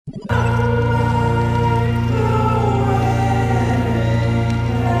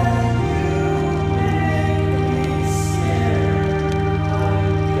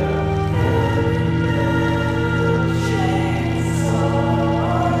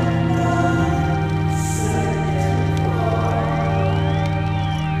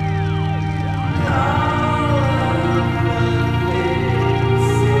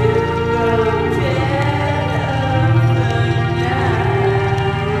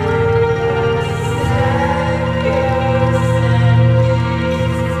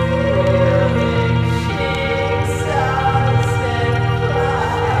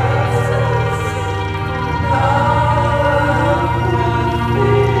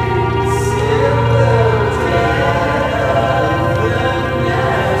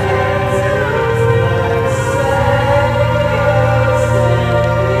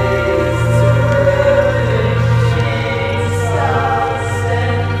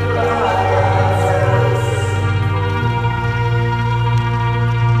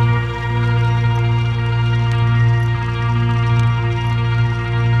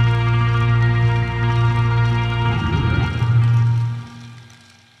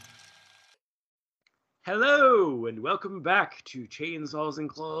Hello, and welcome back to Chainsaws and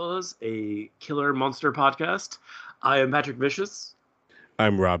Claws, a killer monster podcast. I am Patrick Vicious.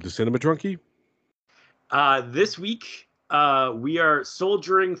 I'm Rob the Cinema Drunkie. This week, we are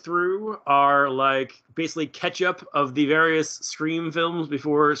soldiering through our, basically catch-up of the various Scream films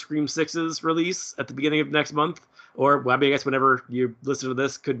before Scream 6's release at the beginning of next month. Or, well, I mean, I guess whenever you listen to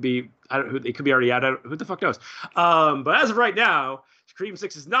this, could be, it could be already out. Who the fuck knows? But as of right now, Scream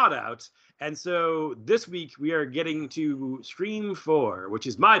 6 is not out. And so this week we are getting to Scream 4, which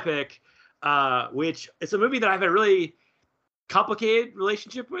is my pick, which it's a movie that I have a really complicated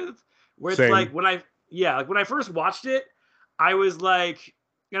relationship with, where it's Same. like when I first watched it, I was like,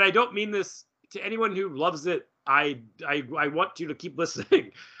 and I don't mean this to anyone who loves it. I want you to keep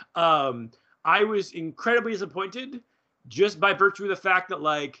listening. I was incredibly disappointed just by virtue of the fact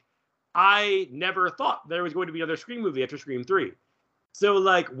that I never thought there was going to be another Scream movie after Scream 3. So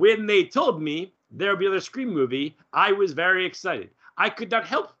when they told me there would be another Scream movie, I was very excited. I could not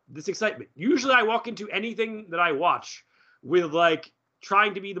help this excitement. Usually I walk into anything that I watch with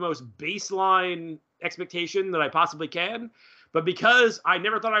trying to be the most baseline expectation that I possibly can. But because I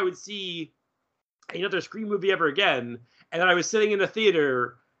never thought I would see another Scream movie ever again, and then I was sitting in the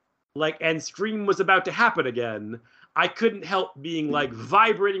theater and Scream was about to happen again, I couldn't help being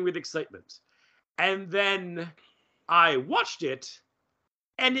vibrating with excitement. And then I watched it,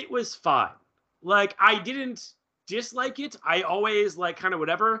 and it was fine. I didn't dislike it. I always kind of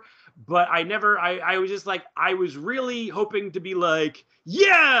whatever, but I was just I was really hoping to be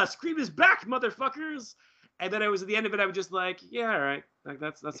yeah, Scream is back, motherfuckers. And then I was at the end of it, I was just yeah, all right.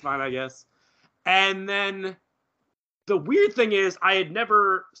 That's fine, I guess. And then the weird thing is I had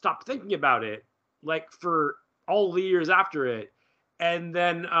never stopped thinking about it for all the years after it. And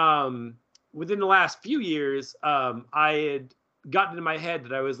then within the last few years, I had gotten in my head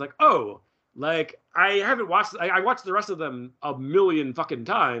that I was I haven't watched, I watched the rest of them a million fucking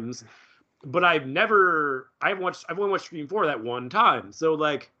times, but I've only watched Scream 4 that one time. So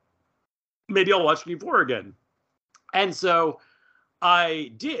maybe I'll watch Scream 4 again. And so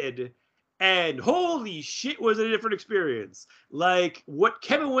I did, and holy shit, was it a different experience. What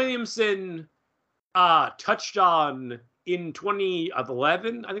Kevin Williamson touched on in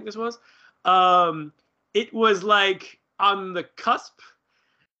 2011, I think this was, it was on the cusp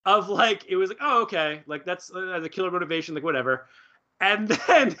of it was oh, okay, that's the killer motivation, whatever. And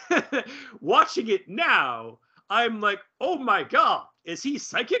then watching it now, I'm oh my god, is he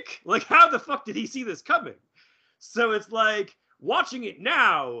psychic? How the fuck did he see this coming? So it's watching it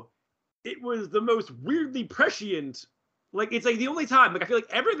now, it was the most weirdly prescient, it's the only time, I feel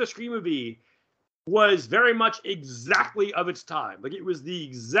every other Scream movie was very much exactly of its time. It was the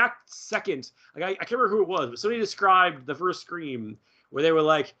exact second. I can't remember who it was, but somebody described the first Scream where they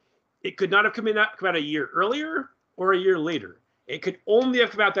were it could not have come out a year earlier or a year later. It could only have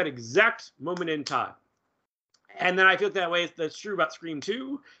come out that exact moment in time. And then I feel that way that's true about Scream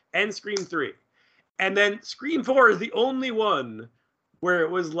 2 and Scream 3. And then Scream 4 is the only one where it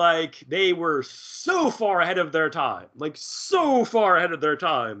was they were so far ahead of their time. So far ahead of their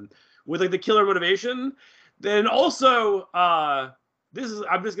time with the killer motivation. Then also, I'm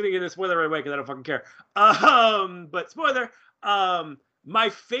just gonna get a spoiler right away because I don't fucking care. But spoiler, my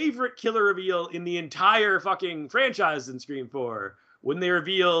favorite killer reveal in the entire fucking franchise in Scream 4, when they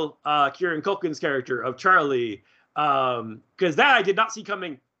reveal Kieran Culkin's character of Charlie, because that I did not see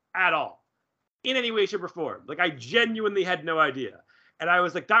coming at all, in any way, shape, or form. I genuinely had no idea, and I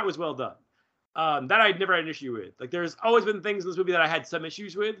was that was well done. That I'd never had an issue with. There's always been things in this movie that I had some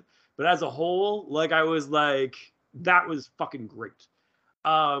issues with, but as a whole, I was that was fucking great.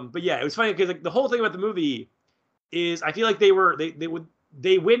 But yeah, it was funny because the whole thing about the movie is I feel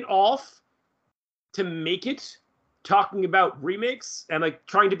they went off to make it talking about remakes and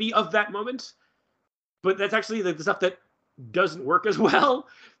trying to be of that moment, but that's actually the stuff that doesn't work as well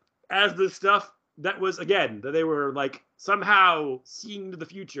as the stuff that was, again, that they were somehow seeing into the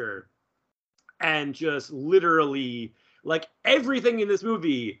future and just literally everything in this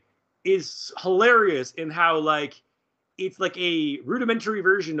movie is hilarious in how it's a rudimentary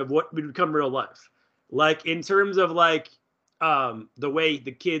version of what would become real life. In terms of the way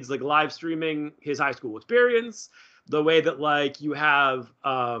the kids live streaming his high school experience, the way that you have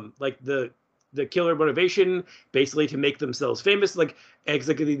the killer motivation basically to make themselves famous, it's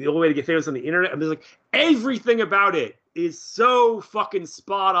the only way to get famous on the internet. And there's everything about it is so fucking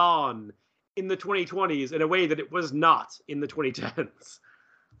spot on in the 2020s in a way that it was not in the 2010s.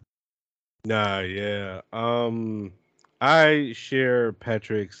 Nah, yeah. I share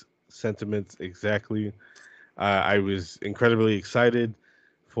Patrick's sentiments exactly. I was incredibly excited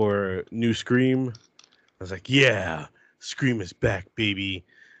for new Scream. I was like, yeah, Scream is back, baby.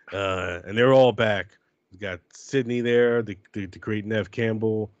 And they're all back. You got Sydney there, the great Nev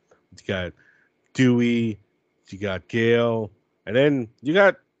Campbell. You got Dewey. You got Gail. And then you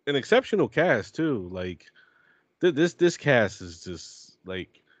got an exceptional cast too. Like this cast is just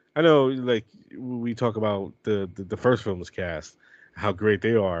like, I know like we talk about the first film's cast, how great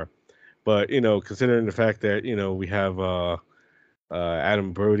they are. But considering the fact that we have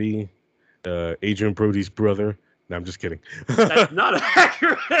Adam Brody, Adrian Brody's brother. No, I'm just kidding. That's not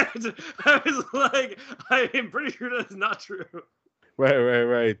accurate. I was like, I am pretty sure that's not true. Right.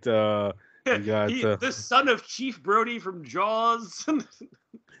 You got the son of Chief Brody from Jaws.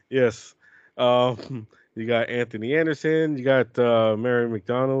 yes. You got Anthony Anderson. You got Mary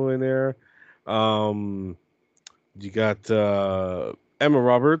McDonnell in there. You got Emma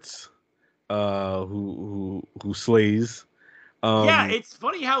Roberts, who slays. Yeah, it's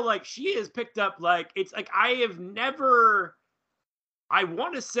funny how like she has picked up like it's like I have never. I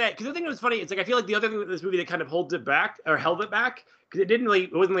want to say because the thing that was funny, it's like I feel like the other thing with this movie that kind of holds it back or held it back because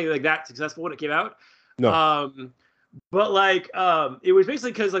it wasn't really like that successful when it came out. No. But like it was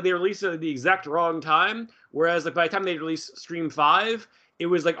basically because like they released it at the exact wrong time, whereas like by the time they released Scream 5, it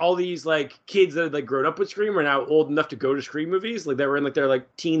was like all these like kids that had like grown up with Scream are now old enough to go to Scream movies, like they were in like their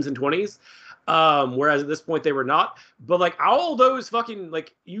like teens and 20s. Whereas at this point they were not. But like all those fucking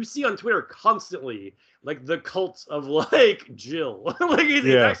like you see on Twitter constantly like the cult of like Jill. Like it's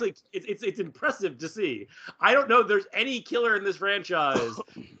actually it's impressive to see. I don't know if there's any killer in this franchise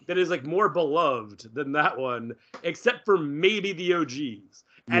that is like more beloved than that one, except for maybe the OGs.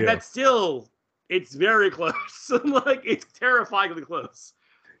 And that's still it's very close. Like it's terrifyingly close.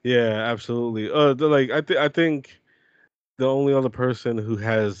 Yeah, absolutely. I think the only other person who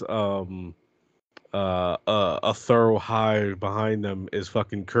has a thorough hive behind them is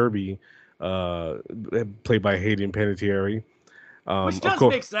fucking Kirby, uh, played by Hayden Panettiere. Which Of does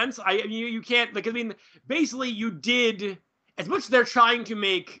course, make sense. You can't like I mean basically you did as much as they're trying to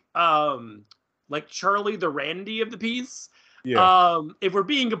make like Charlie the Randy of the piece. yeah, If we're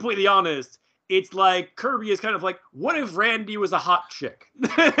being completely honest, it's like Kirby is kind of like, what if Randy was a hot chick?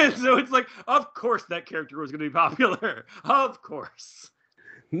 So it's like, of course that character was going to be popular. Of course.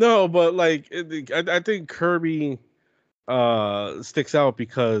 no, but like I think Kirby sticks out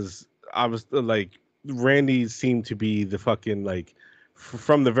because I was like Randy seemed to be the fucking like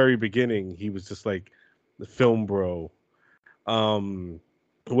from the very beginning he was just like the film bro. Um,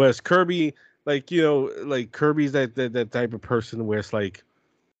 whereas Kirby, like like Kirby's that type of person where it's like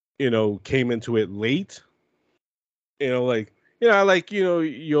came into it late. Like like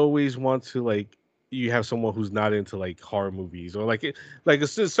you always want to like you have someone who's not into like horror movies or like a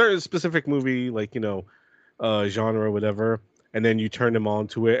certain specific movie like genre or whatever, and then you turn them on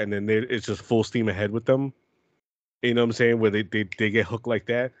to it, and then it's just full steam ahead with them. You know what I'm saying? Where they get hooked like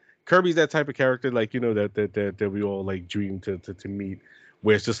that. Kirby's that type of character, like that we all like dream to meet,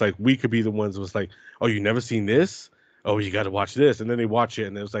 where it's just like we could be the ones was like, oh, you never seen this? Oh, you got to watch this, and then they watch it,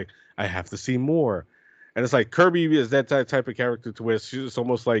 and it's like I have to see more. And it's like Kirby is that type of character to where she's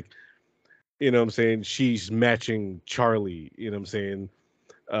almost like, what I'm saying, she's matching Charlie, what I'm saying,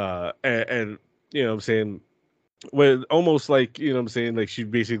 and what I'm saying, where almost like what I'm saying, like she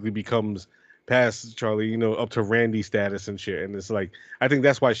basically becomes past Charlie, up to Randy status and shit. And it's like I think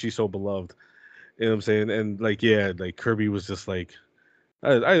that's why she's so beloved. You know what I'm saying? And like like Kirby was just like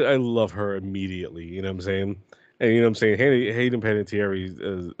I love her immediately. You know what I'm saying? And what I'm saying, Hayden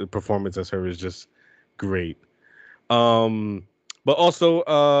Panettiere's performance as her is just great. Um, but also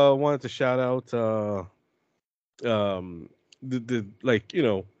wanted to shout out the like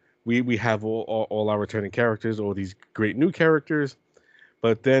we have all our returning characters, all these great new characters,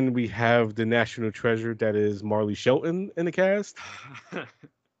 but then we have the national treasure that is Marley Shelton in the cast.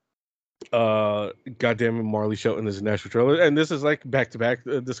 Goddamn it, Marley Shelton is a national treasure, and this is like back to back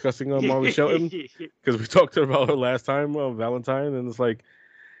discussing Marley Shelton because we talked about her last time on Valentine, and it's like,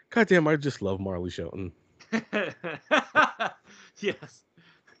 goddamn, I just love Marley Shelton. Yes.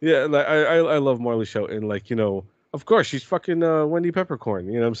 Yeah, like I love Marley Shelton. Like of course she's fucking Wendy Peppercorn.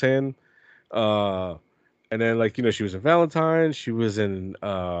 You know what I'm saying? Uh, and then like she was in Valentine. She was in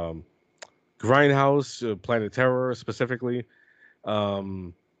Grindhouse, Planet Terror specifically.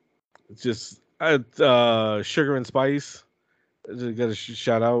 Um, just Sugar and Spice. Just got to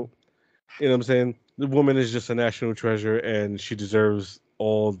shout out. You know what I'm saying? The woman is just a national treasure, and she deserves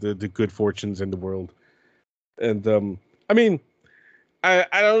all the good fortunes in the world. And I mean, I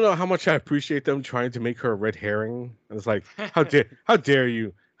don't know how much I appreciate them trying to make her a red herring. And it's like, how dare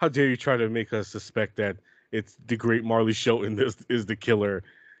you try to make us suspect that it's the great Marley Shelton is the killer,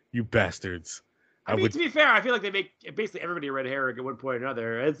 you bastards. I mean, to be fair, I feel like they make basically everybody a red herring at one point or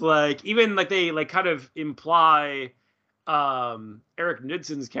another. It's like even like they like kind of imply Eric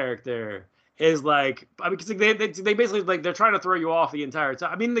Knudson's character is like, I mean, because they basically like they're trying to throw you off the entire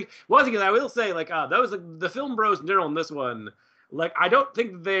time. I mean, like, one thing I will say, like those like the film bros in general in this one, like I don't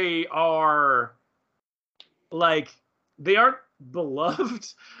think they are like they aren't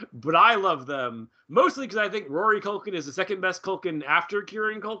beloved, but I love them mostly because I think Rory Culkin is the second best Culkin after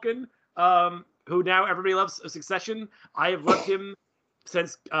Kieran Culkin, who now everybody loves Succession. I have loved him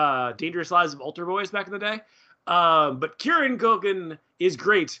since Dangerous Lives of Alter Boys back in the day. But Kieran Culkin is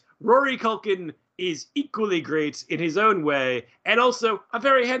great. Rory Culkin is equally great in his own way, and also a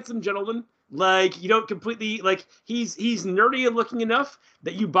very handsome gentleman. Like, you don't completely like he's nerdy and looking enough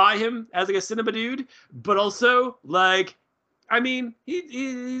that you buy him as like a cinema dude, but also like, I mean,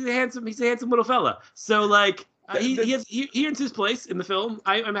 he's a handsome little fella. So like he earns his place in the film.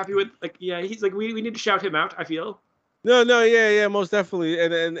 I'm happy with like he's like we need to shout him out. I feel. No, yeah, most definitely,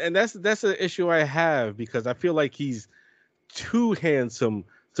 and that's an issue I have because I feel like he's too handsome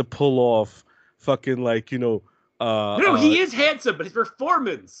to pull off fucking like No, he is handsome, but his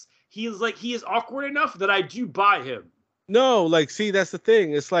performance, he is awkward enough that I do buy him. No, like, see, that's the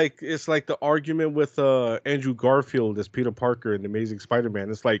thing. It's like the argument with Andrew Garfield as Peter Parker in Amazing Spider-Man.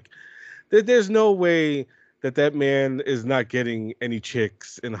 It's like there's no way that man is not getting any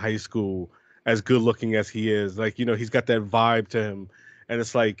chicks in high school as good looking as he is. Like, he's got that vibe to him, and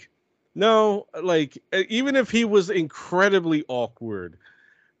it's like, no, like even if he was incredibly awkward,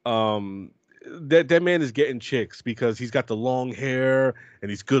 that man is getting chicks because he's got the long hair and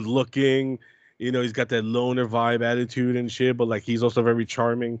he's good looking. He's got that loner vibe attitude and shit, but like he's also very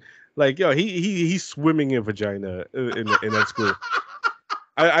charming. Like, yo, he's swimming in vagina in that school.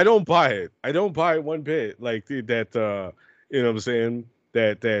 I don't buy it. I don't buy it one bit. Like that, you know what I'm saying?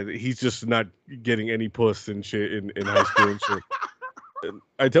 That he's just not getting any puss and shit in high school and shit.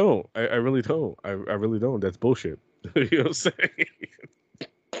 I don't. I really don't. I really don't. That's bullshit. You know what I'm saying?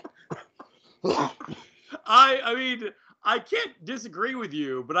 I mean, I can't disagree with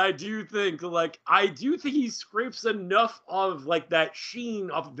you, but I do think he scrapes enough of like that sheen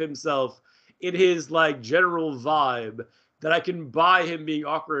off of himself in his like general vibe that I can buy him being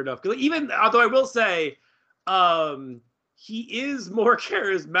awkward enough. Because even although I will say, he is more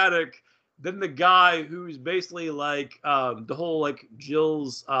charismatic than the guy who's basically like the whole like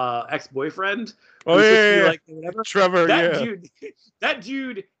Jill's ex-boyfriend. Oh yeah, like whatever. Trevor. That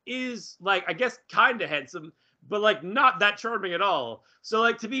dude is like, I guess, kind of handsome, but like not that charming at all. So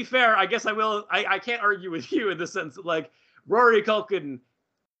like, to be fair, I guess I can't argue with you in the sense that like Rory Culkin,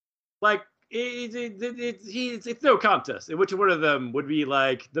 like it's no contest in which one of them would be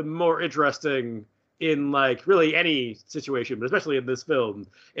like the more interesting in like really any situation, but especially in this film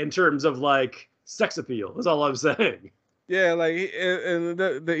in terms of like sex appeal is all I'm saying. Yeah, like,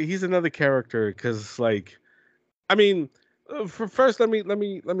 and he's another character because like, I mean, first let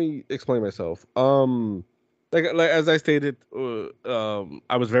me explain myself. Like as I stated,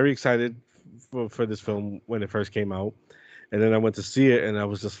 I was very excited for this film when it first came out, and then I went to see it, and I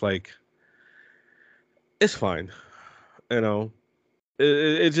was just like, it's fine,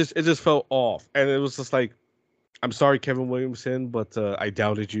 It just felt off, and it was just like, I'm sorry, Kevin Williamson, but I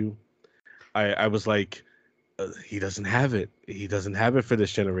doubted you. I was like, he doesn't have it. He doesn't have it for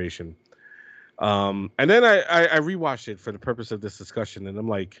this generation. And then I rewatched it for the purpose of this discussion, and I'm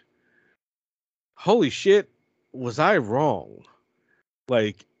like, holy shit, was I wrong?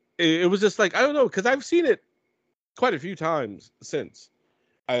 Like, it was just like, I don't know, because I've seen it quite a few times since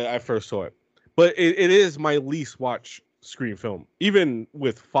I first saw it, but it is my least watched Scream film, even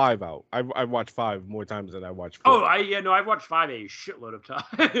with 5 out. I've watched 5 more times than I watched 4. Oh, I've watched 5 a shitload of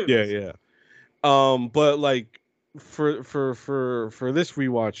times. Yeah. But like for this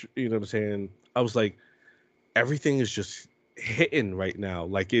rewatch, you know what I'm saying? I was like, everything is just hitting right now.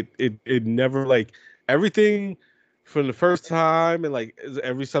 Like it never, like, everything from the first time and like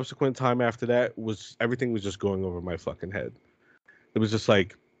every subsequent time after that everything was just going over my fucking head. It was just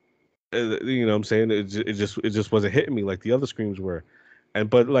like, you know what I'm saying? It just wasn't hitting me like the other Screams were.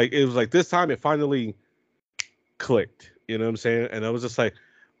 But like, it was like this time it finally clicked, you know what I'm saying? And I was just like,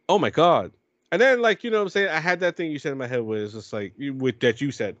 oh my God. And then, like, you know what I'm saying? I had that thing you said in my head where it's just like, that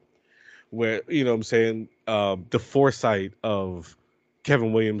you said, where, you know what I'm saying? The foresight of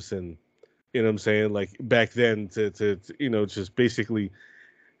Kevin Williamson, you know what I'm saying? Like, back then to just basically,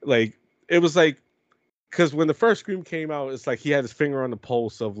 like, it was like, because when the first Scream came out, it's like he had his finger on the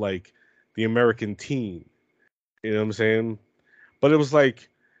pulse of, like, the American teen, you know what I'm saying? But it was like,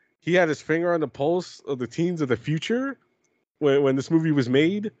 he had his finger on the pulse of the teens of the future when this movie was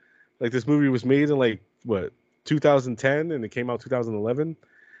made. Like this movie was made in like what 2010 and it came out 2011,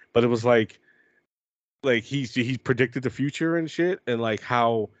 but it was like he predicted the future and shit, and like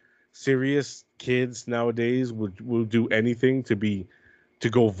how serious kids nowadays will do anything to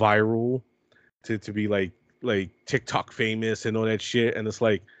go viral, to be like TikTok famous and all that shit. And it's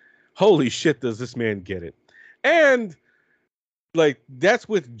like, holy shit, does this man get it? And like that's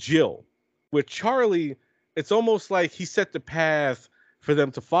with Jill. With Charlie, it's almost like he set the path for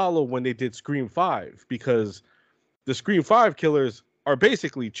them to follow when they did Scream 5, because the Scream 5 killers are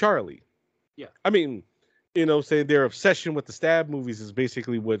basically Charlie. Yeah. I mean, you know, say their obsession with the stab movies is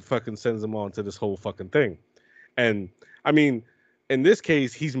basically what fucking sends them on to this whole fucking thing. And I mean, in this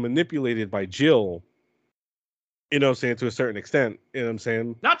case, he's manipulated by Jill, you know what I'm saying, to a certain extent. You know what I'm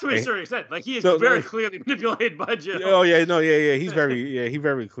saying? Not to a certain extent. Like, he is very clearly manipulated by Jill. Oh, yeah, no, yeah. He's he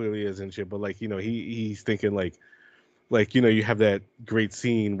very clearly is and shit. But, like, you know, he's thinking, like, you know, you have that great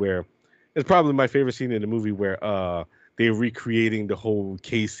scene where it's probably my favorite scene in the movie where they're recreating the whole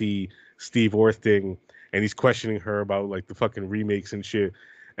Casey Steve Orth thing, and he's questioning her about like the fucking remakes and shit,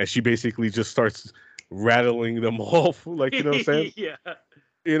 and she basically just starts rattling them off, like, you know what I'm saying? Yeah.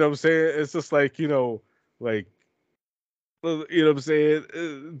 You know what I'm saying? It's just like, you know, like, you know what I'm saying?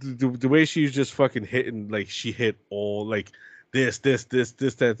 The way she's just fucking hitting, like she hit all like this,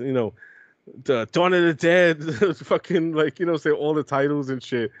 that, you know, the Dawn of the Dead, fucking, like, you know, say all the titles and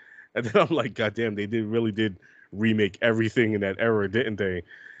shit. And then I'm like, God damn, they really did remake everything in that era, didn't they?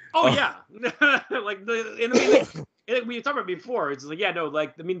 Oh yeah, like we talked about before. It's like, yeah, no,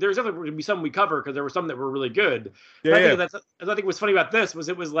 like, I mean, there's definitely going to be some we cover because there were some that were really good. Yeah, I think what's funny about this was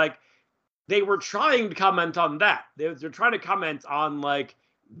it was like they were trying to comment on that. They're trying to comment on like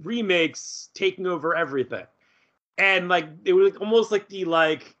remakes taking over everything, and like it was almost like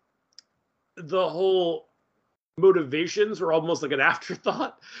the whole motivations were almost like an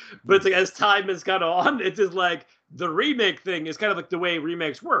afterthought. But it's like as time has gone on, it's just like the remake thing is kind of like the way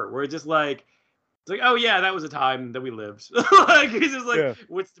remakes were, where it's just like, it's like, oh yeah, that was a time that we lived. Like, it's just like, yeah,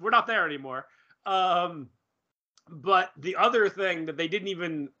 we're not there anymore. But the other thing that they didn't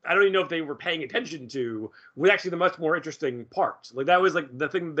even, I don't even know if they were paying attention to, was actually the much more interesting part. Like, that was like the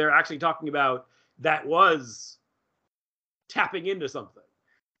thing they're actually talking about that was tapping into something.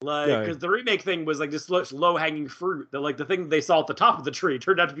 Like, because the remake thing was like this low hanging fruit that, like, the thing they saw at the top of the tree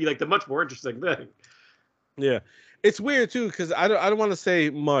turned out to be like the much more interesting thing. Yeah, it's weird too, because I don't want to say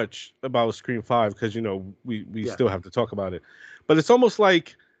much about Scream 5 because, you know, we still have to talk about it, but it's almost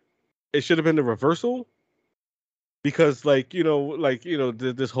like it should have been the reversal, because like, you know,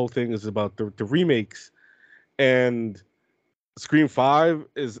 this whole thing is about the remakes, and Scream 5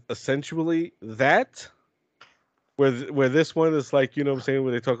 is essentially that. Where this one is like, you know what I'm saying,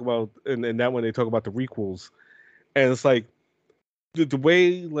 where they talk about, and that one they talk about the requels, and it's like the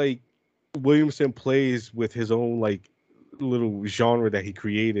way like Williamson plays with his own like little genre that he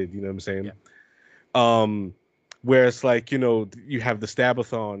created, you know what I'm saying? Yeah. Where it's like, you know, you have the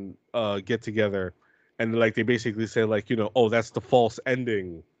Stabathon get together, and like they basically say like, you know, oh, that's the false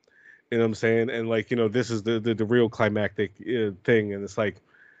ending, you know what I'm saying? And like, you know, this is the real climactic thing, and it's like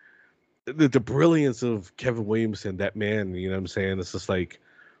the brilliance of Kevin Williamson, that man, you know what I'm saying? It's just like,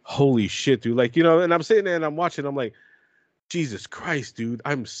 holy shit, dude. Like, you know, and I'm sitting there and I'm watching, I'm like, Jesus Christ, dude,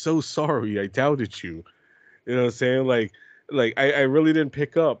 I'm so sorry I doubted you. You know what I'm saying? Like I really didn't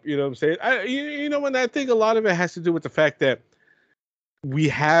pick up, you know what I'm saying? You know, and I think a lot of it has to do with the fact that we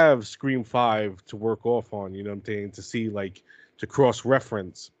have Scream 5 to work off on, you know what I'm saying? To see, like, to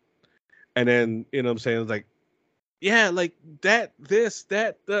cross-reference. And then, you know what I'm saying? It's like, yeah, like that,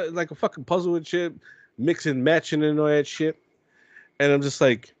 like a fucking puzzle and shit, mix and matching and all that shit. And I'm just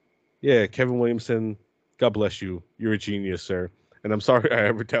like, yeah, Kevin Williamson, God bless you. You're a genius, sir. And I'm sorry I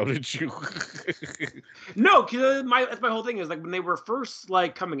ever doubted you. No, because that's my whole thing is like when they were first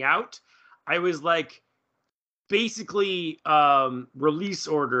like coming out, I was like, basically, release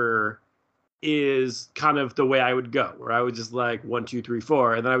order is kind of the way I would go, where I would just like 1, 2, 3,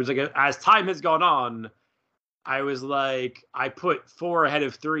 4, and then I was like, as time has gone on, I was like, I put 4 ahead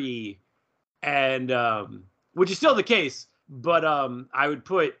of 3, and which is still the case, but I would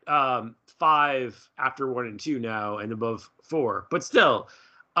put 5 after 1 and 2 now, and above 4. But still,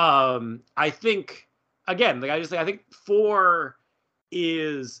 I think, again, like I think 4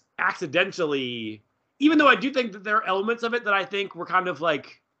 is accidentally, even though I do think that there are elements of it that I think were kind of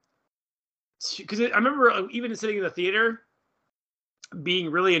like, because I remember even sitting in the theater being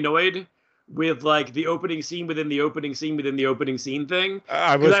really annoyed with like the opening scene within the opening scene within the opening scene thing.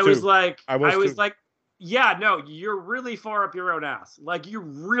 I was like, yeah, no, you're really far up your own ass. Like, you're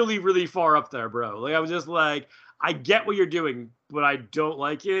really, really far up there, bro. Like, I was just like, I get what you're doing, but I don't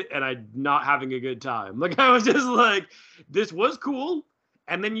like it, and I'm not having a good time. Like, I was just like, this was cool,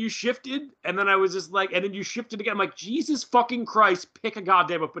 and then you shifted, and then I was just like, and then you shifted again. I'm like, Jesus fucking Christ, pick a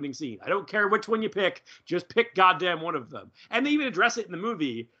goddamn opening scene. I don't care which one you pick, just pick goddamn one of them. And they even address it in the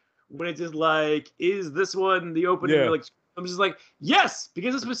movie when it's just like, is this one the opening? Yeah. Like, I'm just like, yes,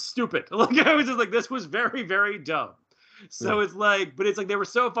 because this was stupid. Like, I was just like, this was very, very dumb. So it's like, but it's like they were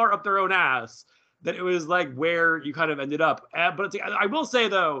so far up their own ass that it was like where you kind of ended up. But it's, I will say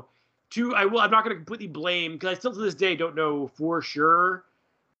though, I'm not going to completely blame, because I still to this day don't know for sure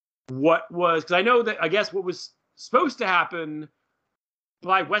what was, because I know that I guess what was supposed to happen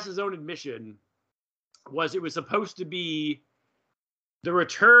by Wes's own admission was it was supposed to be the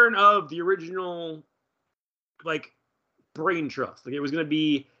return of the original like brain trust. Like it was going to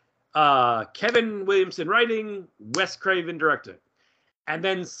be Kevin Williamson writing, Wes Craven directing. And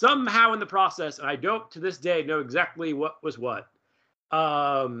then somehow in the process, and I don't to this day know exactly what was what,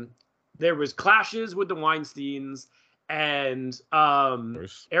 there was clashes with the Weinsteins, and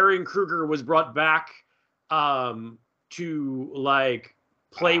Aaron Kruger was brought back to like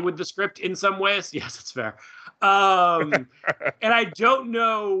play with the script in some ways. Yes, it's fair. And I don't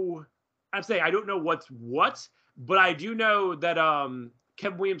know, I'm saying I don't know what's what, but I do know that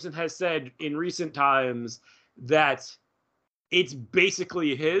Kevin Williamson has said in recent times that it's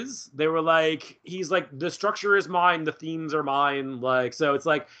basically his. They were like, he's like, the structure is mine, the themes are mine. Like, so it's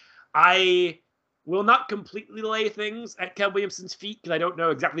like, I will not completely lay things at Kevin Williamson's feet because I don't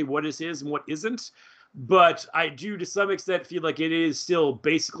know exactly what is his and what isn't. But I do, to some extent, feel like it is still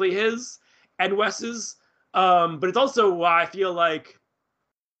basically his and Wes's. But it's also why I feel like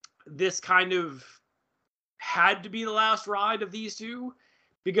this kind of had to be the last ride of these two.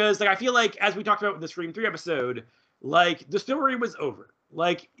 Because like I feel like, as we talked about with the Scream 3 episode, like the story was over.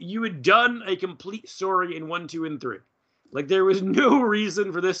 Like you had done a complete story in 1, 2, and 3. Like there was no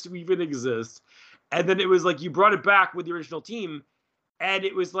reason for this to even exist. And then it was like you brought it back with the original team, and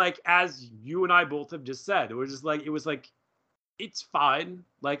it was like, as you and I both have just said, it was like it's fine.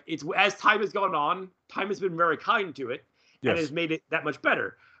 Like it's, as time has gone on, time has been very kind to it, and has made it that much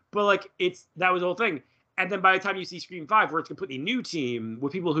better. But like that was the whole thing. And then by the time you see Scream 5, where it's a completely new team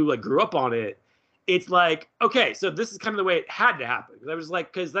with people who like grew up on it, it's like, okay, so this is kind of the way it had to happen. I was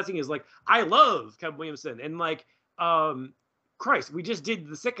like, because that thing is like, I love Kevin Williamson, and like, Christ, we just did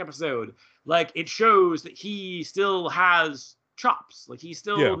the Sick episode. Like, it shows that he still has chops. Like, he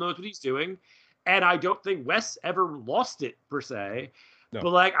still knows what he's doing. And I don't think Wes ever lost it, per se. No. But,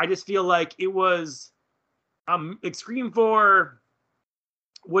 like, I just feel like it was, like, Scream 4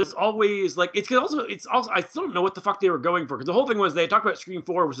 was always, like, it's also, I still don't know what the fuck they were going for. Because the whole thing was, they talked about Scream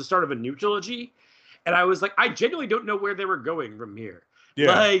 4 was the start of a new trilogy. And I was like, I genuinely don't know where they were going from here.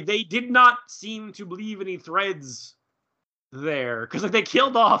 Yeah. Like, they did not seem to believe any threads there, because like they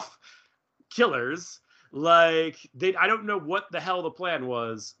killed off killers. Like I don't know what the hell the plan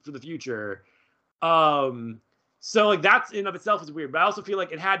was for the future. So like that's in and of itself is weird, but I also feel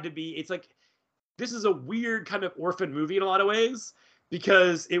like it had to be, it's like this is a weird kind of orphan movie in a lot of ways,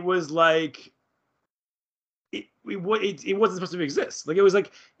 because it was like it wasn't supposed to exist. Like it was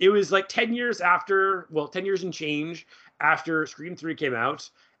like 10 years after, well, 10 years and change after Scream 3 came out,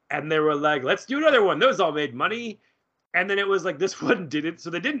 and they were like, let's do another one. Those all made money. And then it was like, this one didn't. So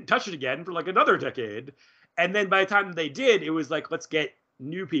they didn't touch it again for like another decade. And then by the time they did, it was like, let's get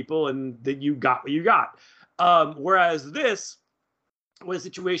new people, and then you got what you got. Whereas this was a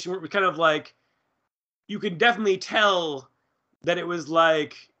situation where it was kind of like, you can definitely tell that it was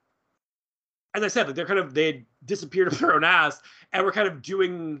like, as I said, like they disappeared off their own ass, and were kind of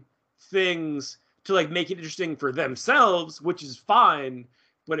doing things to like make it interesting for themselves, which is fine,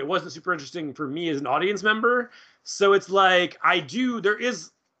 but it wasn't super interesting for me as an audience member. So it's like, I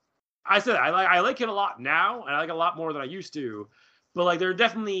like it a lot now, and I like it a lot more than I used to, but like there are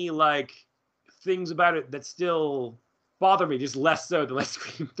definitely like things about it that still bother me, just less so than like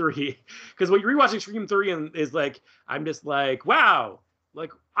Scream 3. Because when you're rewatching Scream 3 and is like, I'm just like, wow,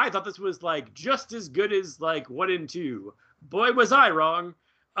 like I thought this was like just as good as like 1 and 2. Boy, was I wrong.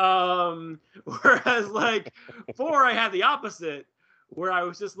 Whereas like 4, I had the opposite, where I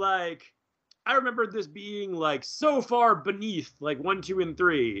was just like, I remember this being like so far beneath like 1, 2, and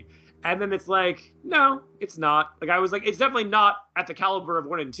 3. And then it's like, no, it's not. Like I was like, it's definitely not at the caliber of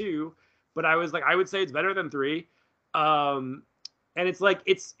 1 and 2, but I was like, I would say it's better than 3. And it's like,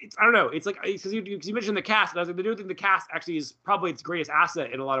 it's I don't know. It's like, because you mentioned the cast, and I was like, I do think the cast actually is probably its greatest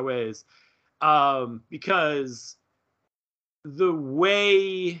asset in a lot of ways. Because the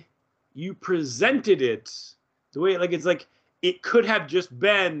way you presented it, the way, like, it's like, it could have just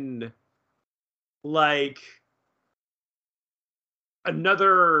been like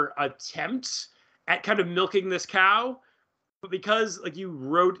another attempt at kind of milking this cow, but because like you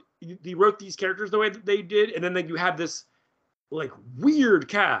wrote these characters the way that they did, and then like you have this like weird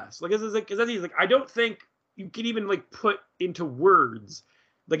cast. Like this is like I don't think you can even like put into words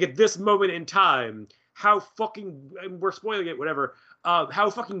like at this moment in time how fucking, we're spoiling it, whatever, how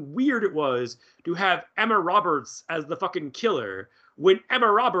fucking weird it was to have Emma Roberts as the fucking killer when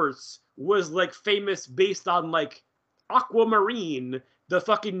Emma Roberts was like famous based on like Aquamarine, the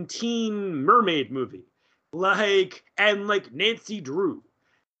fucking teen mermaid movie, like, and like Nancy Drew.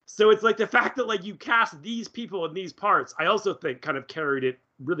 So it's like the fact that like you cast these people in these parts, I also think kind of carried it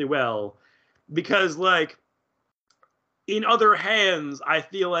really well, because like in other hands, I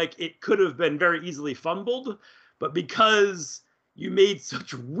feel like it could have been very easily fumbled, but because you made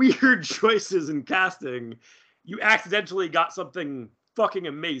such weird choices in casting, you accidentally got something fucking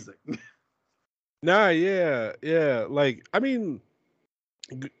amazing. Nah, yeah. Like, I mean,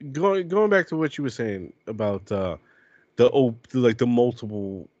 going back to what you were saying about the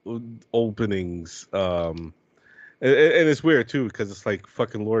multiple openings, and it's weird too because it's like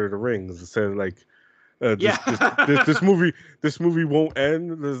fucking Lord of the Rings. Instead of like this movie won't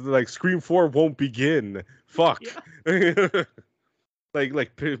end. There's like Scream 4 won't begin. Fuck. Yeah.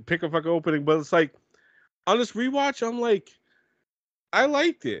 like pick a fucking opening, but it's like on this rewatch, I'm like, I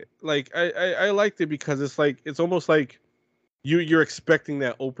liked it. Like I liked it because it's like it's almost like you're expecting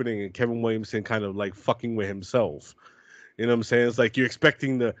that opening and Kevin Williamson kind of like fucking with himself. You know what I'm saying? It's like you're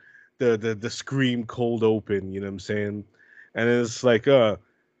expecting the Scream cold open. You know what I'm saying? And it's like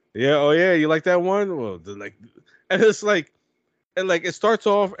yeah, oh yeah, you like that one? Well, like, and it's like, and like it starts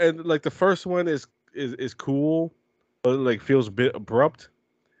off and like the first one is cool, but like feels a bit abrupt,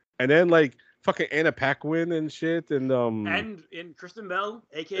 and then like fucking Anna Paquin and shit, and in Kristen Bell,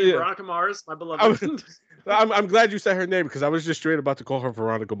 aka yeah. Veronica Mars, my beloved. I'm glad you said her name because I was just straight about to call her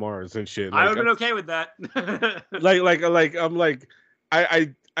Veronica Mars and shit. Like, I would have been okay with that. like I'm like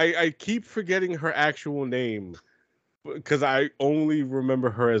I keep forgetting her actual name because I only remember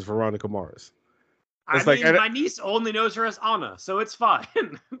her as Veronica Mars. It's I mean, my niece only knows her as Anna, so it's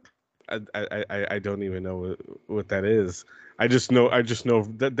fine. I don't even know what that is. I just know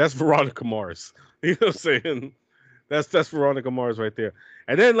that's Veronica Mars. You know what I'm saying? That's Veronica Mars right there.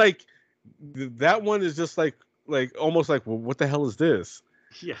 And then like that one is just like almost like, well, what the hell is this?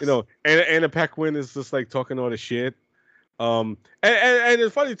 Yes. You know, and Anna Paquin is just like talking all the shit. And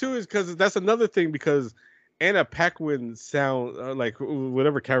it's funny too is because that's another thing because Anna Paquin sound like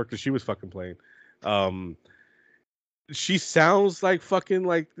whatever character she was fucking playing. She sounds like fucking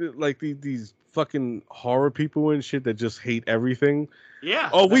like these fucking horror people and shit that just hate everything. Yeah.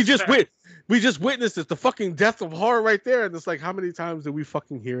 Oh, we just witnessed this, the fucking death of horror right there, and it's like, how many times did we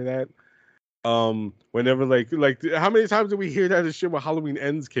fucking hear that? Whenever like how many times did we hear that and shit when Halloween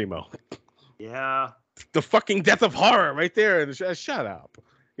Ends came out? Yeah. The fucking death of horror right there, and shut up.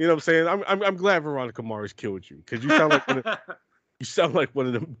 You know what I'm saying? I'm glad Veronica Mars killed you because you sound like one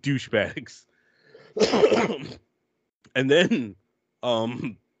of them douchebags. And then,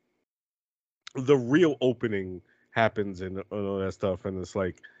 the real opening happens and all that stuff, and it's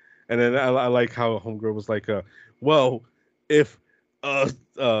like, and then I like how Homegirl was like, well, if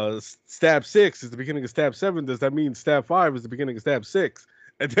Stab 6 is the beginning of Stab 7, does that mean Stab 5 is the beginning of Stab 6?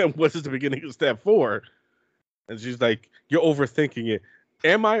 And then what is the beginning of Stab 4? And she's like, you're overthinking it.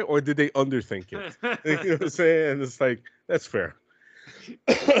 Am I, or did they underthink it? You know what I'm saying? And it's like, that's fair.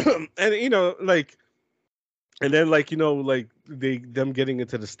 And you know, like, and then like, you know, like them getting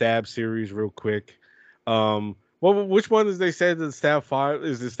into the Stab series real quick. Well, which one is they said the Stab 5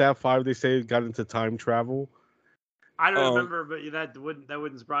 is the Stab 5 they say got into time travel? I don't remember, but that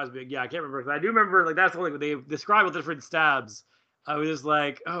wouldn't surprise me. Yeah, I can't remember. I do remember like that's only when they describe all the different stabs. I was just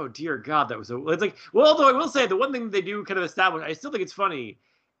like, oh dear God, that was so. It's like, well, although I will say the one thing they do kind of establish, I still think it's funny,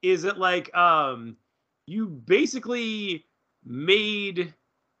 is that like you basically made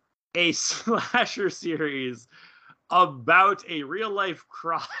a slasher series about a real life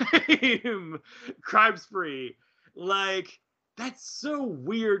crime spree. Like that's so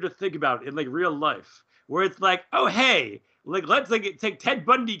weird to think about in like real life, where it's like, oh hey, like let's like take Ted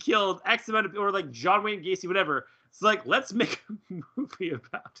Bundy killed X amount of, or like John Wayne Gacy, whatever. It's like, let's make a movie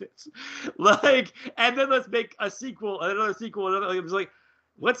about it. Like, and then let's make a sequel, another sequel, another. Like, it was like,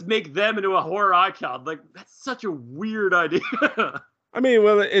 let's make them into a horror icon. Like, that's such a weird idea. I mean,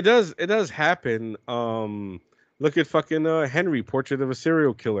 well, it does happen. Look at fucking Henry, Portrait of a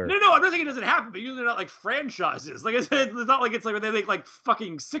Serial Killer. No, I'm not saying it doesn't happen, but usually they're not like franchises. Like I said, it's not like it's like they make like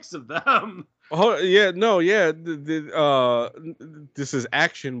fucking 6 of them. Oh yeah, no, yeah. This is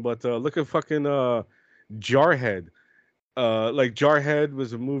action, but look at fucking Jarhead. like Jarhead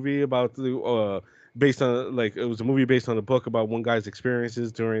was a movie about the based on like it was a movie based on a book about one guy's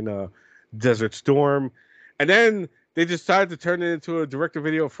experiences during Desert Storm, and then they decided to turn it into a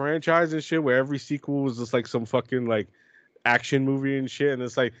direct-to-video franchise and shit, where every sequel was just like some fucking like action movie and shit, and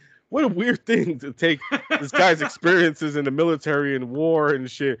it's like what a weird thing to take this guy's experiences in the military and war and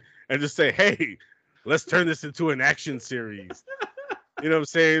shit, and just say, hey, let's turn this into an action series. You know what I'm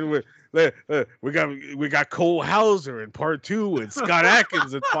saying? We got Cole Hauser in part 2 and Scott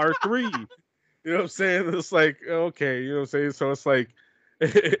Adkins in part 3. You know what I'm saying? It's like, okay, you know what I'm saying? So it's like,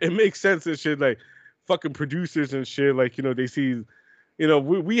 it makes sense and shit. Like, fucking producers and shit, like, you know, they see, you know,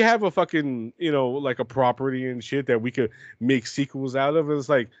 we have a fucking, you know, like a property and shit that we could make sequels out of. And it's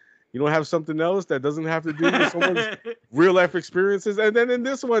like, you don't have something else that doesn't have to do with someone's real life experiences. And then in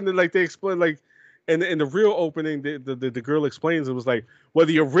this one, like, they explain, like, in the real opening, the girl explains it was like, well,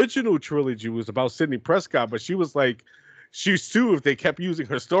 the original trilogy was about Sidney Prescott, but she was like, she sued if they kept using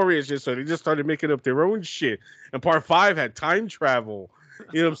her story and shit, so they just started making up their own shit. And part 5 had time travel.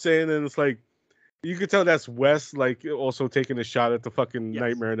 You know what I'm saying? And it's like, you could tell that's Wes, like, also taking a shot at the fucking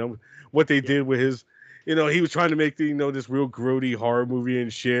Nightmare and what they did with his, you know, he was trying to make the, you know, this real grody horror movie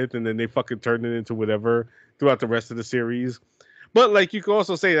and shit, and then they fucking turned it into whatever throughout the rest of the series. But like, you could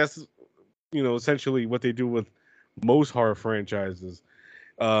also say that's, you know, essentially what they do with most horror franchises.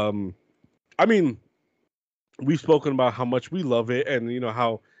 I mean, we've spoken about how much we love it, and you know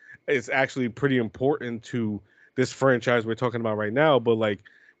how it's actually pretty important to this franchise we're talking about right now. But like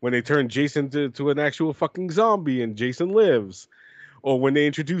when they turn Jason to an actual fucking zombie and Jason Lives, or when they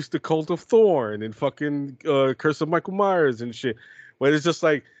introduce the Cult of Thorn and fucking Curse of Michael Myers and shit, where it's just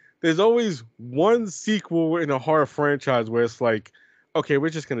like there's always one sequel in a horror franchise where it's like, okay, we're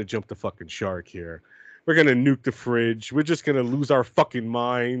just gonna jump the fucking shark here. We're gonna nuke the fridge. We're just gonna lose our fucking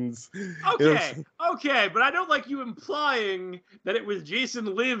minds. Okay, you know, okay, but I don't like you implying that it was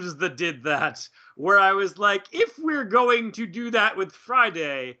Jason Lives that did that. Where I was like, if we're going to do that with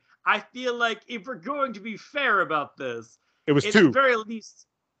Friday, I feel like if we're going to be fair about this, it was at 2. the very least,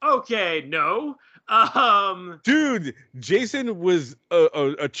 okay, no. Dude, Jason was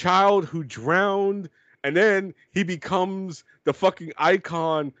a child who drowned, and then he becomes the fucking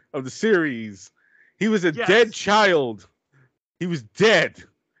icon of the series. He was a dead child. He was dead.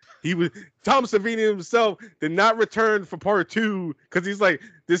 He was Tom Savini himself did not return for part 2 because he's like,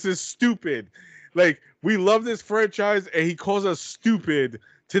 this is stupid. Like, we love this franchise, and he calls us stupid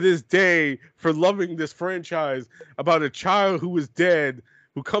to this day for loving this franchise about a child who was dead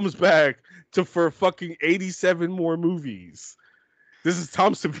who comes back for fucking 87 more movies. This is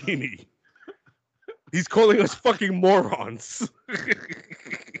Tom Savini. He's calling us fucking morons.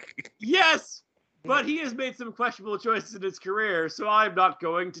 Yes, but he has made some questionable choices in his career, so I'm not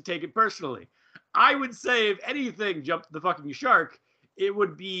going to take it personally. I would say if anything jumped the fucking shark, it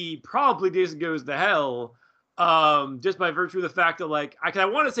would be probably Jason Goes to Hell, just by virtue of the fact that, like, I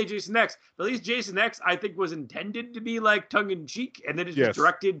want to say Jason X, but at least Jason X, I think, was intended to be, like, tongue-in-cheek, and then it's just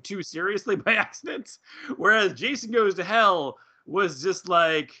directed too seriously by accident. Whereas Jason Goes to Hell was just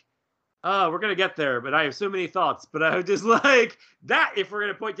like, we're going to get there, but I have so many thoughts. But I was just like, that, if we're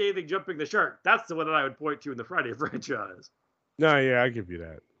going to point to anything jumping the shark, that's the one that I would point to in the Friday franchise. No, yeah, I give you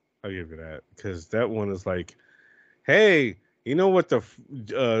that. Because that one is like, hey, you know what the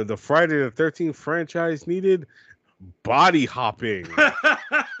Friday the 13th franchise needed? Body hopping.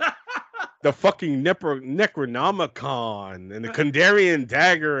 The fucking Necronomicon and the Kandarian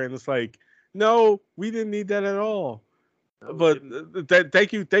dagger, and it's like, no, we didn't need that at all. No, but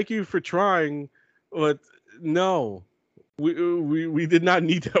thank you for trying, but no, we did not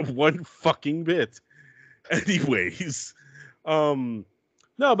need that one fucking bit. Anyways,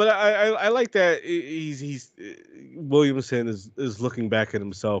 no, but I like that he's Williamson is looking back at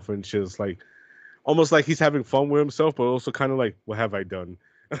himself and just like almost like he's having fun with himself, but also kind of like, what have I done?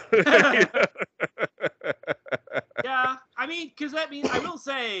 Yeah, I mean, because I will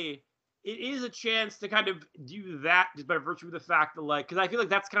say it is a chance to kind of do that just by virtue of the fact that, like, because I feel like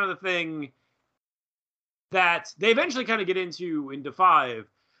that's kind of the thing that they eventually kind of get into 5,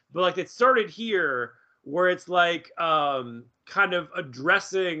 but like it started here where it's like kind of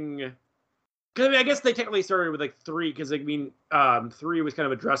addressing, because I mean, I guess they technically started with like 3, because I mean 3 was kind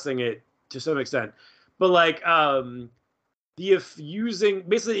of addressing it to some extent, but like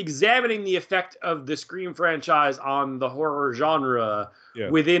basically examining the effect of the Scream franchise on the horror genre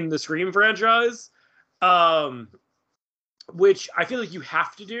within the Scream franchise, which I feel like you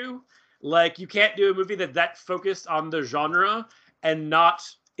have to do. Like, you can't do a movie that focused on the genre and not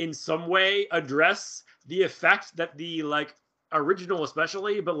in some way address the effect that the, like, original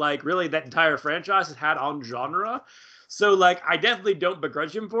especially, but like really that entire franchise has had on genre. So like I definitely don't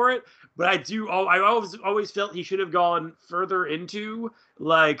begrudge him for it, but I always felt he should have gone further into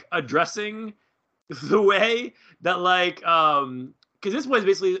like addressing the way that like because this was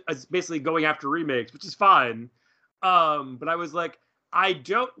basically going after remakes, which is fine. But I was like, I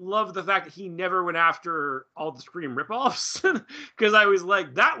don't love the fact that he never went after all the Scream ripoffs because I was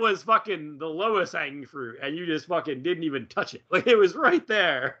like, that was fucking the lowest hanging fruit, and you just fucking didn't even touch it. Like it was right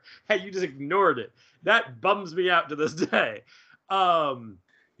there, and you just ignored it. That bums me out to this day.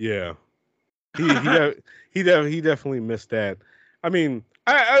 Yeah, he definitely missed that. I mean,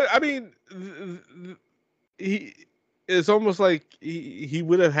 I mean, he it's almost like he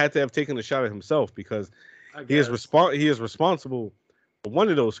would have had to have taken a shot at himself because he is responsible for one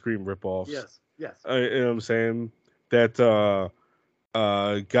of those Scream ripoffs. Yes. You know what I'm saying? That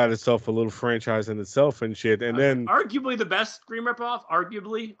got itself a little franchise in itself and shit. And then arguably the best Scream ripoff,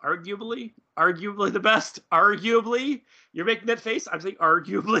 arguably the best. Arguably, you're making that face. I'm saying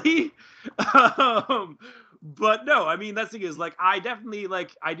arguably. But no, I mean that's the thing is like I definitely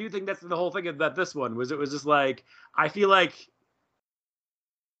like I do think that's the whole thing about this one was it was just like I feel like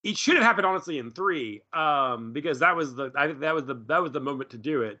it should have happened honestly in 3 because that was the moment to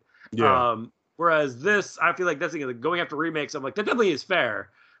do it. Yeah. Whereas this, I feel like that's like going after remakes. I'm like that definitely is fair,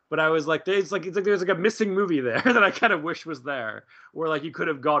 but I was like, there's like a missing movie there that I kind of wish was there, where like you could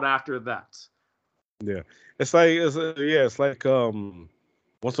have gone after that. Yeah, it's like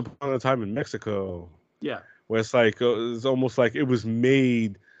Once Upon a Time in Mexico. Yeah, where it's like it's almost like it was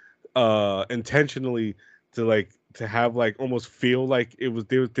made intentionally to have like almost feel like it was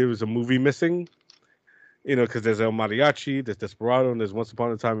there was a movie missing. You know, because there's El Mariachi, there's Desperado, and there's Once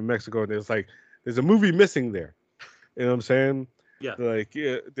Upon a Time in Mexico, and there's a movie missing there. You know what I'm saying? Yeah. Like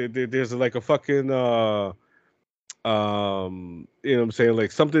there's like a fucking you know what I'm saying,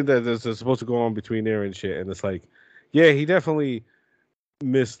 like something that is supposed to go on between there and shit, and it's like, yeah, he definitely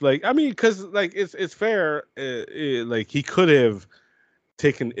missed. Like, I mean, because like it's fair, like he could have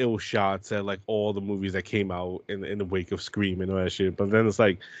taken ill shots at like all the movies that came out in the wake of Scream and all that shit, but then it's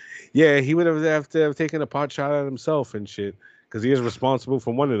like, yeah, he would have to have taken a pot shot at himself and shit because he is responsible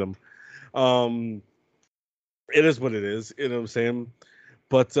for one of them. It is what it is, you know what I'm saying?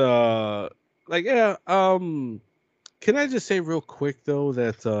 But like, yeah, can I just say real quick though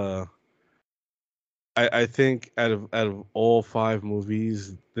that I think out of all 5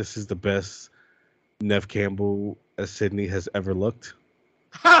 movies, this is the best Nev Campbell as Sydney has ever looked.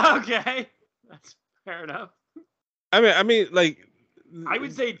 Okay, that's fair enough. I mean, like, I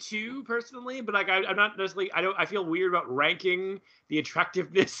would say 2 personally, but like I'm not necessarily. I feel weird about ranking the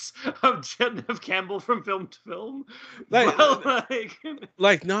attractiveness of Nev Campbell from film to film.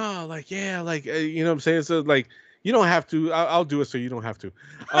 Like, nah, like yeah, like you know what I'm saying. So like, you don't have to. I'll do it so you don't have to.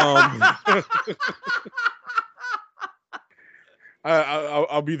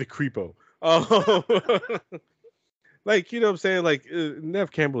 I'll be the creepo. Like, you know what I'm saying. Like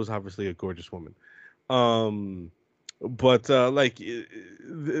Nev Campbell is obviously a gorgeous woman. But like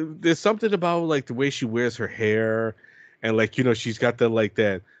there's something about like the way she wears her hair and like, you know, she's got the like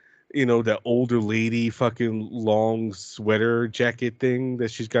that, you know, that older lady fucking long sweater jacket thing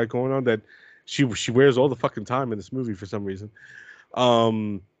that she's got going on that she wears all the fucking time in this movie for some reason.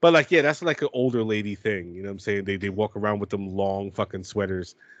 But like, yeah, that's like an older lady thing, you know what I'm saying? They walk around with them long fucking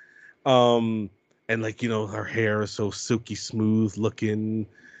sweaters. And like, you know, her hair is so silky smooth looking,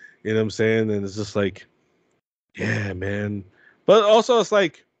 you know what I'm saying? And it's just like, yeah, man. But also, it's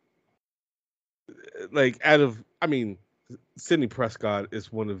like out of, I mean, Sidney Prescott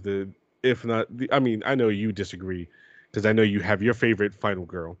is one of the, if not, I mean, I know you disagree because I know you have your favorite final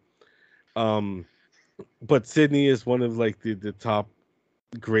girl. But Sydney is one of like the top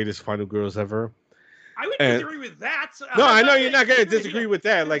greatest final girls ever. I would disagree with that. No, I know you're not going to disagree with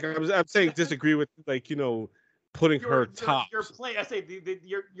that. Like I'm saying, disagree with like, you know, putting her top. Your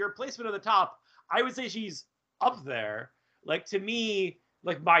placement of the top. I would say she's up there. Like to me,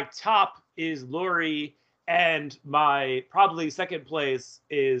 like my top is Lori, and my probably second place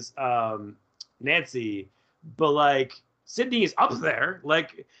is Nancy. But like Sydney is up there.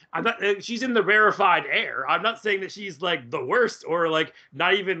 Like I'm not. She's in the rarefied air. I'm not saying that she's like the worst or like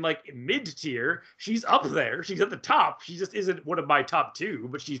not even like mid tier. She's up there. She's at the top. She just isn't one of my top 2,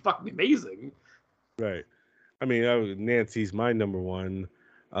 but she's fucking amazing. Right. I mean, Nancy's my number 1.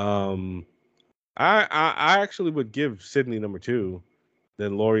 I actually would give Sydney number 2,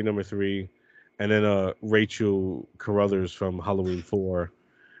 then Laurie number 3, and then Rachel Carruthers from Halloween 4.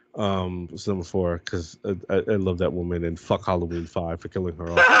 It's number 4 because I love that woman, and fuck Halloween 5 for killing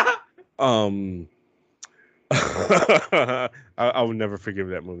her off. I would never forgive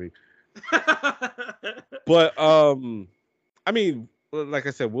that movie. But I mean, like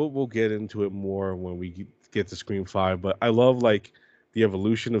I said, we'll get into it more when we get to Scream 5. But I love like the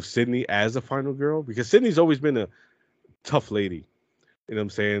evolution of Sydney as a final girl, because Sydney's always been a tough lady. You know what I'm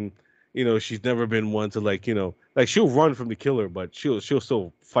saying? You know, she's never been one to like, you know, like she'll run from the killer, but she'll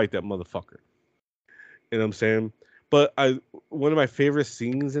still fight that motherfucker. You know what I'm saying? But one of my favorite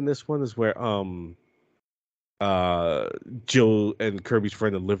scenes in this one is where uh Jill and Kirby's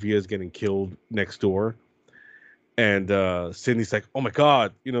friend Olivia is getting killed next door. And Sydney's like, oh my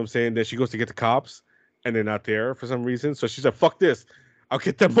God, you know what I'm saying? Then she goes to get the cops and they're not there for some reason. So she's like, fuck this. I'll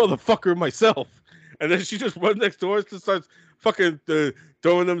get that motherfucker myself. And then she just runs next door and starts fucking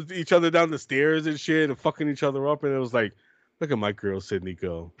throwing them each other down the stairs and shit and fucking each other up. And it was like, look at my girl Sydney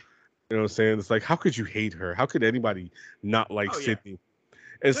go. You know what I'm saying? It's like, how could you hate her? How could anybody not like Oh yeah. Sydney?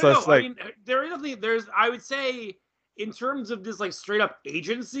 It's No. just I like, mean, there is definitely there's. I would say, in terms of this like straight up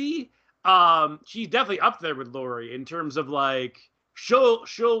agency, she's definitely up there with Lori in terms of like she'll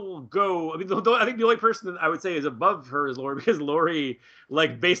go. I mean, I think the only person that I would say is above her is Lori, because Lori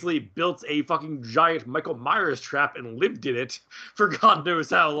like basically built a fucking giant Michael Myers trap and lived in it for God knows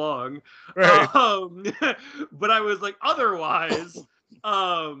how long. right. But I was like, otherwise.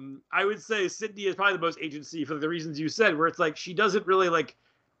 I would say Sydney is probably the most agency for the reasons you said, where it's like she doesn't really like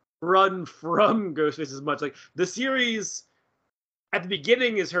run from Ghostface as much. Like the series at the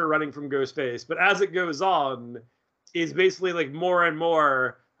beginning is her running from Ghostface, but as it goes on, is basically like more and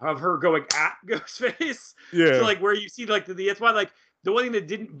more of her going at Ghostface. Yeah. So like where you see like that's why like the one thing that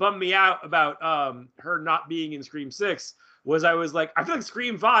didn't bum me out about her not being in Scream 6 was I was like, I feel like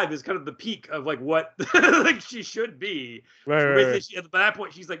Scream 5 is kind of the peak of like what like she should be. Right, So right, basically, right. at that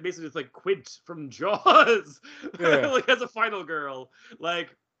point, she's like basically just like Quint from Jaws, Yeah. like as a final girl.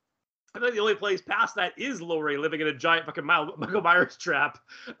 Like I think the only place past that is Lori living in a giant fucking Michael Myers trap.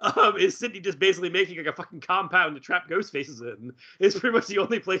 Is Sydney just basically making like a fucking compound to trap ghost faces in? It's pretty much the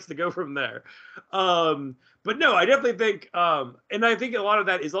only place to go from there. But no, I definitely think, and I think a lot of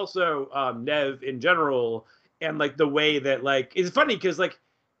that is also Nev in general, and like the way that like it's funny because like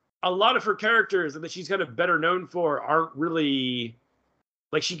a lot of her characters that she's kind of better known for aren't really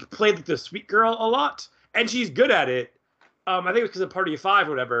like she played like the sweet girl a lot, and she's good at it. I think it was because of Party of Five or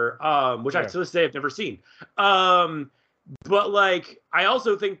whatever, which I Yeah. to this day have never seen. But like, I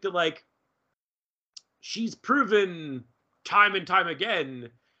also think that like she's proven time and time again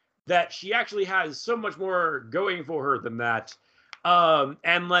that she actually has so much more going for her than that.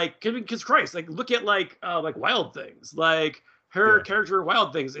 And like, because Christ, like, look at like Wild Things. Like her Yeah. character in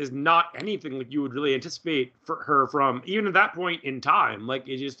Wild Things is not anything like you would really anticipate for her from even at that point in time. Like,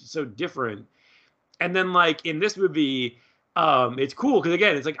 it's just so different. And then like in this movie, it's cool because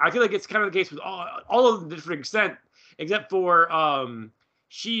again, it's like I feel like it's kind of the case with all of the different extent, except for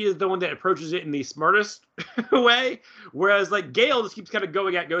she is the one that approaches it in the smartest way, whereas like Gail just keeps kind of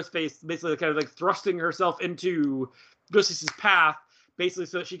going at Ghostface, basically kind of like thrusting herself into Ghostface's path, basically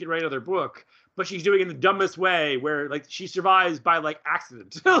so that she can write another book. But she's doing it in the dumbest way, where like she survives by like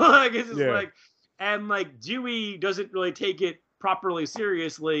accident. Like it's just Yeah. like, and like Dewey doesn't really take it properly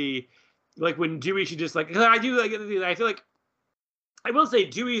seriously. Like when Dewey should just like I do like I feel like I will say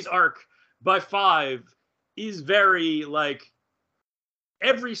Dewey's arc by 5 is very like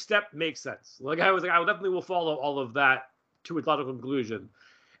every step makes sense. Like I was like I definitely will follow all of that to its logical conclusion.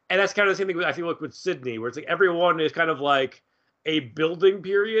 And that's kind of the same thing I feel like with Sydney, where it's like everyone is kind of like a building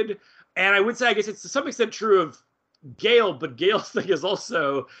period. And I would say I guess it's to some extent true of Gale, but Gale's thing is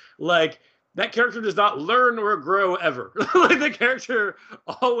also like that character does not learn or grow ever. Like the character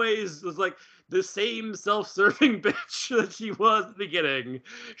always was like the same self-serving bitch that she was at the beginning.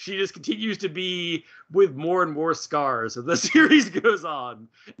 She just continues to be with more and more scars as the series goes on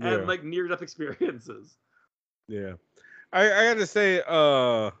and Yeah. like near-death experiences. Yeah. I gotta say,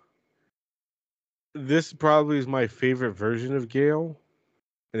 this probably is my favorite version of Gale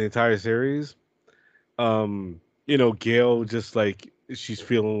in the entire series. You know, Gale just like she's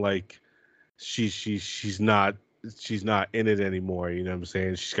feeling like she's she's not in it anymore, you know what I'm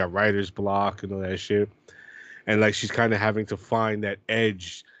saying? She's got writer's block and all that shit. And like she's kind of having to find that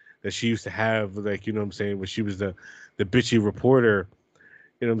edge that she used to have, like, you know what I'm saying, when she was the bitchy reporter.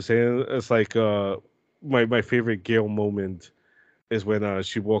 You know what I'm saying? It's like my favorite Gale moment is when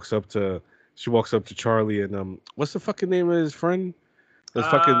she walks up to Charlie and what's the fucking name of his friend? That's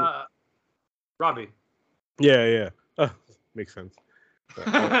fucking Robbie. yeah, yeah. Makes sense.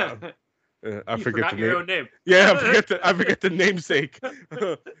 I You forget forgot the your name. own name. Yeah, I forget the namesake.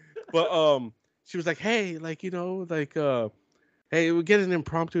 But she was like, "Hey, like, you know, like hey, we get an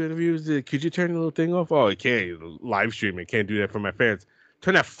impromptu interview. Could you turn the little thing off?" "Oh, I can't. Live streaming. Can't do that for my fans."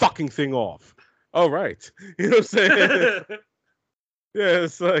 turn that fucking thing off. All right. You know what I'm saying? Yeah,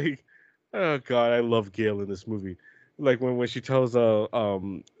 it's like, oh god, I love Gail in this movie. Like when she tells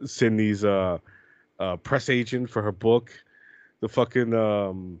Sydney's press agent for her book, the fucking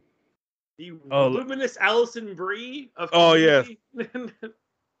the oh luminous Alison Brie of oh yeah Community.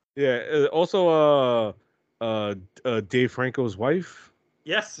 yeah also Dave Franco's wife.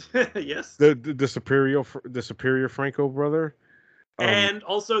 Yes, yes. The superior Franco brother. And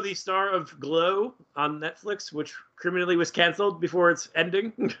also the star of Glow on Netflix, which criminally was canceled before its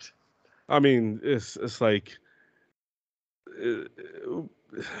ending. I mean, it's like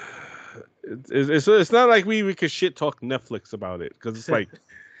it's not like we could shit talk Netflix about it, because it's like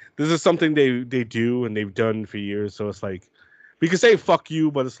this is something they do and they've done for years. So it's like we could say fuck you,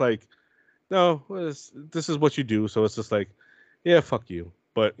 but it's like no, this is what you do. So it's just like, yeah, fuck you.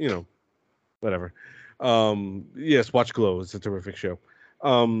 But you know, whatever. Yes, watch Glow. It's a terrific show.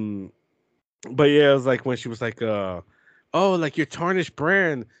 But yeah, it was like when she was like, oh, like your tarnished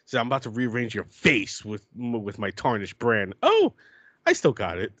brand. So I'm about to rearrange your face with my tarnished brand. Oh, I still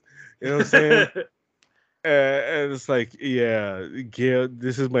got it. You know what I'm saying? And it's like, yeah, Gail.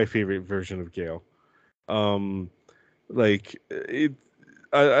 This is my favorite version of Gail. Like it.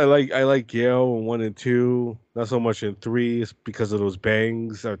 I like Gail in 1 and 2. Not so much in 3. It's because of those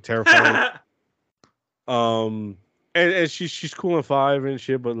bangs are terrifying. And she's cool in 5 and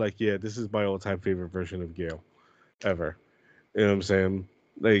shit, but like, yeah, this is my all-time favorite version of Gail ever. You know what I'm saying?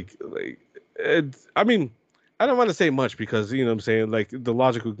 I mean, I don't want to say much because you know what I'm saying, like the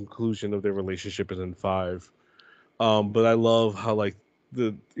logical conclusion of their relationship is in 5. But I love how like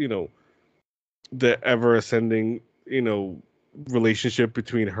the the ever ascending relationship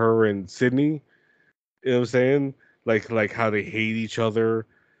between her and Sydney. You know what I'm saying? Like how they hate each other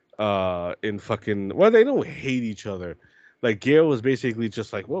in fucking, well, they don't hate each other. Like Gail was basically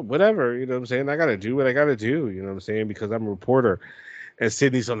just like, well, whatever, you know what I'm saying? I gotta do what I gotta do, you know what I'm saying? Because I'm a reporter. And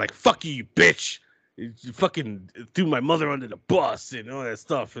Sydney's like, fuck you, bitch. You fucking threw my mother under the bus and all that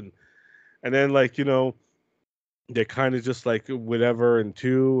stuff. And then like, they're kind of just like whatever in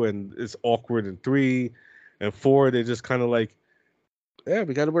 2, and it's awkward in 3 and 4. They're just kind of like, yeah,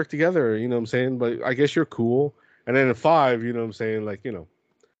 we got to work together, you know what I'm saying? But I guess you're cool. And then in 5, you know what I'm saying? Like,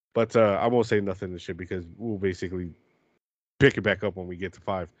 but I won't say nothing and shit because we'll basically pick it back up when we get to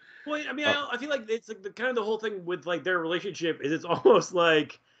 5. Well, I mean, I feel like it's like the kind of the whole thing with like their relationship is it's almost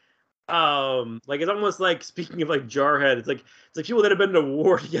like it's almost like, speaking of like Jarhead, it's like people that have been to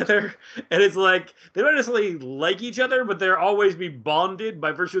war together, and it's like they don't necessarily like each other, but they're always be bonded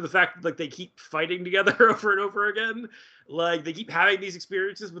by virtue of the fact that like they keep fighting together over and over again. Like they keep having these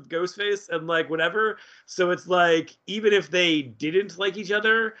experiences with Ghostface and like whatever. So it's like even if they didn't like each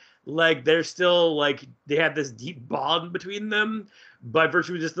other, like they're still like they had this deep bond between them by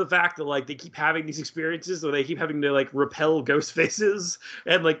virtue of just the fact that like they keep having these experiences, so they keep having to like repel ghost faces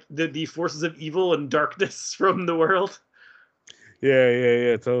and like the forces of evil and darkness from the world.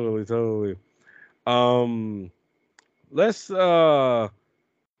 Yeah, totally. Let's I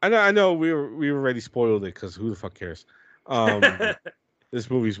know we already spoiled it because who the fuck cares? This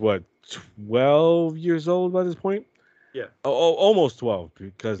movie's what, 12 years old by this point? Yeah. Almost 12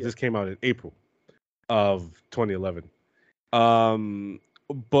 because this came out in April of 2011.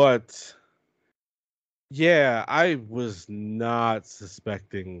 But yeah, I was not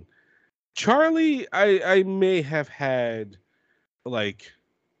suspecting Charlie. I may have had like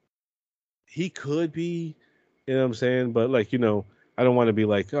he could be, you know what I'm saying, but like I don't want to be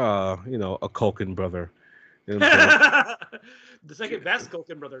like a Culkin brother. You know what I'm saying? The second best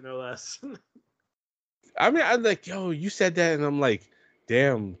Culkin brother, no less. I mean, I'm like, yo, you said that, and I'm like,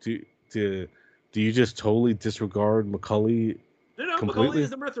 damn, do you just totally disregard Macaulay? No, Completely? Macaulay is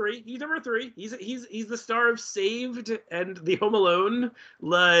number 3. He's number 3. He's the star of Saved and The Home Alone.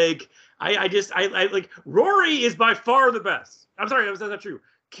 Like I like Rory is by far the best. I'm sorry, that's not true.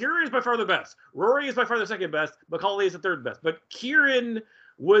 Kieran is by far the best. Rory is by far the second best. Macaulay is the third best. But Kieran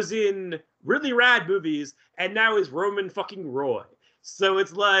was in really rad movies and now is Roman fucking Roy. So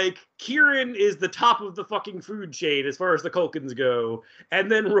it's like Kieran is the top of the fucking food chain as far as the Culkins go,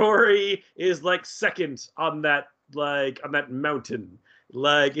 and then Rory is like second on that mountain.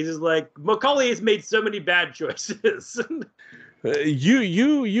 Like it's just like Macaulay has made so many bad choices.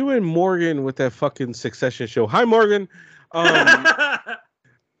 You and Morgan with that fucking Succession show. Hi, Morgan.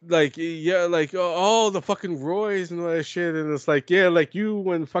 Like yeah, like all the fucking Roys and all that shit, and it's like yeah, like you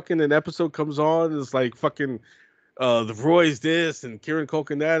when fucking an episode comes on, it's like fucking the Roy's this and Kieran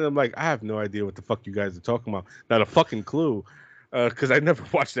Culkin that. And I'm like, I have no idea what the fuck you guys are talking about. Not a fucking clue. because I never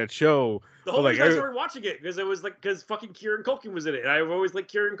watched that show. The But whole like, reason I started watching it because it was like because fucking Kieran Culkin was in it, and I've always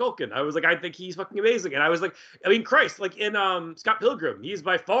liked Kieran Culkin. I was like, I think he's fucking amazing, and I was like, I mean, Christ, like in Scott Pilgrim, he's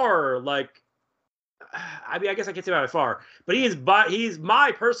by far like, I mean, I guess I can't say by far, but he's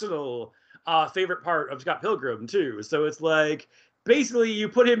my personal favorite part of Scott Pilgrim too. So it's like basically you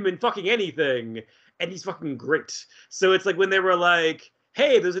put him in fucking anything, and he's fucking great. So it's like when they were like,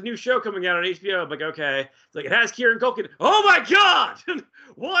 hey, there's a new show coming out on HBO. I'm like, okay. It's like, it has Kieran Culkin. Oh my God!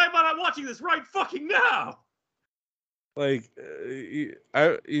 Why am I not watching this right fucking now? like,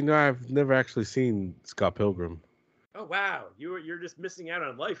 I've never actually seen Scott Pilgrim. Oh wow, you're just missing out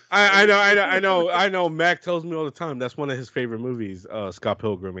on life. I know. Mac tells me all the time that's one of his favorite movies, Scott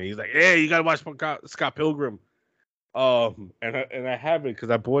Pilgrim, and he's like, "Hey, you gotta watch Scott Pilgrim." And I haven't because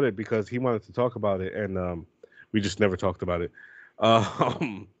I bought it because he wanted to talk about it, and we just never talked about it.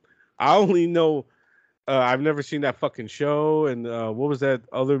 I only know I've never seen that fucking show, and what was that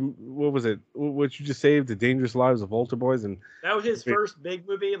other? What was it? What you just saved? The Dangerous Lives of Altar Boys, and that was his first big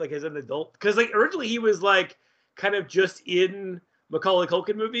movie, like as an adult. Because like originally he was like kind of just in Macaulay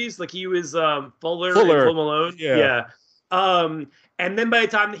Culkin movies, like he was Fuller and Home Alone, yeah. And then by the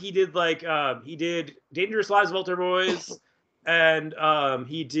time that he did like he did Dangerous Lives of Altar Boys, and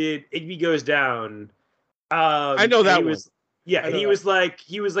he did Igby Goes Down. I know that one. Yeah, and he was like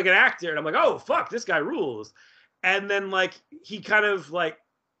an actor, and I'm like, oh fuck, this guy rules. And then like he kind of like,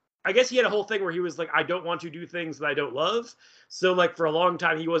 I guess he had a whole thing where he was like, I don't want to do things that I don't love. So like for a long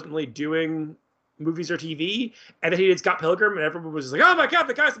time he wasn't really doing movies or TV. And then he did Scott Pilgrim, and everyone was just like, oh my God,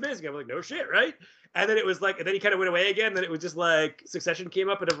 the guy's amazing. I'm like, no shit, right? And then it was like, and then he kind of went away again. And then it was just like Succession came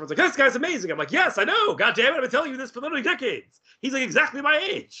up, and everyone's like, this guy's amazing. I'm like, yes, I know. God damn it, I've been telling you this for literally decades. He's like exactly my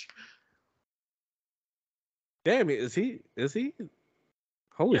age. Damn it, is he?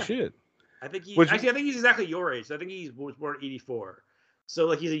 Holy shit! I think I think he's exactly your age. I think he was born in '84, so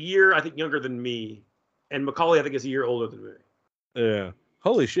like he's a year I think younger than me, and Macaulay I think is a year older than me. Yeah.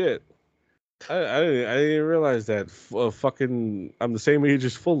 Holy shit! I didn't realize that. Fucking, I'm the same age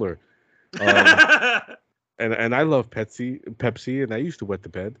as Fuller. And I love Pepsi, and I used to wet the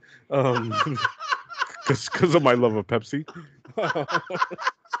bed, because of my love of Pepsi.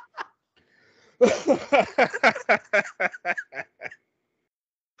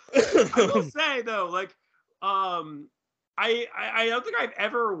 I will say though, like, I don't think I've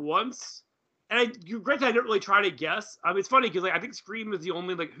ever once, and granted I don't really try to guess. It's funny because like I think Scream is the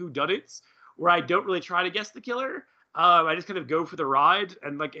only like whodunits where I don't really try to guess the killer. I just kind of go for the ride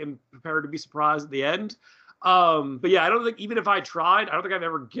and like am prepared to be surprised at the end. But yeah, I don't think even if I tried, I don't think I've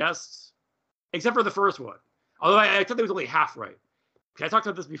ever guessed, except for the first one. Although I thought it was only half right. I talked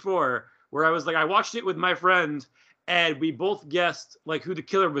about this before, where I was like, I watched it with my friend, and we both guessed like who the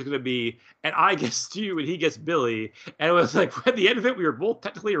killer was going to be, and I guessed you, and he guessed Billy, and it was like at the end of it, we were both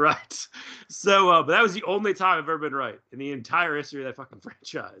technically right. So, but that was the only time I've ever been right in the entire history of that fucking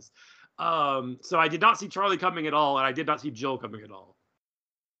franchise. So I did not see Charlie coming at all, and I did not see Jill coming at all.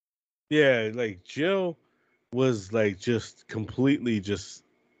 Yeah, like Jill was like just completely just,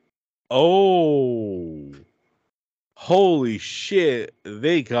 oh, holy shit,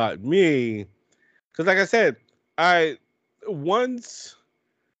 they got me. Because like I said, once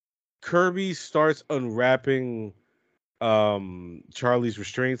Kirby starts unwrapping Charlie's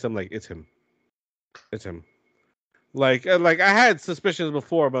restraints, I'm like, it's him. Like I had suspicions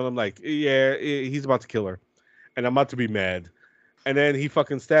before, but I'm like, yeah, he's about to kill her, and I'm about to be mad. And then he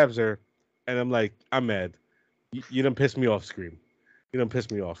fucking stabs her, and I'm like, I'm mad. You done pissed me off, Scream. You done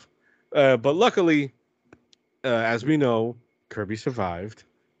pissed me off. But luckily, as we know, Kirby survived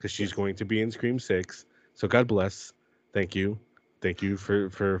because she's going to be in Scream 6. So God bless. Thank you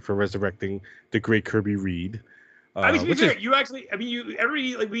for resurrecting the great Kirby Reed. To be fair,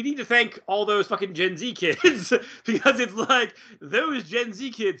 we need to thank all those fucking Gen Z kids because it's like those Gen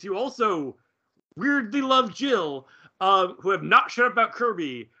Z kids who also weirdly love Jill, who have not shut up about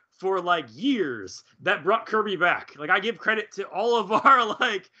Kirby for like years, that brought Kirby back. Like I give credit to all of our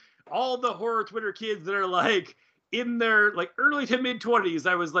like all the horror Twitter kids that are like in their like early to mid 20s.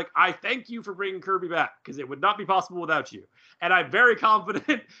 I was like, I thank you for bringing Kirby back because it would not be possible without you. And I'm very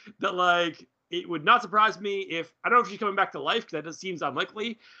confident that like it would not surprise me if, I don't know if she's coming back to life because that just seems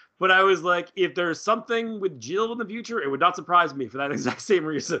unlikely, but I was like, if there's something with Jill in the future, it would not surprise me for that exact same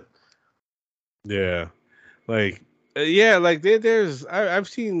reason. Yeah. Like, yeah, like I've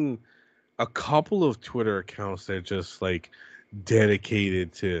seen a couple of Twitter accounts that just like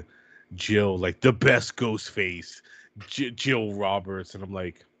dedicated to Jill, like the best Ghostface, Jill Roberts. And I'm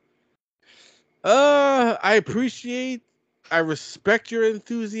like, I respect your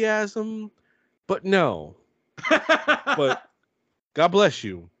enthusiasm, but no. but God bless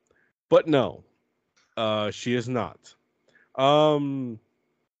you. But no, she is not. Um,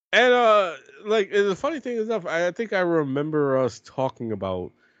 and like the funny thing is, enough, I think I remember us talking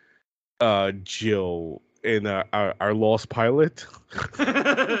about Jill in our Lost Pilot,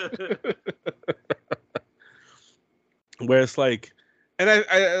 where it's like, and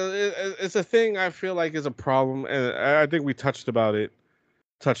it's a thing I feel like is a problem, and I think we touched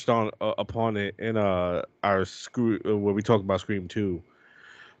on upon it in our where we talked about Scream 2,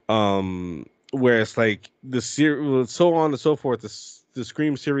 where it's like the series, so on and so forth. The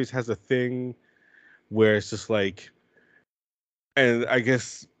Scream series has a thing where it's just like, and I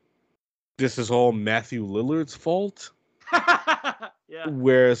guess this is all Matthew Lillard's fault, Yeah.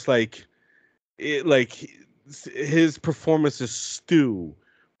 where it's like his performance as Stu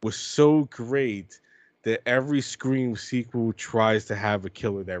was so great that every Scream sequel tries to have a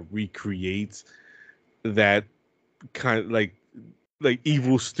killer that recreates that kind of like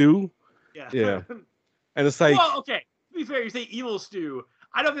evil Stu. Yeah. Yeah. And it's like, Well, okay. To be fair, you say evil Stu.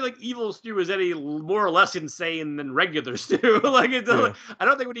 I don't feel like evil Stu is any more or less insane than regular Stu. Like it's, yeah, I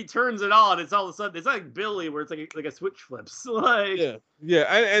don't think when he turns it on, it's all of a sudden it's not like Billy where it's like a switch flips. Like yeah,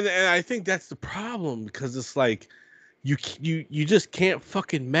 and I think that's the problem because it's like you just can't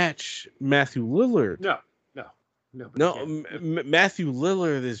fucking match Matthew Lillard. no, no, nobody No, can. Matthew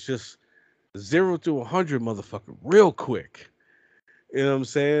Lillard is just 0 to 100, motherfucker, real quick. You know what I'm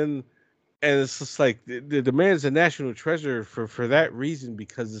saying? And it's just like the man's a national treasure for that reason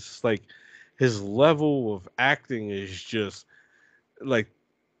because it's just like his level of acting is just like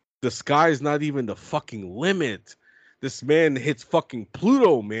the sky's not even the fucking limit. This man hits fucking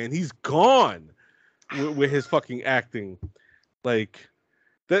Pluto, man. He's gone with his fucking acting. Like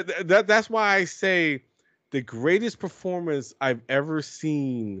that's why I say the greatest performance I've ever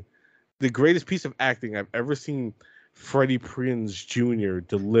seen, the greatest piece of acting I've ever seen Freddie Prinze Jr.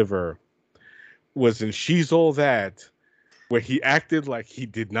 deliver was in She's All That, where he acted like he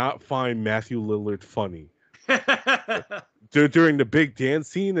did not find Matthew Lillard funny. During the big dance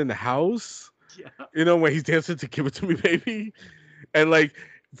scene in the house, Yeah. you know, when he's dancing to Give It To Me, Baby. And like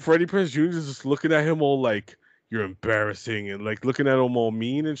Freddie Prinze Jr. is just looking at him all like, you're embarrassing, and like looking at him all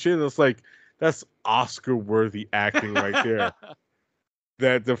mean and shit. And it's like, that's Oscar worthy acting right there.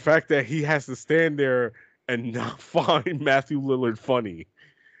 That the fact that he has to stand there and not find Matthew Lillard funny.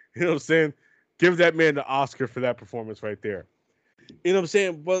 You know what I'm saying? Give that man the Oscar for that performance right there. You know what I'm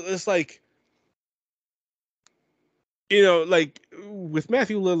saying? But it's like, you know, like with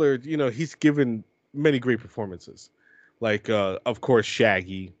Matthew Lillard, you know, he's given many great performances. Like, of course,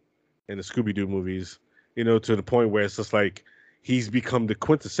 Shaggy in the Scooby Doo movies, you know, to the point where it's just like he's become the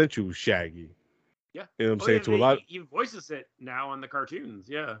quintessential Shaggy. Yeah. You know what I'm Oh saying? yeah, To a lot. he voices it now on the cartoons.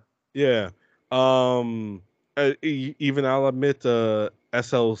 Yeah. Yeah. Um, even I'll admit,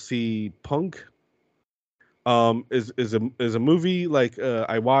 SLC Punk, is a movie like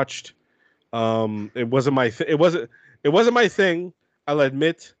I watched. It wasn't my it wasn't my thing. I'll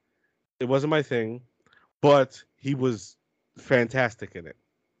admit it wasn't my thing, but he was fantastic in it.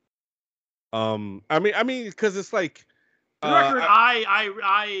 I mean, because it's like, For the record,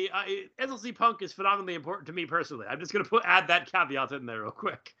 I, SLC Punk is phenomenally important to me personally. I'm just gonna add that caveat in there real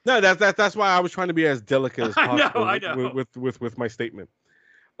quick. no, that's why I was trying to be as delicate as I possible know. with my statement.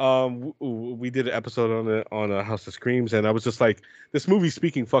 We did an episode on a House of Screams, and I was just like, this movie's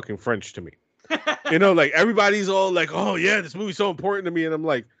speaking fucking French to me. You know, like everybody's all like, oh yeah, this movie's so important to me, and I'm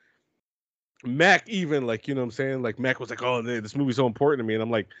like, Mac even like, you know what I'm saying? Like Mac was like, oh, this movie's so important to me, and I'm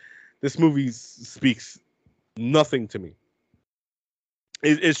like, this movie speaks nothing to me.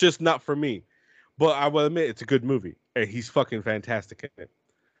 It's just not for me. But I will admit it's a good movie, and he's fucking fantastic in it.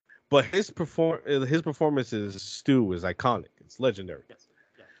 But his performance as Stu is iconic. It's legendary. Yes.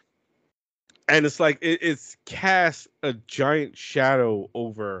 Yeah. And it's like it's cast a giant shadow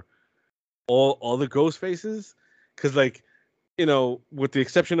over all the ghost faces, because like, you know, with the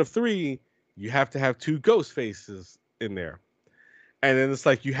exception of 3, you have to have 2 ghost faces in there, and then it's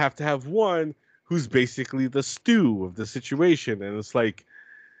like you have to have one who's basically the Stu of the situation, and it's like,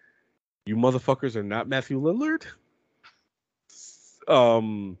 you motherfuckers are not Matthew Lillard.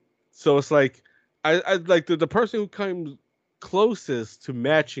 So it's like, I like the person who came closest to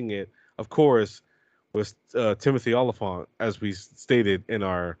matching it, of course, was Timothy Oliphant, as we stated in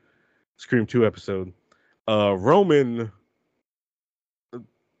our Scream 2 episode. Roman,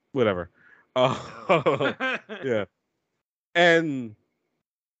 whatever. Yeah. And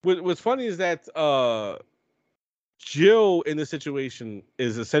what's funny is that Jill in this situation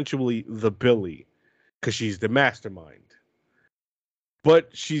is essentially the Billy, because she's the mastermind. But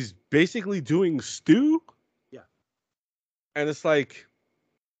she's basically doing Stu. Yeah. And it's like,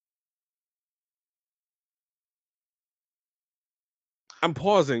 I'm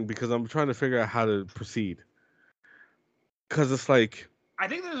pausing because I'm trying to figure out how to proceed. Because it's like, I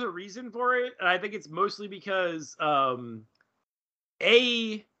think there's a reason for it, and I think it's mostly because I mean,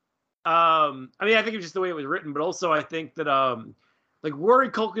 I think it's just the way it was written, but also I think that like Rory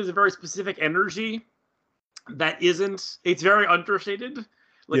Culkin is a very specific energy that isn't. It's very understated.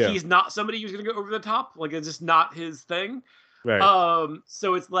 Like yeah, he's not somebody who's gonna go over the top. Like it's just not his thing. right.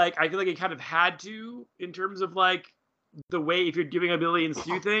 So it's like I feel like it kind of had to in terms of like the way if you're doing a Billy and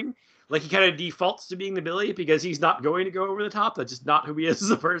Stu thing, like he kind of defaults to being the Billy because he's not going to go over the top. That's just not who he is as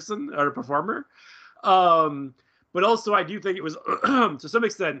a person or a performer. Um, but also I do think it was to some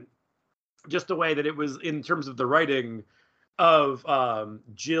extent just the way that it was in terms of the writing of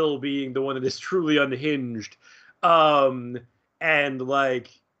Jill being the one that is truly unhinged. Um, and like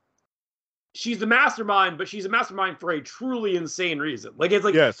she's the mastermind, but she's a mastermind for a truly insane reason. Like it's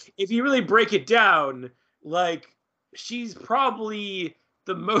like Yes. if you really break it down, like she's probably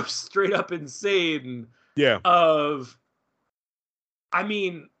the most straight up insane Yeah. of I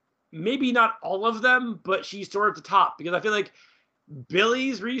mean, maybe not all of them, but she's toward at the top because I feel like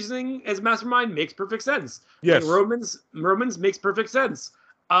Billy's reasoning as mastermind makes perfect sense. Like Yes. Roman's makes perfect sense.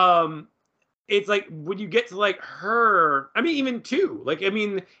 Um, it's like when you get to like her, I mean, even two, like I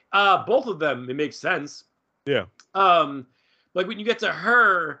mean, both of them, it makes sense. Yeah. Um, like when you get to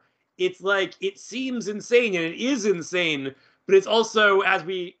her, it's like it seems insane and it is insane, but it's also, as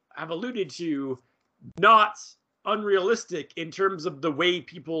we have alluded to, not unrealistic in terms of the way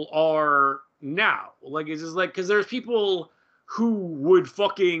people are now. Like it's just like because there's people who would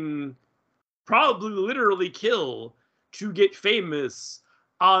fucking probably literally kill to get famous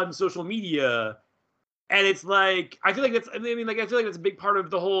on social media. And it's like I feel like that's I mean like I feel like that's a big part of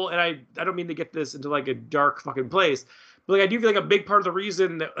the whole and I don't mean to get this into like a dark fucking place, but like I do feel like a big part of the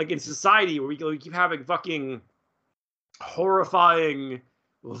reason that like in society where we keep having fucking horrifying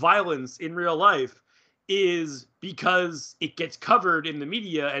violence in real life is because it gets covered in the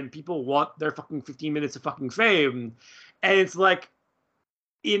media and people want their fucking 15 minutes of fucking fame. And it's like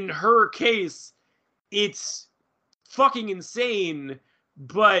in her case, it's fucking insane,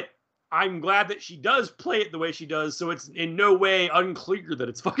 but I'm glad that she does play it the way she does, so it's in no way unclear that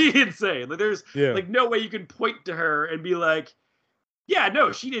it's fucking insane. Like there's Yeah. like no way you can point to her and be like, yeah,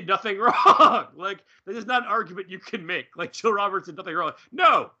 no, she did nothing wrong. Like that is not an argument you can make. Like Jill Roberts did nothing wrong.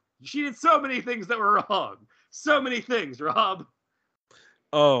 No, she did so many things that were wrong. So many things, Rob.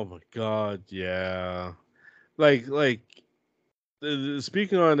 Oh my god, yeah. Like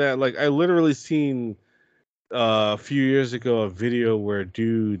speaking on that, like I literally seen a few years ago a video where a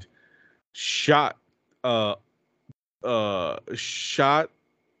dude shot uh shot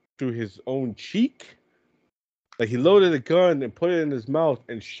through his own cheek. Like he loaded a gun and put it in his mouth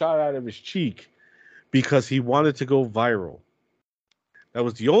and shot out of his cheek because he wanted to go viral. That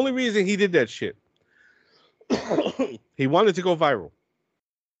was the only reason he did that shit. He wanted to go viral.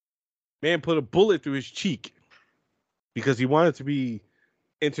 Man put a bullet through his cheek because he wanted to be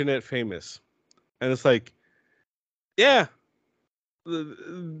internet famous. And it's like, yeah,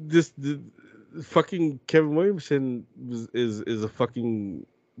 the fucking Kevin Williamson is a fucking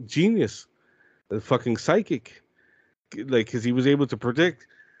genius, a fucking psychic. Like, because he was able to predict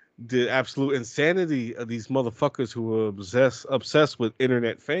the absolute insanity of these motherfuckers who were obsessed with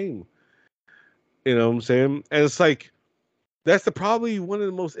internet fame. You know what I'm saying? And it's like that's probably one of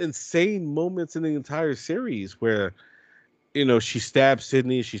the most insane moments in the entire series where she stabs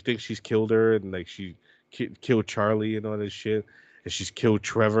Sydney, she thinks she's killed her, and like she killed Charlie and all this shit, and she's killed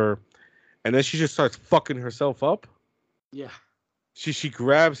Trevor, and then she just starts fucking herself up. Yeah. She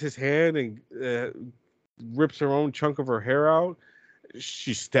grabs his hand and rips her own chunk of her hair out.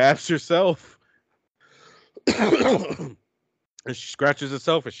 She stabs herself. And she scratches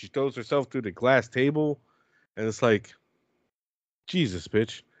herself and she throws herself through the glass table. And it's like, Jesus,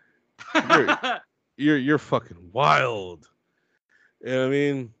 bitch. You're you're fucking wild. You know what I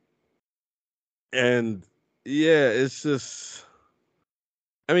mean? And yeah, it's just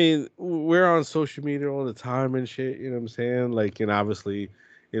I mean, we're on social media all the time and shit, you know what I'm saying? Like, obviously,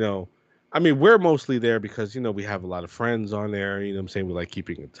 you know, I mean, we're mostly there because, we have a lot of friends on there, you know what I'm saying? We like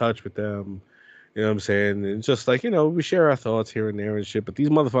keeping in touch with them. You know what I'm saying? And just like, we share our thoughts here and there and shit. But these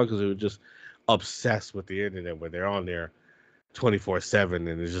motherfuckers are just obsessed with the internet where they're on there 24/7.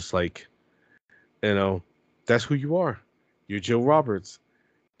 And it's just like, that's who you are. You're Jill Roberts.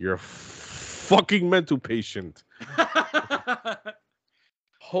 You're a fucking mental patient. I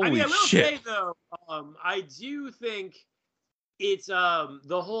Holy mean, I will shit. say though, I do think it's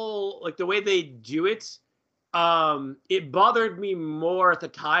the whole like the way they do it It bothered me more at the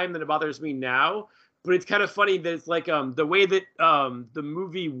time than it bothers me now. But it's kind of funny that it's like the way that the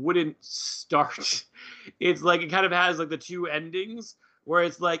movie wouldn't start. It's like it kind of has like the two endings where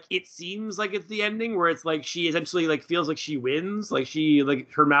it's like it seems like it's the ending where it's like she essentially like feels like she wins, like she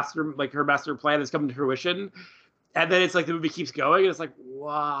like her master plan has come to fruition. And then it's like the movie keeps going and it's like,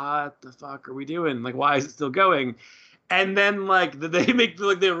 what the fuck are we doing? Like, why is it still going? And then like they make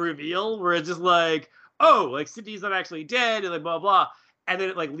like the reveal where it's just like, oh, like Sydney's not actually dead and like blah blah. And then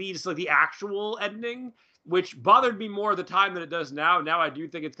it like leads to like the actual ending, which bothered me more at the time than it does now. Now I do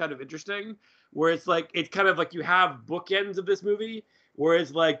think it's kind of interesting, where it's kind of like you have bookends of this movie, where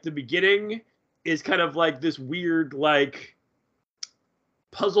it's like the beginning is kind of like this weird like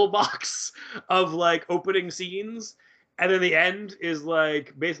puzzle box of like opening scenes, and then the end is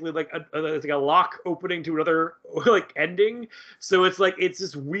like basically like it's like a lock opening to another like ending. So it's like it's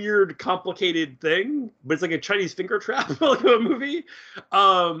this weird complicated thing, but it's like a Chinese finger trap like a movie,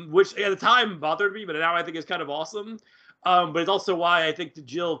 which at the time bothered me, but now I think is kind of awesome. But it's also why I think that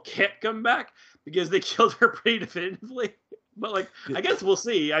Jill can't come back, because they killed her pretty definitively. But like I guess we'll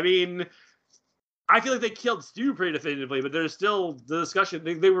see. I mean, I feel like they killed Stu pretty definitively, but there's still the discussion.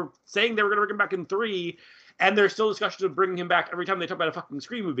 They were saying they were going to bring him back in 3, and there's still discussion of bringing him back every time they talk about a fucking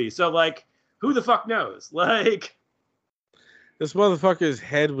Scream movie. So, like, who the fuck knows? Like, this motherfucker's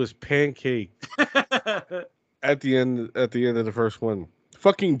head was pancaked at the end of the first one.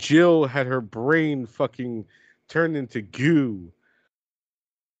 Fucking Jill had her brain fucking turned into goo.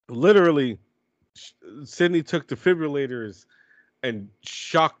 Literally, Sydney took defibrillators and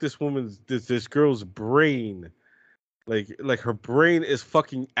shocked this girl's brain. Like her brain is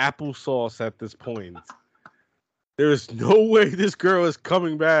fucking applesauce at this point. There is no way this girl is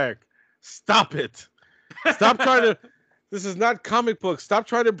coming back. Stop it. Stop trying to. This is not comic books. Stop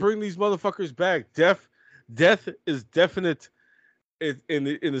trying to bring these motherfuckers back. Death is definite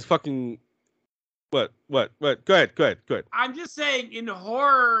in this fucking. What? Go ahead. I'm just saying, in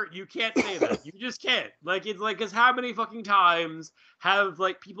horror, you can't say that. You just can't. Like, it's like, because how many fucking times have,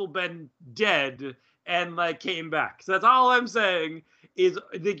 like, people been dead and, like, came back? So that's all I'm saying is,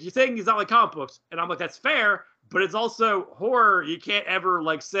 you're saying it's not like comic books. And I'm like, that's fair, but it's also horror. You can't ever,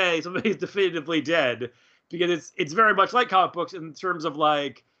 like, say somebody's definitively dead, because it's very much like comic books in terms of,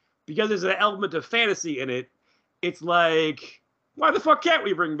 like, because there's an element of fantasy in it, it's like, why the fuck can't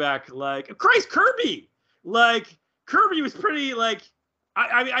we bring back, like, Christ, Kirby? Like, Kirby was pretty, like,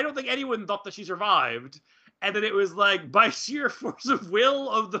 I mean, I don't think anyone thought that she survived. And then it was like, by sheer force of will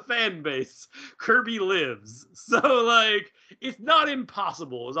of the fan base, Kirby lives. So, like, it's not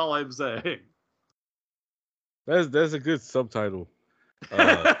impossible, is all I'm saying. That's a good subtitle.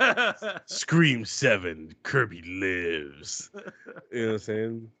 Scream 7, Kirby lives. You know what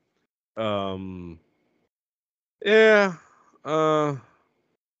I'm saying? Yeah. I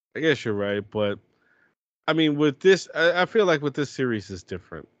guess you're right, but I mean, with this, I feel like with this series is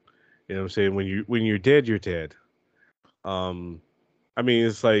different. You know what I'm saying? When you're dead, you're dead. I mean,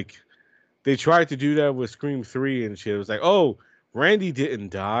 it's like they tried to do that with Scream 3 and shit. It was like, oh, Randy didn't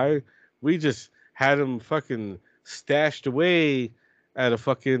die. We just had him fucking stashed away at a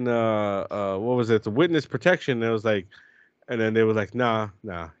fucking what was it? The witness protection. And it was like, and then they were like, nah,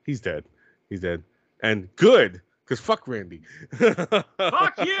 he's dead. And good. Because fuck Randy.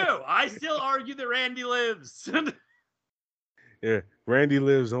 Fuck you! I still argue that Randy lives. Yeah, Randy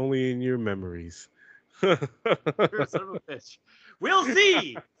lives only in your memories. Son of a bitch. We'll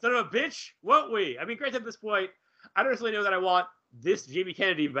see, son of a bitch, won't we? I mean, granted, at this point, I don't necessarily know that I want this Jamie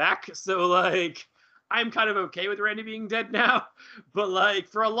Kennedy back, so, like, I'm kind of okay with Randy being dead now, but, like,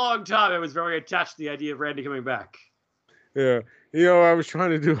 for a long time, I was very attached to the idea of Randy coming back. Yeah, you know, I was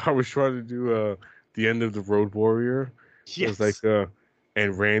trying to do the end of the Road Warrior. Yes. It was like,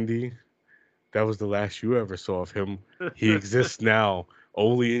 and Randy, that was the last you ever saw of him. He exists now,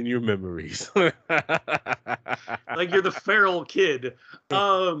 only in your memories. Like you're the feral kid.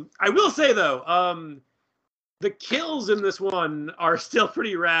 I will say though, the kills in this one are still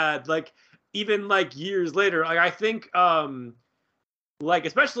pretty rad. Like even like years later, like I think, like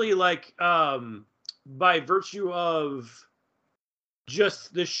especially like by virtue of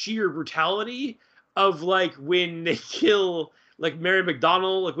just the sheer brutality of like when they kill like Mary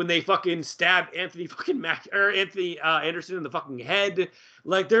McDonnell, like when they fucking stab Anthony Anderson in the fucking head.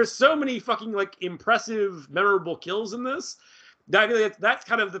 Like there's so many fucking like impressive, memorable kills in this. That's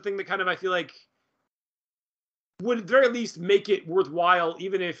kind of the thing that kind of I feel like would at the very least make it worthwhile,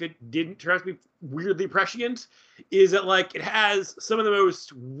 even if it didn't turn out to be weirdly prescient, is that like it has some of the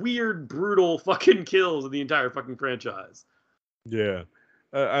most weird, brutal fucking kills in the entire fucking franchise. Yeah.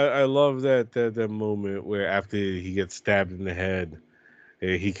 I love that moment where after he gets stabbed in the head,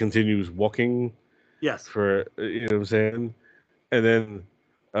 he continues walking Yes. for you know what I'm saying, and then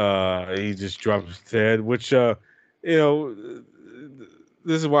he just drops dead. Which you know,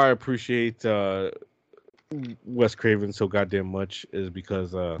 this is why I appreciate Wes Craven so goddamn much is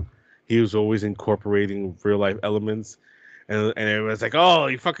because he was always incorporating real life elements, and everyone's like, oh,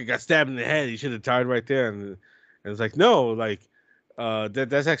 he fucking got stabbed in the head. He should have died right there, and it's like no, like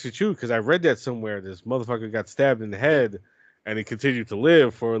that's actually true because I read that somewhere. This motherfucker got stabbed in the head, and he continued to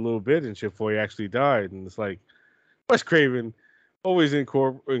live for a little bit and shit before he actually died, and it's like Wes Craven always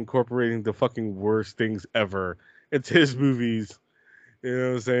incorporating the fucking worst things ever into his movies. You know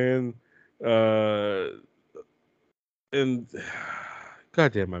what I'm saying? Uh, and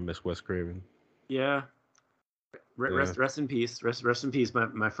goddamn, I miss Wes Craven. Yeah. Yeah. Rest in peace. Rest in peace,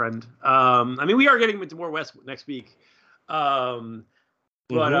 my friend. I mean, we are getting into more West next week. Um,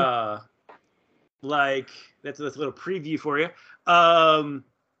 but Mm-hmm. like that's a little preview for you. Um,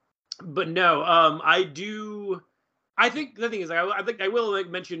 but no, I do. I think the thing is, I think I will like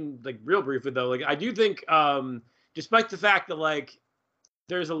mention like real briefly though. Like I do think, despite the fact that like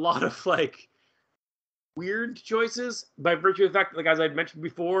there's a lot of like weird choices by virtue of the fact, like as I'd mentioned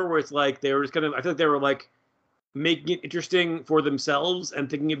before, where it's like they were just kind of, I feel like they were like making it interesting for themselves and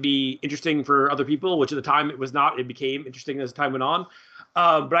thinking it'd be interesting for other people, which at the time it was not. It became interesting as time went on.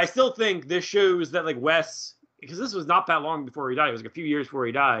 But I still think this shows that like Wes, because this was not that long before he died. It was like a few years before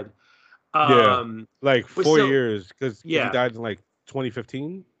he died. Yeah, like But 4 still, years because he yeah, died in like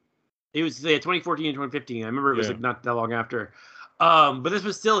 2015. it was 2014 and 2015. I remember it was Yeah, like not that long after. But this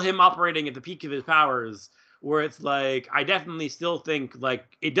was still him operating at the peak of his powers, where it's like I definitely still think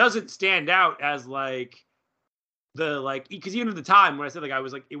like it doesn't stand out as like the like because even at the time when I said like I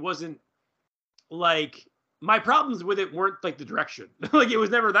was like it wasn't like my problems with it weren't like the direction. Like it was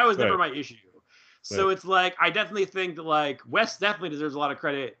never that was never right, my issue. So right. it's like I definitely think that like Wes definitely deserves a lot of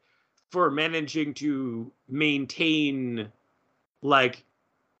credit for managing to maintain like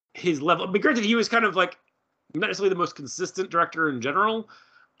his level. But granted, he was kind of like not necessarily the most consistent director in general.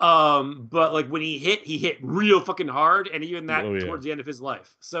 But like when he hit real fucking hard, and even Oh that yeah. towards the end of his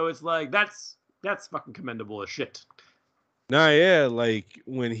life. So it's like that's fucking commendable as shit. Nah, yeah. Like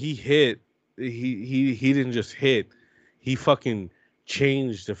when he hit, he didn't just hit. He fucking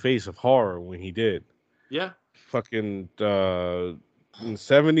changed the face of horror when he did. Yeah. Fucking in the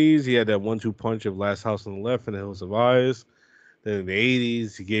 70s, he had that 1-2 punch of Last House on the Left and The Hills of Eyes. Then in the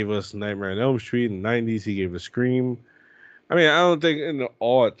 80s, he gave us Nightmare on Elm Street. In the 90s, he gave us Scream. I mean, I don't think in the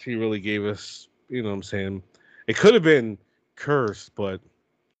aughts he really gave us, you know what I'm saying? It could have been Cursed, but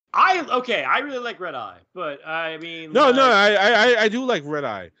I really like Red Eye, but I mean no, like I do like Red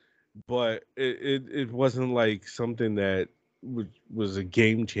Eye, but it wasn't like something that was a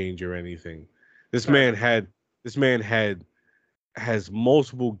game changer or anything. This fair man enough. had this man had has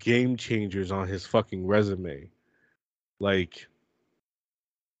multiple game changers on his fucking resume. Like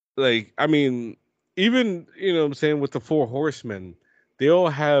I mean, even you know what I'm saying with the Four Horsemen, they all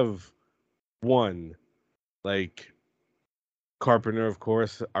have one. Like Carpenter, of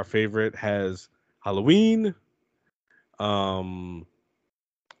course, our favorite, has Halloween. Um,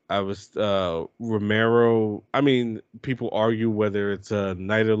 I was Romero. I mean, people argue whether it's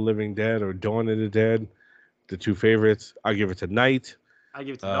Night of the Living Dead or Dawn of the Dead, the two favorites. I give it to Night. I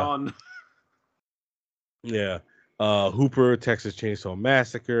give it to Uh, Dawn. yeah. Hooper, Texas Chainsaw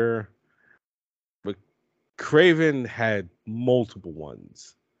Massacre. But Craven had multiple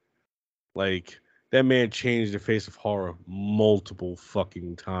ones. Like that man changed the face of horror multiple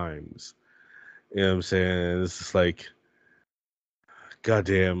fucking times. You know what I'm saying? It's just like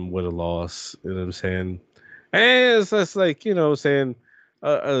goddamn, what a loss. You know what I'm saying? And it's just like, you know what I'm saying?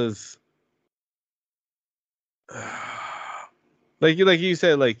 As, like you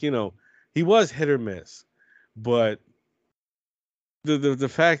said, like, you know, he was hit or miss. But the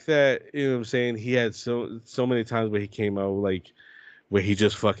fact that, you know what I'm saying, he had so many times where he came out like where he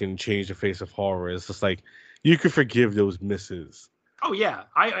just fucking changed the face of horror. It's just like you could forgive those misses. Oh yeah,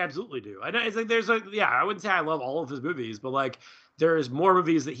 I absolutely do. I know it's like there's like yeah, I wouldn't say I love all of his movies, but like there's more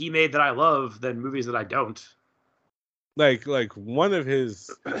movies that he made that I love than movies that I don't. Like one of his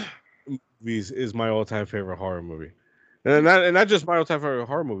movies is my all time favorite horror movie. And not just my all time favorite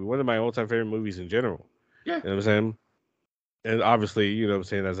horror movie, one of my all time favorite movies in general. Yeah. You know what I'm saying? And obviously, you know what I'm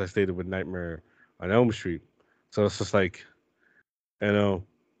saying, as I stated with Nightmare on Elm Street. So it's just like, you know,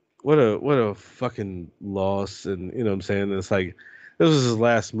 what a fucking loss. And you know what I'm saying? It's like this was his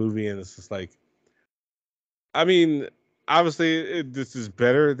last movie, and it's just like I mean, obviously this is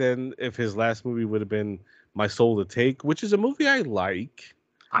better than if his last movie would have been My Soul to Take, which is a movie I like.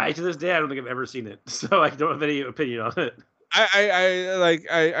 To this day, I don't think I've ever seen it, so I don't have any opinion on it.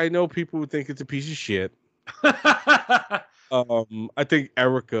 I know people who think it's a piece of shit. I think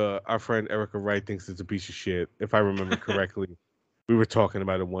Erica, our friend Erica Wright, thinks it's a piece of shit. If I remember correctly, we were talking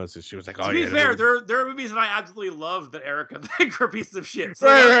about it once, and she was like, "Oh to be yeah." fair, there are movies that I absolutely love that Erica think are pieces of shit. So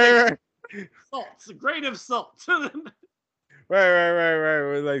Right. salt, a grain of salt.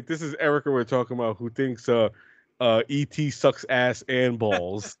 Right. Like this is Erica we're talking about, who thinks E.T. sucks ass and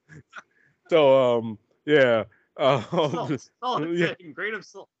balls. So yeah. Salt, all I'm Yeah. saying, grain of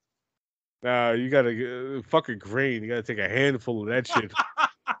salt. Nah, you gotta fuck a grain. You gotta take a handful of that shit.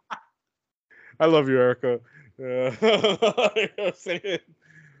 I love you, Erica. You know what I'm saying?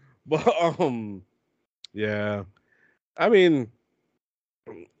 But yeah. I mean,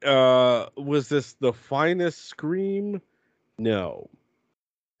 was this the finest Scream? No,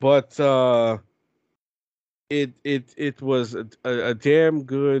 but it was a damn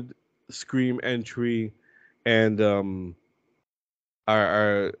good Scream entry, and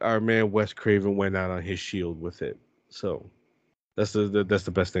our man Wes Craven went out on his shield with it. So that's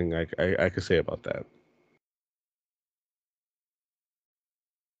the best thing I could say about that.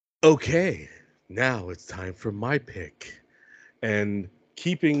 Okay, now it's time for my pick, and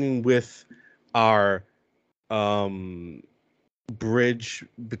keeping with our um bridge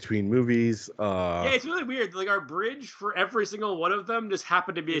between movies. Yeah, it's really weird. Like our bridge for every single one of them just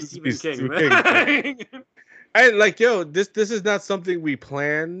happened to be a Stephen King. Stephen King thing. And like, yo, this is not something we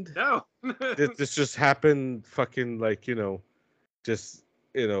planned. No. This just happened. Fucking like, just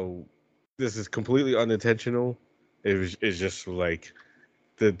this is completely unintentional. It's just like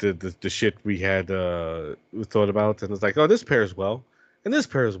the shit we had thought about, and it's like, oh, this pairs well, and this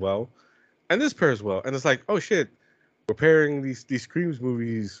pairs well, and this pairs well, and it's like, oh shit, we're pairing these Screams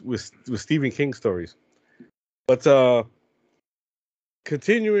movies with Stephen King stories. But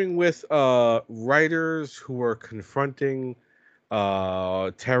continuing with writers who are confronting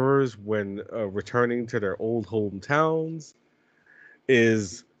terrors when returning to their old hometowns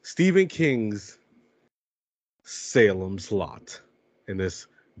is Stephen King's Salem's Lot, in this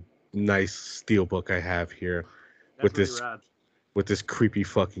nice steelbook I have here. That's with really this rad. with this creepy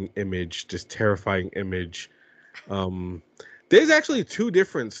fucking image, this terrifying image. There's actually two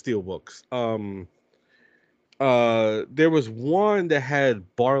different steelbooks. There was one that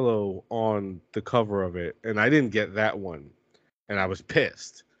had Barlow on the cover of it, and I didn't get that one, and I was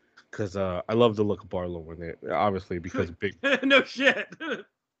pissed because I love the look of Barlow in it, obviously because No shit.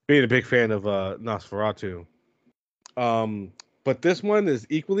 being a big fan of Nosferatu. But this one is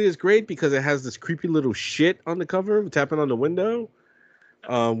equally as great because it has this creepy little shit on the cover tapping on the window,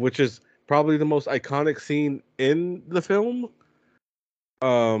 which is probably the most iconic scene in the film.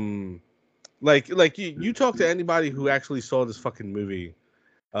 Like you talk to anybody who actually saw this fucking movie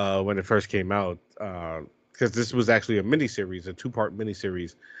when it first came out, because this was actually a miniseries, a 2-part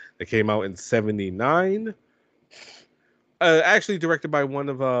miniseries that came out in '79. Actually directed by one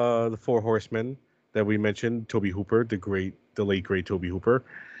of the Four Horsemen that we mentioned, Toby Hooper, the late great Toby Hooper.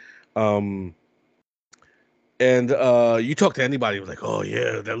 And you talk to anybody who's like, oh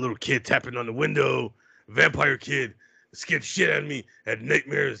yeah, that little kid tapping on the window, vampire kid, scared shit out of me, had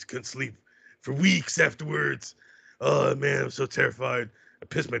nightmares, couldn't sleep for weeks afterwards. Oh man, I'm so terrified. I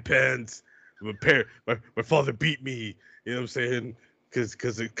pissed my pants. My father beat me. You know what I'm saying?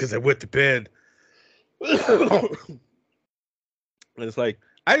 Because I went to bed. And it's like,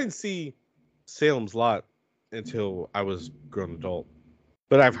 I didn't see Salem's Lot until I was a grown adult,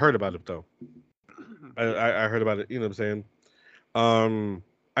 but I've heard about it though. I heard about it. You know what I'm saying?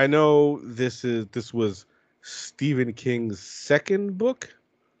 I know this was Stephen King's second book.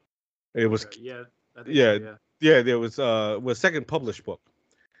 It was yeah, I think yeah, so, yeah. There was second published book.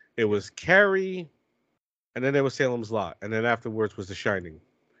 It was Carrie, and then there was Salem's Lot, and then afterwards was The Shining.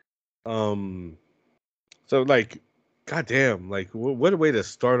 So like, goddamn, like what a way to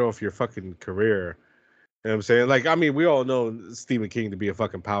start off your fucking career. You know what I'm saying? Like, I mean, we all know Stephen King to be a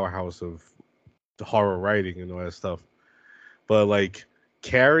fucking powerhouse of the horror writing and all that stuff. But like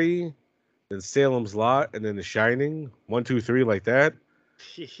Carrie, then Salem's Lot, and then The Shining, 1, 2, 3, like that.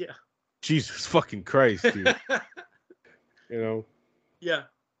 Yeah. Jesus fucking Christ, dude. You know? Yeah.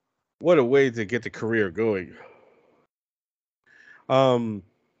 What a way to get the career going.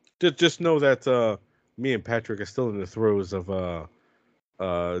 Just know that me and Patrick are still in the throes of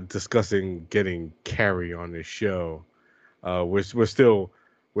discussing getting Carrie on this show. We're still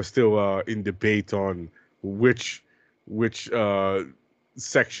in debate on which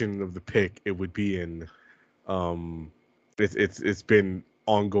section of the pick it would be in. It's been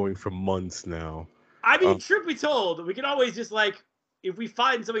ongoing for months now. I mean, truth be told, we can always just like if we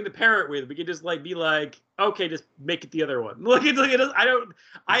find something to pair it with, we can just like be like, okay, just make it the other one. Like it's like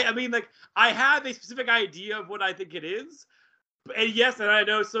I mean like I have a specific idea of what I think it is, and yes, and I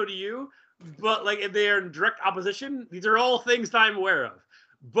know so do you. But like if they're in direct opposition, these are all things that I'm aware of.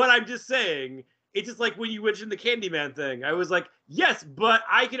 But I'm just saying, it's just like when you mentioned the Candyman thing. I was like, yes, but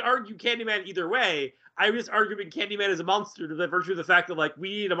I can argue Candyman either way. I was arguing Candyman is a monster to the virtue of the fact that like we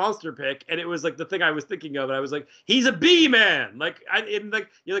need a monster pick, and it was like the thing I was thinking of, and I was like, he's a bee man. Like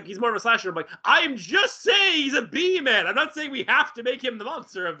you're like he's more of a slasher. I'm like, I'm just saying he's a bee man. I'm not saying we have to make him the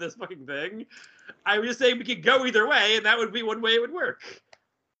monster of this fucking thing. I was just saying we could go either way, and that would be one way it would work.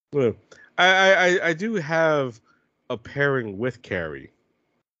 Well, I do have a pairing with Carrie.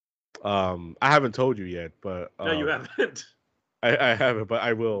 I haven't told you yet, but No, you haven't. I haven't, but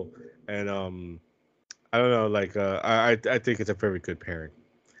I will. And I don't know, like I think it's a very good pairing.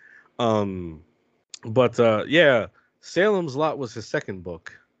 But yeah, Salem's Lot was his second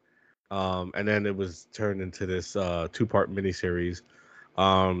book. And then it was turned into this 2-part miniseries.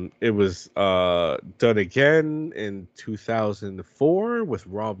 It was done again in 2004 with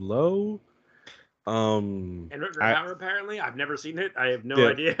Rob Lowe. And Rutger Hauer, apparently. I've never seen it. I have no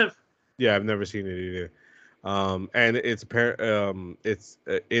idea. Yeah, I've never seen it either. And it's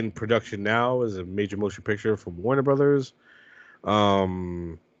in production now as a major motion picture from Warner Brothers.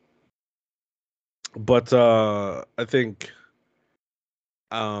 But I think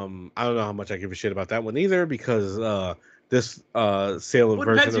I don't know how much I give a shit about that one either, because this Salem Well, it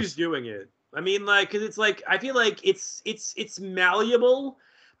version depends who's doing it. I mean, like, because it's like I feel like it's malleable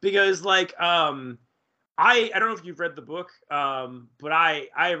because like I don't know if you've read the book, but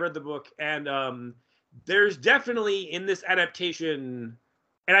I read the book, and there's definitely in this adaptation,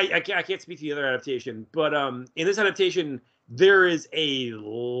 and I can't speak to the other adaptation, but in this adaptation there is a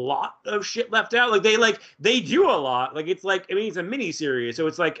lot of shit left out. Like they do a lot. Like it's like, I mean, it's a mini series, so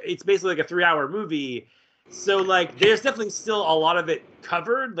it's like it's basically like a 3-hour movie. So like there's definitely still a lot of it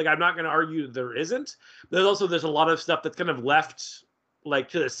covered. Like I'm not going to argue that there isn't. There's a lot of stuff that's kind of left like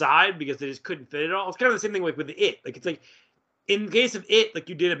to the side because they just couldn't fit it all. It's kind of the same thing like with It. Like it's like in the case of It, like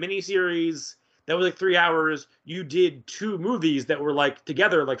you did a mini series that was like 3 hours. You did 2 movies that were like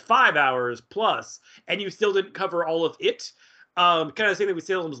together like 5 hours plus, and you still didn't cover all of it. Kind of the same thing with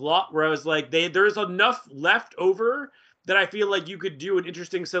Salem's Lot, where I was like, there's enough left over that I feel like you could do an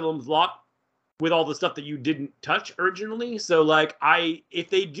interesting Salem's Lot with all the stuff that you didn't touch originally. So like if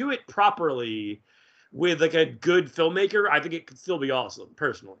they do it properly with like a good filmmaker, I think it could still be awesome,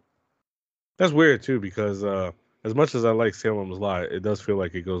 personally. That's weird too, because as much as I like Salem's Lot, it does feel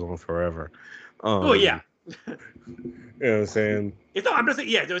like it goes on forever. Oh yeah. You know what I'm saying? I'm just saying,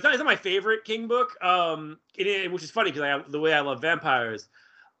 yeah, it's not my favorite King book. Which is funny because the way I love vampires.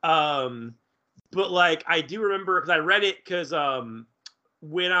 But like I do remember because I read it because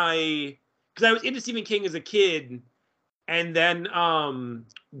because I was into Stephen King as a kid, and then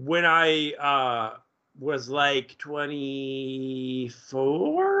when I was like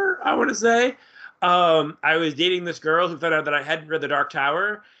 24, I want to say, I was dating this girl who found out that I hadn't read The Dark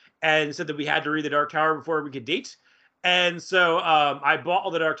Tower and said that we had to read The Dark Tower before we could date. And so I bought all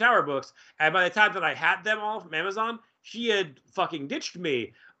the Dark Tower books, and by the time that I had them all from Amazon, she had fucking ditched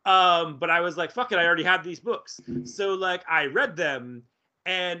me. But I was like, fuck it, I already had these books. So like I read them,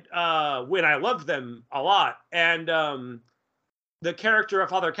 and when I loved them a lot. And the character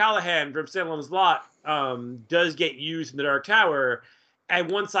of Father Callahan from Salem's Lot does get used in The Dark Tower. And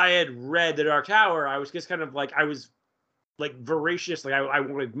once I had read The Dark Tower, I was just kind of like, I was like voracious, like I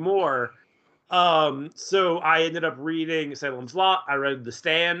wanted more. So I ended up reading Salem's Lot. I read The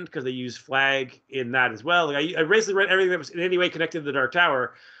Stand because they used Flag in that as well. Like I basically read everything that was in any way connected to The Dark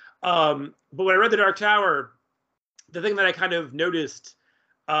Tower. But when I read The Dark Tower, the thing that I kind of noticed,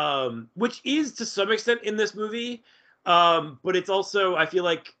 which is to some extent in this movie, but it's also, I feel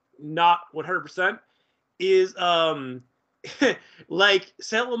like, not 100%, is like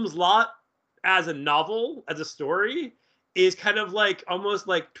Salem's Lot as a novel, as a story, is kind of like almost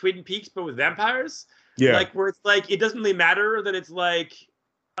like Twin Peaks, but with vampires. Yeah. Like where it's like it doesn't really matter that it's like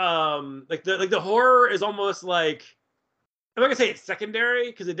the horror is almost like, I'm not gonna say it's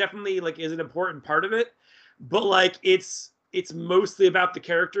secondary because it definitely like is an important part of it, but like it's mostly about the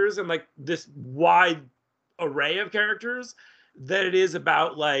characters and like this wide array of characters that it is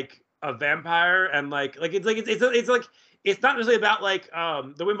about like a vampire. And like it's like it's not necessarily about like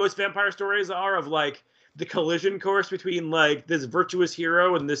the way most vampire stories are of like the collision course between like this virtuous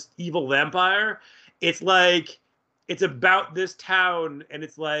hero and this evil vampire. It's like it's about this town, and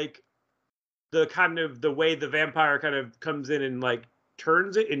it's like the kind of the way the vampire kind of comes in and like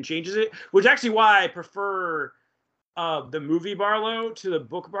turns it and changes it, which actually why I prefer the movie Barlow to the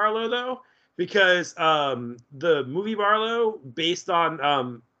book Barlow though, because the movie Barlow based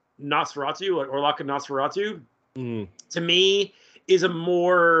on Nosferatu, like Orlok and Nosferatu, to me is a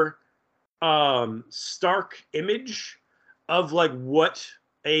more stark image of like what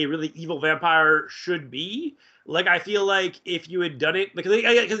a really evil vampire should be. Like I feel like if you had done it,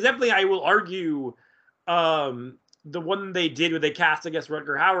 because definitely I will argue, the one they did where they cast, I guess,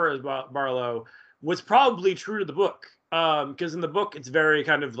 Rutger Hauer as Barlow was probably true to the book. Because in the book it's very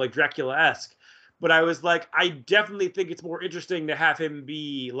kind of like Dracula-esque. But I was like, I definitely think it's more interesting to have him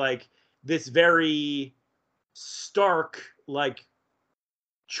be like this very stark, like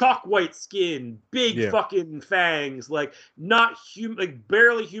chalk white skin, big fucking fangs, like not human, like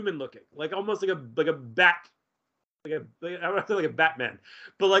barely human looking, like almost like a bat, I don't want to say like a Batman,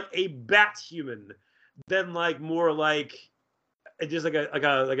 but like a bat human, than like more like just like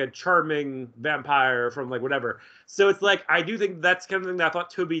a charming vampire from like whatever. So it's like I do think that's kind of thing that I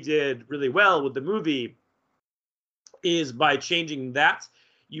thought Toby did really well with the movie, is by changing that,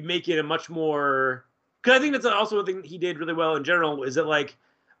 you make it a much more, because I think that's also a thing he did really well in general, is that like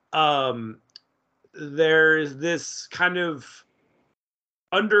there's this kind of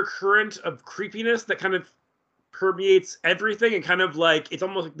undercurrent of creepiness that kind of permeates everything, and kind of like it's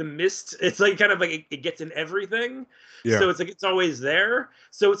almost like the mist. It's like kind of like it gets in everything. Yeah. So it's like it's always there.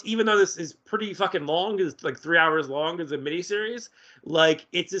 So it's, even though this is pretty fucking long, it's like 3 hours long as a miniseries, like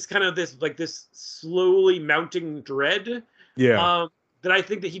it's just kind of this like this slowly mounting dread. Yeah. That I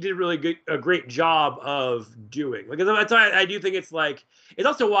think that he did a great job of doing. Like that's why I do think it's like, it's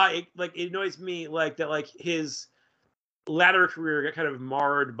also why it annoys me like that, like his latter career got kind of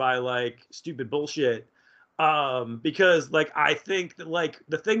marred by like stupid bullshit. Because like I think that like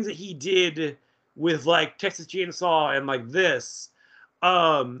the things that he did with like Texas Chainsaw and like this,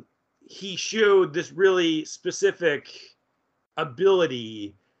 he showed this really specific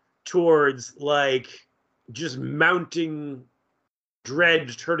ability towards like just mounting dread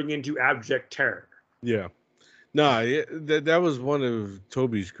turning into abject terror. Yeah. Nah, that was one of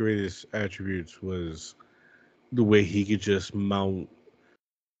Toby's greatest attributes, was the way he could just mount.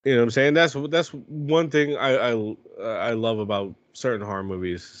 You know what I'm saying? That's one thing I love about certain horror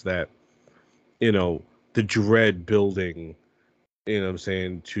movies, is that, you know, the dread building, you know what I'm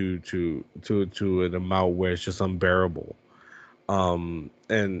saying, to an amount where it's just unbearable. And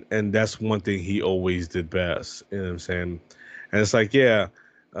that's one thing he always did best, you know what I'm saying? And it's like, yeah,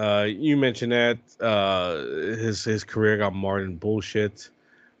 you mentioned that his career got marred in bullshit.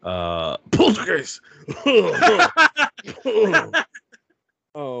 Poltergeist.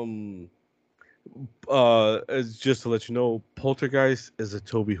 Just to let you know, Poltergeist is a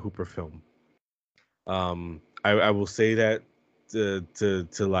Tobe Hooper film. I will say that to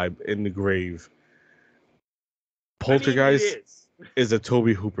lie in the grave. Poltergeist is a Tobe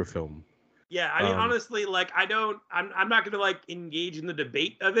Hooper film. Yeah, I mean, honestly, like I'm not gonna like engage in the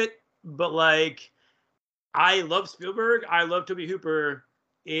debate of it, but like I love Spielberg, I love Tobe Hooper.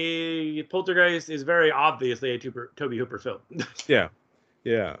 Poltergeist is very obviously a Tobe Hooper film. Yeah.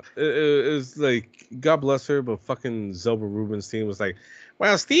 Yeah, it's like, God bless her, but fucking Zelda Rubinstein was like,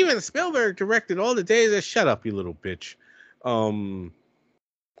 "Well, Steven Spielberg directed all the days." Shut up, you little bitch.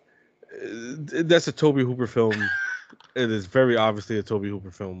 That's a Tobe Hooper film. It is very obviously a Tobe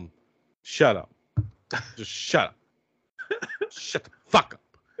Hooper film. Shut up. Just shut up. Shut the fuck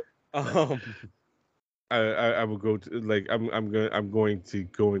up. I will go to, like, I'm going to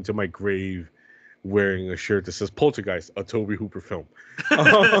go into my grave wearing a shirt that says Poltergeist, a Tobe Hooper film.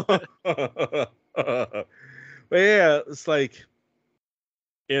 But yeah, it's like,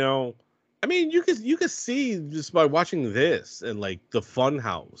 you know, I mean, you could see just by watching this and like the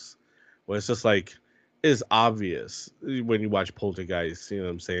Funhouse, where it's just like, it's obvious when you watch Poltergeist, you know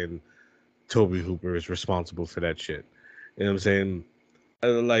what I'm saying, Tobe Hooper is responsible for that shit. You know what I'm saying?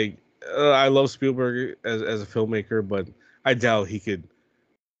 I love Spielberg as a filmmaker, but I doubt he could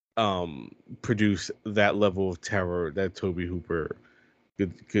produce that level of terror that Tobe Hooper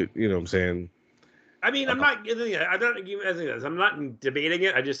could, you know what I'm saying? I mean, I'm not debating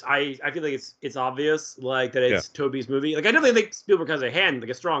it. I feel like it's obvious, like that it's Toby's movie. Like I definitely think Spielberg has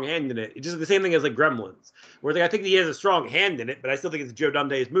a strong hand in it. It's just the same thing as like Gremlins, where like I think he has a strong hand in it, but I still think it's Joe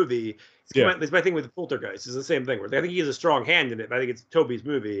Dante's movie. It's my thing with Poltergeist. It's the same thing, where I think he has a strong hand in it, but I think it's Toby's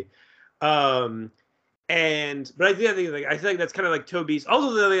movie. But I think that's kind of like Toby's.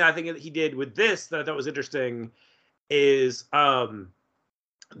 Also, the other thing I think he did with this that I thought was interesting is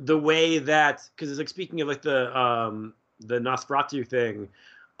the way that, because it's like, speaking of like the Nosferatu thing,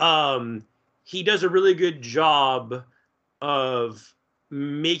 he does a really good job of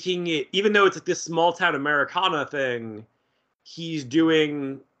making it, even though it's like this small town Americana thing, he's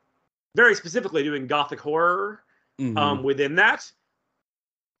doing very specifically doing gothic horror within that.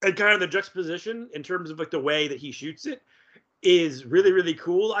 And kind of the juxtaposition in terms of like the way that he shoots it is really, really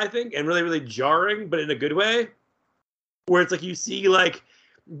cool, I think, and really, really jarring, but in a good way. Where it's like you see like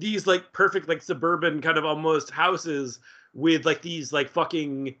these like perfect like suburban kind of almost houses with like these like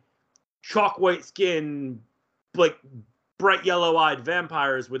fucking chalk white skin, like bright yellow eyed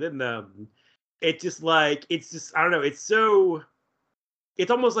vampires within them. It's just I don't know, it's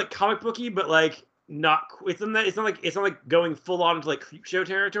almost like comic booky, but like not it's not like going full on to like creep show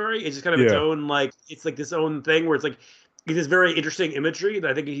territory. It's just kind of its own like it's like this own thing where it's like it's this very interesting imagery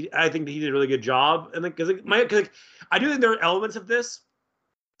that I think that he did a really good job. And because I do think there are elements of this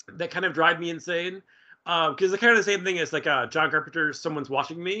that kind of drive me insane. Because it's kind of the same thing as like John Carpenter's Someone's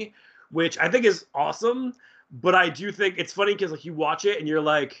Watching Me, which I think is awesome. But I do think it's funny because like you watch it and you're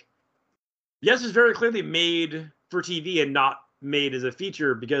like, yes, it's very clearly made for TV and not made as a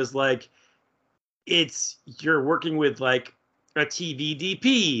feature, because like you're working with like a TV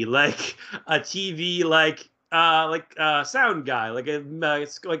DP, like a TV like sound guy, like a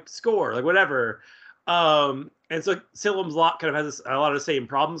like score, like whatever. And so Salem's Lot kind of has a lot of the same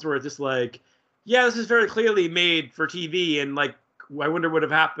problems where it's just like, yeah, this is very clearly made for TV, and like I wonder what would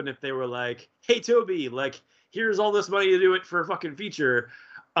have happened if they were like, hey Toby, like here's all this money to do it for a fucking feature.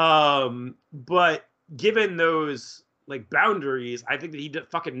 But given those like boundaries, I think that he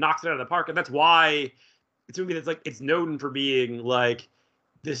fucking knocks it out of the park, and that's why it's a movie that's like it's known for being like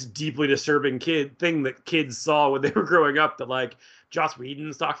this deeply disturbing thing that kids saw when they were growing up, that like Joss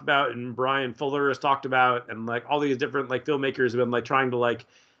Whedon's talked about and Brian Fuller has talked about, and like all these different like filmmakers have been like trying to like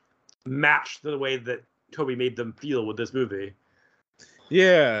match the way that Toby made them feel with this movie.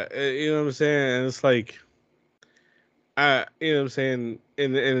 Yeah, you know what I'm saying? And it's like, you know what I'm saying?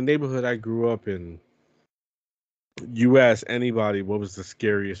 In the neighborhood I grew up in, you ask anybody what was the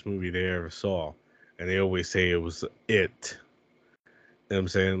scariest movie they ever saw, and they always say it was It. You know what I'm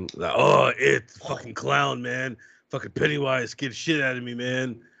saying? Like, oh, It, fucking clown, man. Fucking Pennywise scared shit out of me,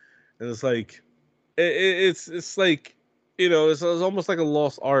 man. And it's like, it's like, you know, it's almost like a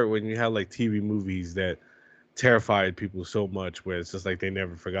lost art when you have like TV movies that terrified people so much, where it's just like they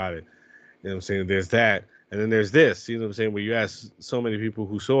never forgot it. You know what I'm saying? There's that, and then there's this. You know what I'm saying? Where you ask so many people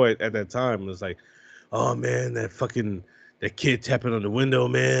who saw it at that time, and it's like, oh man, that kid tapping on the window,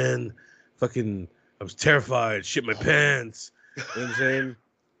 man. Fucking, I was terrified, shit my pants. You know what I'm saying?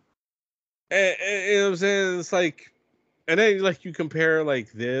 And you know what I'm saying? It's like, and then like you compare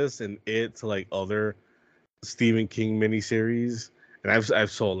like this and It to like other Stephen King miniseries, and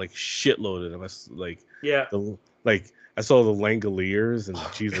I've saw like shitload of them. I like I saw the Langoliers and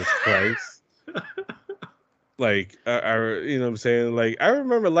Jesus Christ. Like I you know what I'm saying? Like I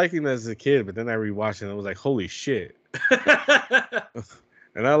remember liking that as a kid, but then I rewatched it and I was like, holy shit.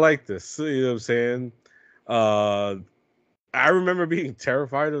 And I like this. You know what I'm saying? I remember being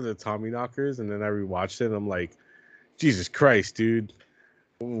terrified of the Tommyknockers, and then I rewatched it and I'm like, Jesus Christ, dude.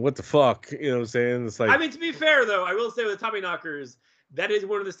 What the fuck? You know what I'm saying? It's like, I mean, to be fair though, I will say with Tommyknockers, that is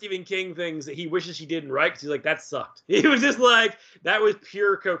one of the Stephen King things that he wishes he didn't write, because he's like, that sucked. He was just like, that was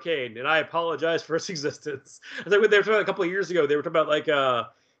pure cocaine, and I apologize for its existence. It's like when they were talking a couple of years ago, they were talking about like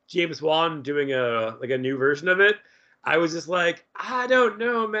James Wan doing a new version of it. I was just like, I don't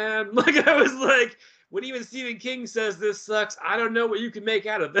know, man. Like I was like, when even Stephen King says this sucks, I don't know what you can make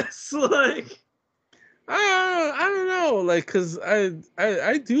out of this. Like, I don't know, like, cause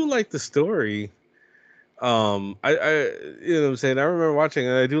I do like the story. I you know what I'm saying? I remember watching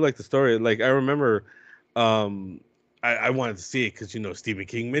it. I do like the story. Like I remember, I wanted to see it because, you know, Stephen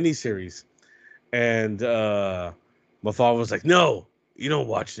King miniseries, and my father was like, "No, you don't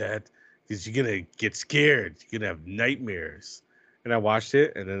watch that because you're gonna get scared. You're gonna have nightmares." And I watched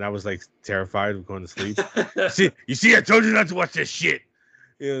it, and then I was like terrified of going to sleep. you see, I told you not to watch this shit.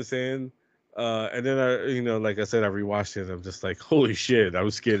 You know what I'm saying? And then you know, like I said, I rewatched it. And I'm just like, holy shit, I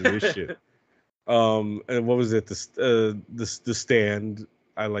was scared of this shit. And what was it? The Stand.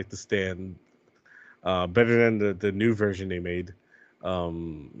 I like The Stand better than the new version they made.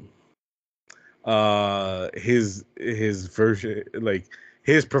 His version, like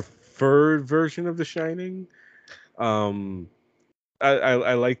his preferred version of The Shining.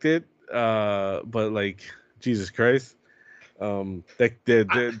 I liked it. But like, Jesus Christ,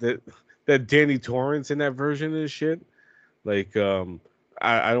 that Danny Torrance in that version of shit. Like,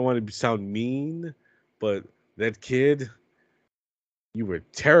 I don't want to sound mean, but that kid, you were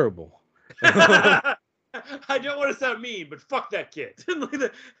terrible. I don't want to sound mean, but fuck that kid.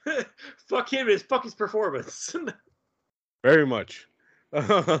 Fuck him and fuck his performance. Very much.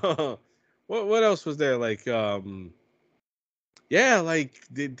 What else was there? Like yeah, like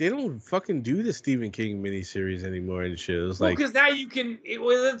they don't fucking do the Stephen King miniseries anymore and shit. It was Well, like because now you can. It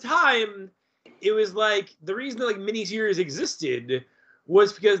was at the time. It was like the reason that like miniseries existed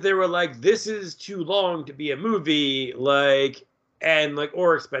was because they were like, this is too long to be a movie, like, and like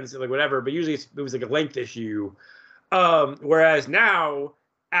or expensive, like whatever. But usually it was like a length issue. Whereas now,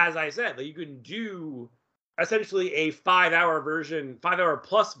 as I said, like you can do essentially a 5 hour version, 5 hour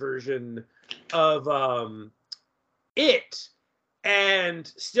plus version of it and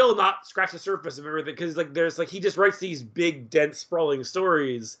still not scratch the surface of everything because like there's like he just writes these big dense sprawling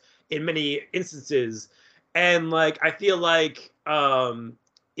stories in many instances and like I feel like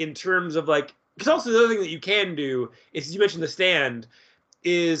in terms of like because also the other thing that you can do is you mentioned The Stand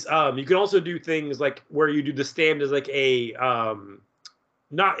is you can also do things like where you do The Stand as like a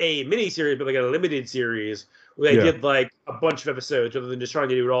not a mini series but like a limited series where they yeah. did like a bunch of episodes rather than just trying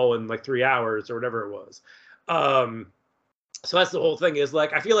to do it all in like 3 hours or whatever it was. um so that's the whole thing is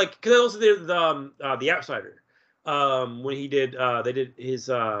like I feel like because I also did the Outsider when he did they did his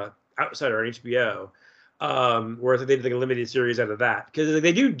Outsider on HBO where they did like a limited series out of that because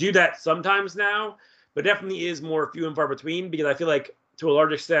they do that sometimes now but definitely is more few and far between because I feel like to a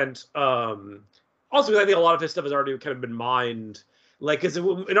large extent also because I think a lot of his stuff has already kind of been mined like because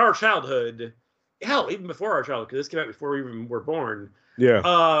in our childhood hell even before our childhood because this came out before we even were born Yeah.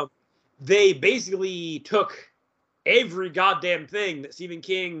 uh, they basically took every goddamn thing that Stephen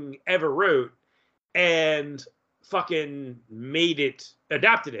King ever wrote and fucking made it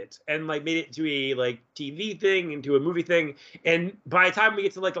adapted it and like made it to a like TV thing into a movie thing and by the time we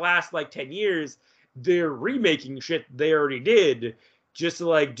get to like the last like 10 years they're remaking shit they already did just to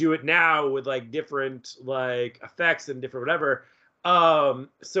like do it now with like different like effects and different whatever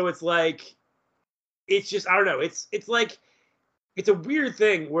so it's like it's just I don't know it's like it's a weird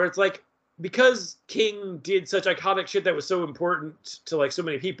thing where it's like because King did such iconic shit that was so important to like so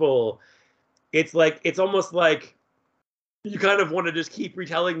many people, it's like it's almost like you kind of want to just keep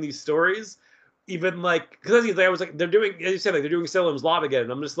retelling these stories, even like because I was like they're doing as you said like they're doing Salem's Lot again.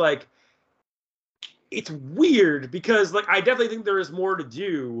 And I'm just like it's weird because like I definitely think there is more to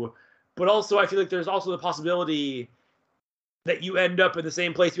do, but also I feel like there's also the possibility that you end up in the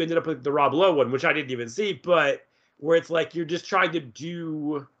same place you ended up with the Rob Lowe one, which I didn't even see, but where it's like you're just trying to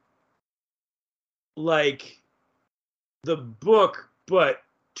do like the book, but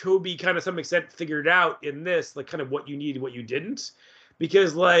Toby kind of some extent figured out in this, like kind of what you needed, what you didn't.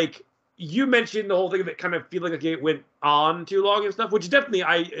 Because like you mentioned the whole thing of it kind of feeling like it went on too long and stuff, which definitely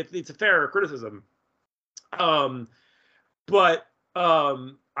it's a fair criticism. Um, but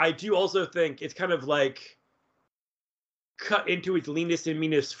I do also think it's kind of like cut into its leanest and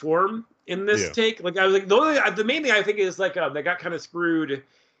meanest form in this Yeah. take. Like I was like the main thing I think is like they got kind of screwed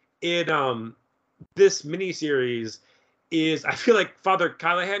in this miniseries is I feel like Father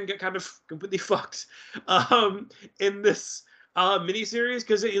Callahan got kind of completely fucked in this miniseries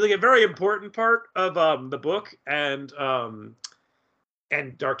because like a very important part of the book and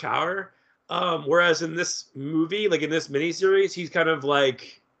Dark Tower. Whereas in this movie, like in this miniseries, he's kind of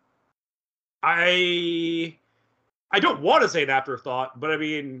like I I don't want to say an afterthought, but I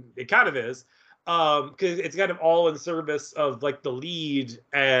mean it kind of is because it's kind of all in service of like the lead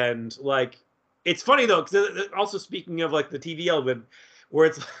and like it's funny though because also speaking of like the TV element where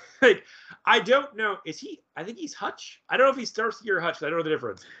it's like I don't know is he I think he's Hutch I don't know if he's Starsky or Hutch I don't know the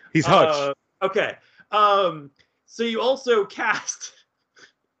difference He's Hutch. okay um so you also cast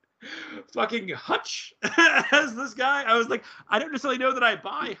fucking Hutch as this guy. I was like, I don't necessarily know that I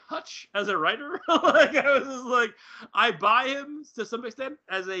buy Hutch as a writer. Like, I was just like, I buy him to some extent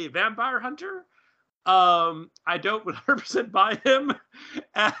as a vampire hunter. I don't 100% buy him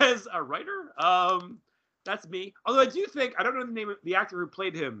as a writer. That's me. Although I do think I don't know the name of the actor who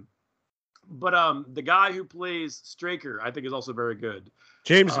played him, but the guy who plays Straker I think is also very good.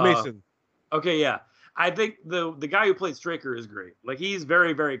 James Mason. Okay, yeah. I think the guy who played Straker is great. Like he's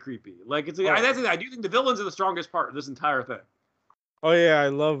very very creepy. Like it's I do think the villains are the strongest part of this entire thing. Oh yeah, I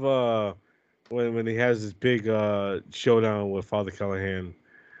love when he has this big showdown with Father Callahan.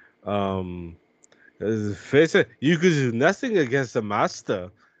 Um face it, you could do nothing against the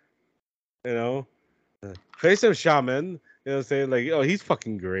master, you know. Face him, shaman. You know what I'm saying? Like, oh, he's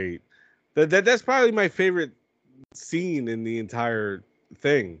fucking great. That's probably my favorite scene in the entire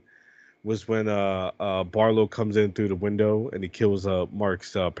thing was when Barlow comes in through the window and he kills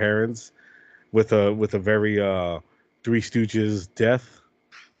Mark's parents with a very Three Stooges death.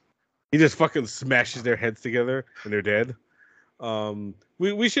 He just fucking smashes their heads together and they're dead.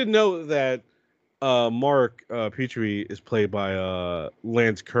 We should know that Mark Petrie is played by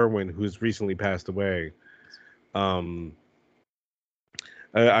Lance Kerwin, who's recently passed away. Um,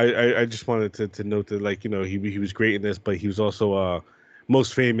 I just wanted to note that, like, he was great in this, but he was also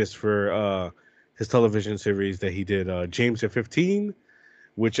most famous for his television series that he did, James at 15,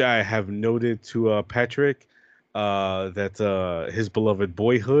 which I have noted to Patrick that his beloved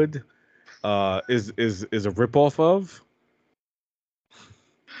Boyhood is a ripoff of.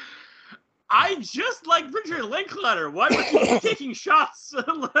 I just like Richard Linklater. Why would you keep taking shots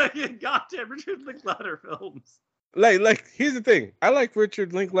like goddamn Richard Linklater films? Like here's the thing. I like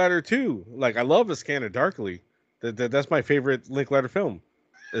Richard Linklater too. Like, I love A Scanner Darkly. That's my favorite Linklater film.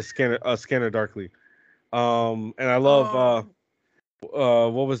 A Scanner Darkly. And I love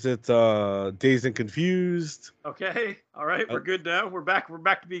what was it? Dazed and Confused. Okay. All right. We're good now. We're back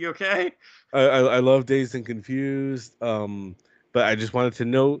to being okay. I love Dazed and Confused. But I just wanted to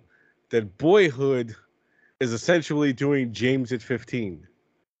note that Boyhood is essentially doing James at 15.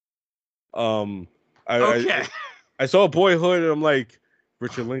 Okay. I saw Boyhood and I'm like,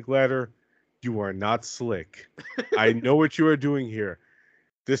 Richard Linklater, you are not slick. I know what you are doing here.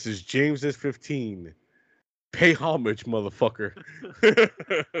 This is James at 15. Pay homage, motherfucker.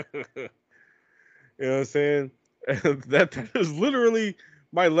 You know what I'm saying? That is literally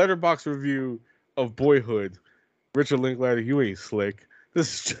my Letterboxd review of Boyhood. Richard Linklater, you ain't slick.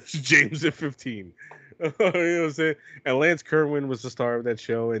 This is just James at 15. You know what I'm saying? And Lance Kerwin was the star of that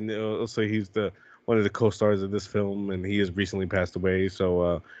show, and also he's one of the co-stars of this film, and he has recently passed away.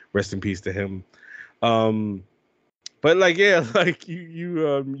 So rest in peace to him. But like, yeah, like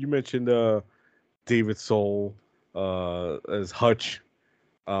you mentioned David Soul as Hutch,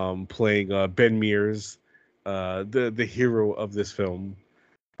 playing Ben Mears, the hero of this film.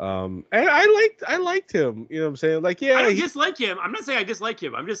 And I liked him. You know what I'm saying? Like, yeah, I don't dislike him. I'm not saying I dislike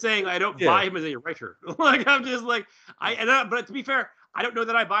him. I'm just saying I don't buy him as a writer. Like, I'm just like but to be fair, I don't know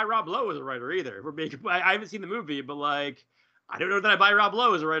that I buy Rob Lowe as a writer either. I haven't seen the movie, but like, I don't know that I buy Rob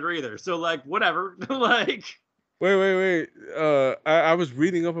Lowe as a writer either. So like, whatever. Like, wait. I was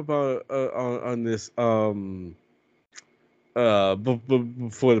reading up about on this for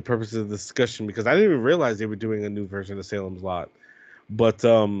the purposes of the discussion, because I didn't even realize they were doing a new version of Salem's Lot. But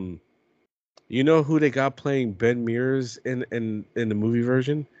you know who they got playing Ben Mears in the movie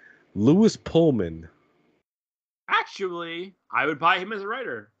version? Lewis Pullman. Actually, I would buy him as a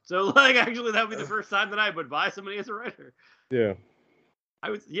writer. So like, actually, that would be the first time that I would buy somebody as a writer. Yeah.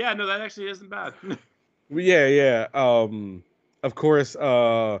 I would. Yeah, no, that actually isn't bad. Yeah. Of course,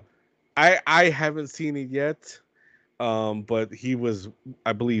 I haven't seen it yet. But he was,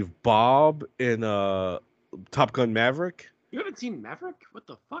 I believe, Bob in Top Gun Maverick. You haven't seen Maverick? What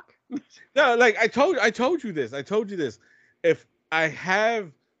the fuck? No, like I told you this. If I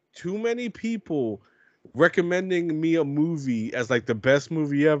have too many people recommending me a movie as like the best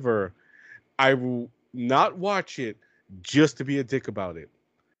movie ever, I will not watch it just to be a dick about it.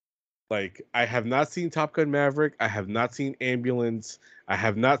 Like, I have not seen Top Gun Maverick. I have not seen Ambulance. I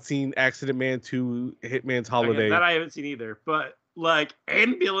have not seen Accident Man 2, Hitman's Holiday. Okay, that I haven't seen either. But like,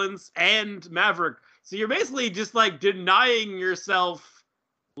 Ambulance and Maverick. So you're basically just like denying yourself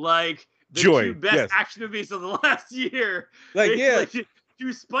like the two best action movies of the last year. Like, yeah.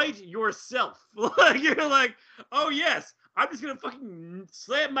 To spite yourself. Like, you're like, oh yes, I'm just gonna fucking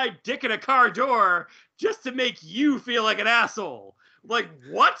slam my dick in a car door just to make you feel like an asshole. Like,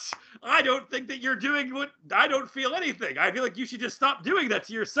 what? I don't think that you're doing what. I don't feel anything. I feel like you should just stop doing that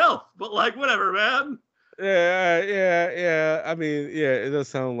to yourself. But like, whatever, man. Yeah. I mean, yeah, it does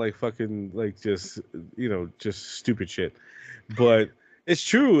sound like fucking, like, just, just stupid shit. But it's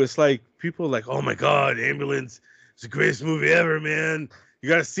true. It's like, people are like, oh my God, Ambulance. It's the greatest movie ever, man. You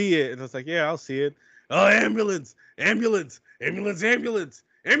got to see it. And it's like, yeah, I'll see it. Oh, Ambulance. It's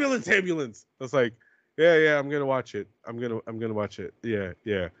like, yeah, I'm going to watch it. I'm going to watch it. Yeah.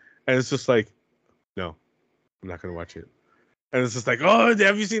 And it's just like, no, I'm not going to watch it. And it's just like, oh,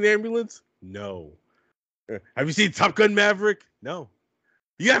 have you seen Ambulance? No. Have you seen Top Gun Maverick? No.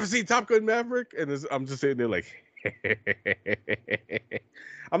 You haven't seen Top Gun Maverick? And I'm just sitting there like,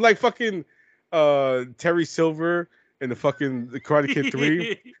 I'm like fucking Terry Silver in the Karate Kid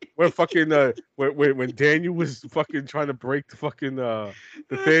 3, where fucking when Daniel was fucking trying to break the fucking the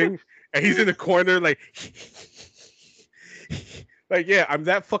thing, and he's in the corner like like, yeah, I'm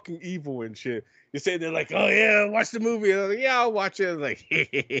that fucking evil and shit. You're sitting there like, oh yeah, watch the movie. And I'm like, yeah, I'll watch it. I'm like,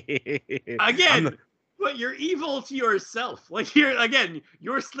 again, But you're evil to yourself. Like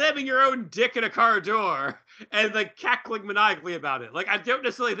you're slamming your own dick in a car door and like cackling maniacally about it. Like I don't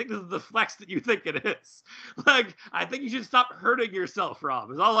necessarily think this is the flex that you think it is. Like I think you should stop hurting yourself, Rob.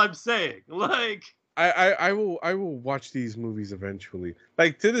 Is all I'm saying. Like I will watch these movies eventually.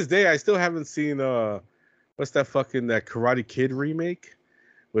 Like to this day, I still haven't seen what's that Karate Kid remake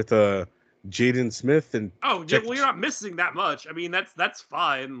with Jaden Smith and oh yeah, well you're not missing that much. I mean that's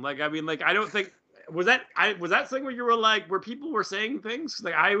fine. Like I mean like I don't think was that something where you were like where people were saying things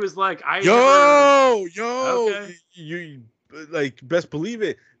like I was like yo okay. you like best believe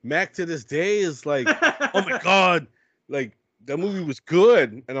it. Mac to this day is like oh my god, like that movie was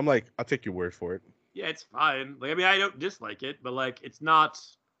good, and I'm like I'll take your word for it. Yeah, it's fine. Like I mean I don't dislike it, but like it's not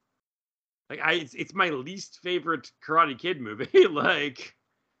like it's my least favorite Karate Kid movie. Like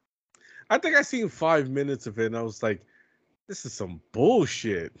I think I seen 5 minutes of it, and I was like, this is some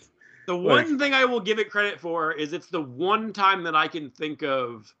bullshit. The one thing I will give it credit for is it's the one time that I can think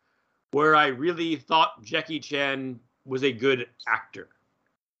of where I really thought Jackie Chan was a good actor.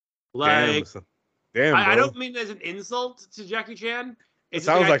 Like, damn, I don't mean as an insult to Jackie Chan. It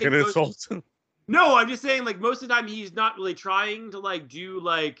sounds like an insult. No, I'm just saying, like, most of the time he's not really trying to, like, do,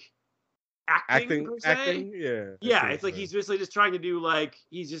 like, acting per se. Acting? Yeah. Yeah, it's like he's basically just trying to do, like,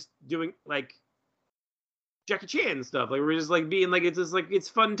 he's just doing, like, Jackie Chan stuff. Like we're just like being like it's just like it's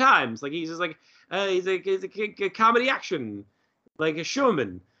fun times. Like he's just like he's a comedy action, like a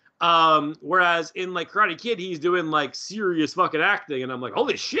showman. Whereas in like Karate Kid, he's doing like serious fucking acting, and I'm like,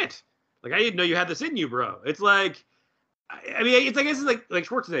 holy shit! Like I didn't know you had this in you, bro. It's like, I mean, it's I guess it's like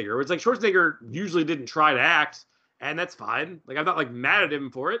Schwarzenegger. Where it's like Schwarzenegger usually didn't try to act, and that's fine. Like I'm not like mad at him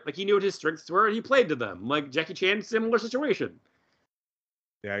for it. Like he knew what his strengths were, and he played to them. Like Jackie Chan, similar situation.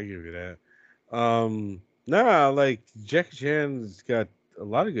 Yeah, I give you that. Nah, like Jackie Chan's got a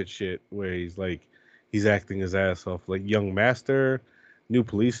lot of good shit where he's acting his ass off. Like Young Master, New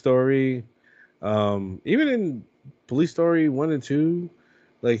Police Story, even in Police Story 1 and 2,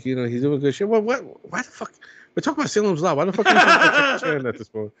 like he's doing good shit. Why the fuck? We're talking about Salem's Lot. Why the fuck are we talking about Jackie Chan at this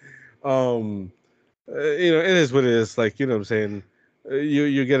point? It is what it is. Like what I'm saying.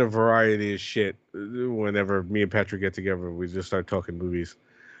 You get a variety of shit whenever me and Patrick get together. We just start talking movies.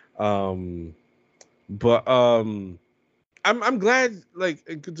 But I'm glad, like,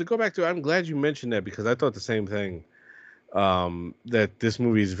 to go back to it, I'm glad you mentioned that because I thought the same thing. That this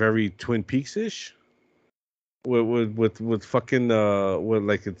movie is very Twin Peaks-ish with fucking with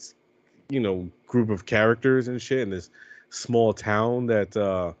like its group of characters and shit in this small town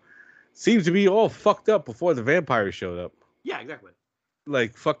that seems to be all fucked up before the vampires showed up. Yeah, exactly.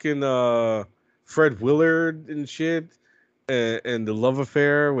 Like fucking Fred Willard and shit, and the love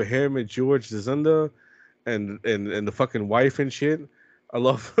affair with him and George Zazunda. And the fucking wife and shit. I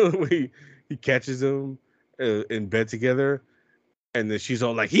love when he catches them in bed together, and then she's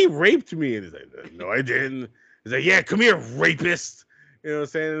all like, "He raped me," and he's like, "No, I didn't." He's like, "Yeah, come here, rapist." You know what I'm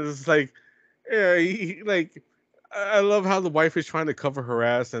saying? It's like, yeah, I love how the wife is trying to cover her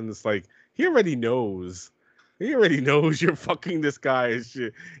ass, and it's like he already knows. He already knows you're fucking this guy and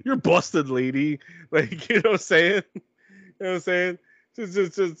shit. You're busted, lady. Like you know what I'm saying? You know what I'm saying?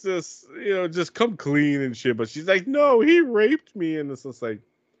 Just come clean and shit. But she's like, no, he raped me, and it's just like,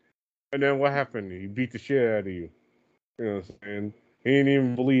 and then what happened? He beat the shit out of you. You know what I'm saying? He didn't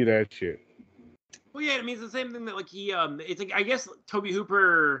even believe that shit. Well, yeah, I mean, it's the same thing that like he, it's like I guess Toby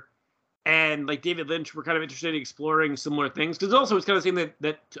Hooper and like David Lynch were kind of interested in exploring similar things because also it's kind of the same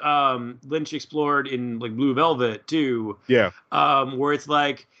that Lynch explored in like Blue Velvet too. Yeah. Where it's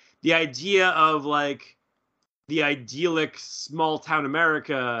like the idea of like the idyllic small town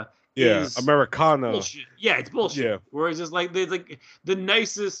America is Americana. Bullshit. Yeah, it's bullshit. Yeah. Whereas it's like there's like the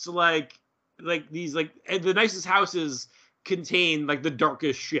nicest like these like the nicest houses contain like the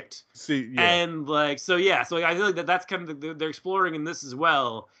darkest shit. See, yeah. And like so I feel like that's kind of they're exploring in this as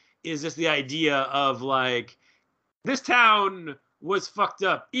well is just the idea of like this town was fucked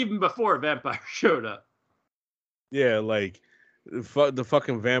up even before vampires showed up. Yeah, like the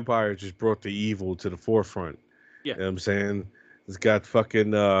fucking vampire just brought the evil to the forefront. Yeah. You know what I'm saying? It's got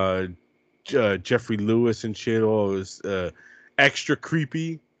fucking Jeffrey Lewis and shit, all was extra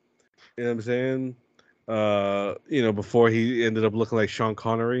creepy. You know what I'm saying? Before he ended up looking like Sean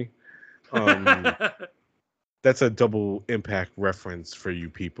Connery. That's a double impact reference for you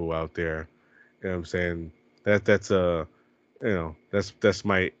people out there. You know what I'm saying? That's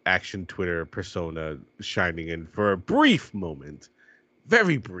my action Twitter persona shining in for a brief moment.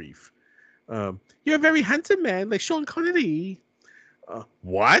 Very brief. You're a very handsome man, like Sean Connery.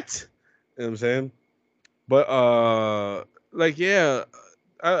 What? You know what I'm saying? But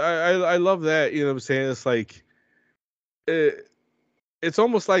I love that. You know what I'm saying? It's like it's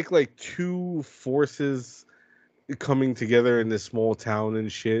almost like two forces coming together in this small town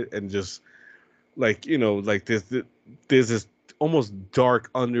and shit, and just like like there's this almost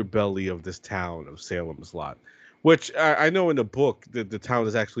dark underbelly of this town of Salem's Lot, which I know in the book that the town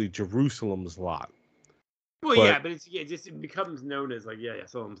is actually Jerusalem's Lot. Well, But yeah, but it becomes known as like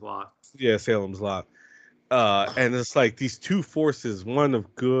Salem's Lot. yeah, Salem's Lot. And it's like these two forces, one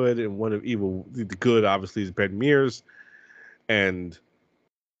of good and one of evil. The good obviously is Ben Mears, and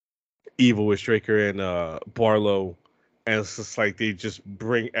evil is Straker and Barlow. And it's just like they just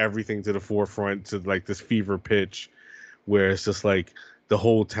bring everything to the forefront to like this fever pitch, where it's just like the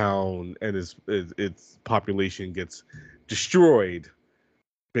whole town and its population gets destroyed.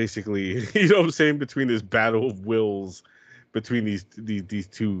 Basically, you know what I'm saying, between this battle of wills between these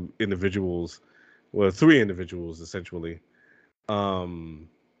two individuals, well, three individuals essentially. Um,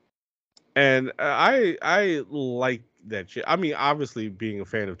 and I like that shit. I mean, obviously, being a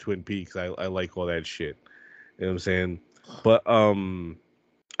fan of Twin Peaks, I like all that shit. You know what I'm saying? But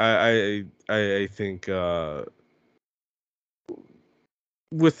I think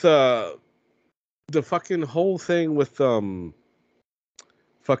with the fucking whole thing with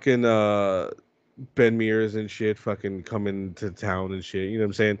fucking Ben Mears and shit fucking coming to town and shit. You know what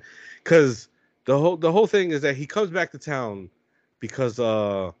I'm saying? Because the whole thing is that he comes back to town because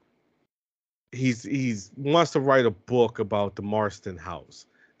he's wants to write a book about the Marston house.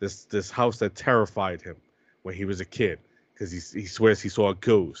 This house that terrified him when he was a kid, because he swears he saw a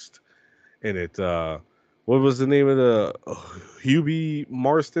ghost in it. What was the name of the Hubie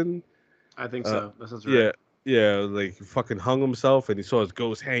Marston? I think so. That sounds right. Yeah, yeah, like he fucking hung himself, and he saw his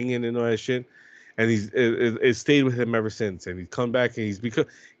ghost hanging and all that shit, and it stayed with him ever since. And he's come back, and he's become,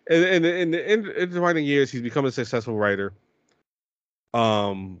 and in the writing years, he's become a successful writer.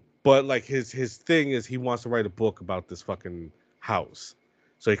 But like his thing is he wants to write a book about this fucking house.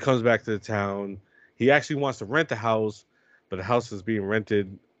 So he comes back to the town. He actually wants to rent the house, but the house is being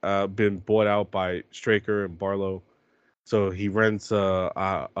rented, been bought out by Straker and Barlow. So he rents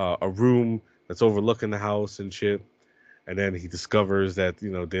a room that's overlooking the house and shit. And then he discovers that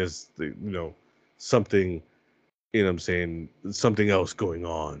there's something, you know what I'm saying, something else going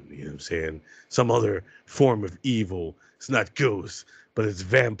on, you know what I'm saying, some other form of evil. It's not ghosts, but it's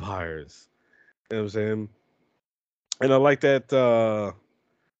vampires, you know what I'm saying. And I like that.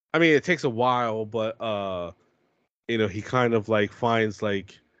 I mean, it takes a while, but he kind of like finds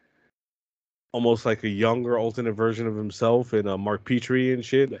like almost like a younger alternate version of himself in Mark Petrie and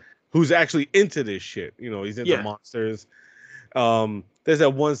shit, Yeah. who's actually into this shit. He's into monsters. There's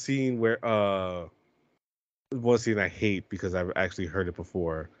that one scene where one scene I hate because I've actually heard it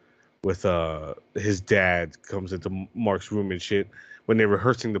before, with his dad comes into Mark's room and shit when they're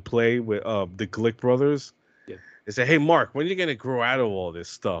rehearsing the play with the Glick brothers. Yeah. They say, "Hey Mark, when are you gonna grow out of all this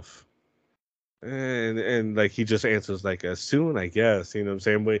stuff?" And like he just answers like, "As soon, I guess." You know what I'm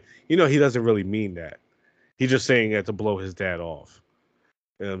saying? But he doesn't really mean that. He's just saying that to blow his dad off.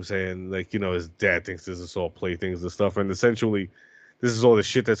 You know what I'm saying? Like, his dad thinks this is all playthings and stuff, and essentially this is all the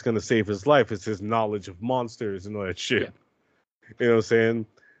shit that's gonna save his life. It's his knowledge of monsters and all that shit. Yeah. You know what I'm saying?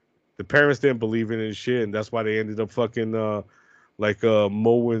 The parents didn't believe in his shit, and that's why they ended up fucking Mo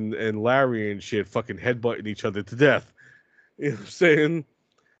and Larry and shit fucking headbutting each other to death. You know what I'm saying?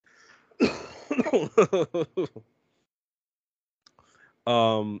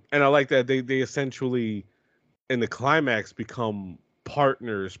 And I like that they essentially in the climax become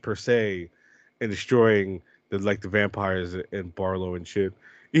partners per se in destroying the vampires and Barlow and shit.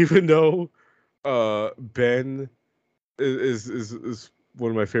 Even though Ben is one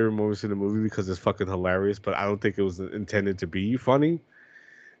of my favorite moments in the movie because it's fucking hilarious, but I don't think it was intended to be funny.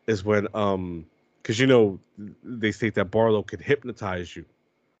 Is when because they state that Barlow can hypnotize you,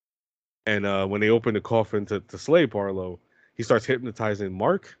 and when they open the coffin to slay Barlow, he starts hypnotizing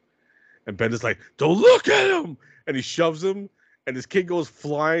Mark, and Ben is like, "Don't look at him," and he shoves him, and this kid goes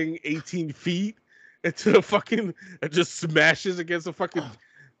flying 18 feet into the fucking and just smashes against the fucking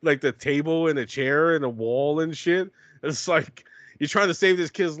like the table and a chair and a wall and shit. It's like you're trying to save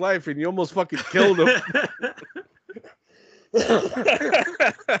this kid's life and you almost fucking killed him.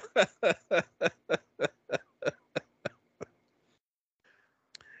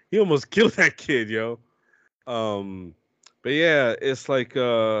 He almost killed that kid, yo. But yeah, it's like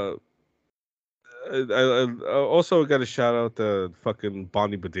I also got to shout out the fucking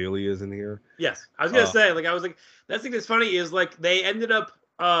Bonnie Bedelia is in here. Yes, I was gonna say, like, I was like, that thing that's funny is like they ended up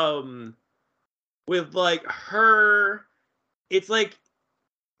with like her. It's like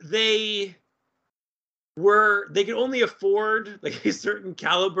they were they could only afford like a certain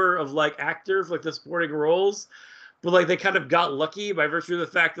caliber of like actor for like the supporting roles, but like they kind of got lucky by virtue of the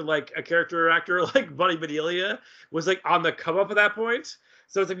fact that like a character actor like Bunny Bedelia was like on the come up at that point.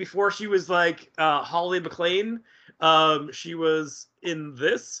 So it's like before she was like Holly McLean, she was in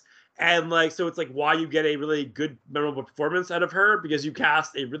this, and like so it's like why you get a really good memorable performance out of her because you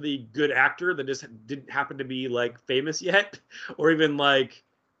cast a really good actor that just didn't happen to be like famous yet or even like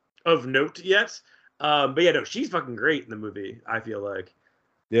of note yet. But yeah, no, she's fucking great in the movie. I feel like.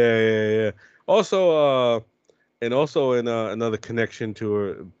 Yeah. Also, and also in another connection to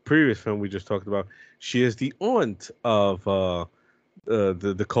a previous film we just talked about, she is the aunt of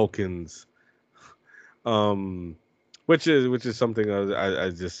the Culkins, which is something I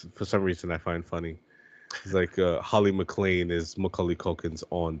just for some reason I find funny. It's like Holly McLean is Macaulay Culkin's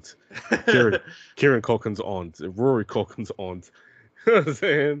aunt, Kieran Kieran Culkin's aunt, Rory Culkin's aunt. You know what I'm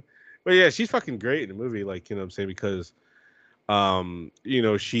saying? But yeah, she's fucking great in the movie. Like you know what I'm saying because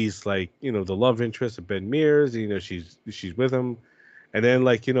she's like the love interest of Ben Mears. She's with him, and then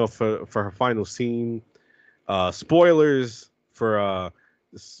like for her final scene, spoilers for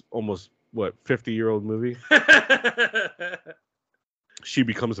this almost what 50-year-old movie. She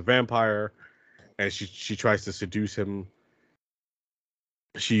becomes a vampire, and she tries to seduce him.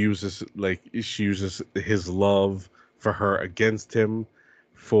 She uses his love for her against him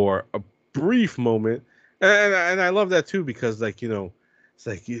for a brief moment, and I love that too because it's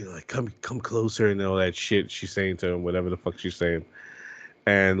like like come closer and all that shit she's saying to him, whatever the fuck she's saying,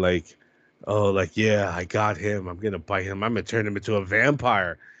 and like oh like yeah I got him, I'm gonna bite him, I'm gonna turn him into a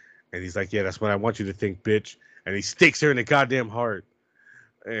vampire, and he's like yeah that's what I want you to think, bitch, and he sticks her in the goddamn heart,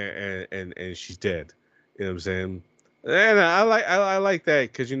 and she's dead. You know what I'm saying? And I like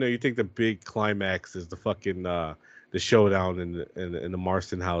that because you think the big climax is the fucking the showdown in the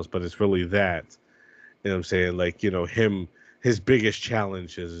Marston house, but it's really that. You know what I'm saying? Like his biggest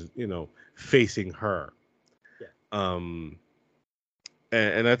challenge is facing her. Yeah.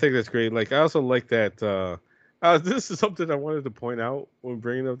 And I think that's great. Like I also like that. This is something I wanted to point out when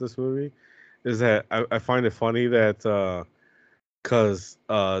bringing up this movie, is that I find it funny that because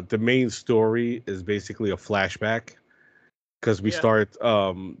the main story is basically a flashback because we Yeah. start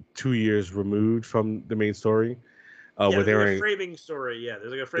 2 years removed from the main story. Yeah, Where there's like they're a framing story. Yeah, there's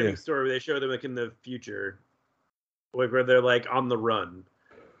like a yeah framing story where they show them like in the future, like where they're like on the run.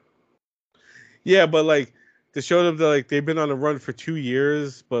 yeah, but like to show them that like they've been on the run for 2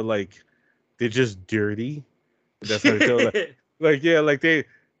 years, but like they're just dirty. That's how they show like yeah, like their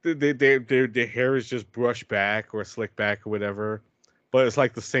hair is just brushed back or slicked back or whatever, but it's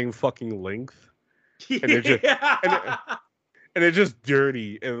like the same fucking length, and they're just and Yeah. and they're just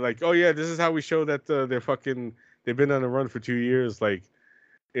dirty and like oh yeah, this is how we show that they've been on the run for 2 years, like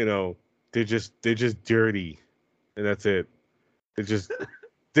you know they're just dirty, and that's it. They just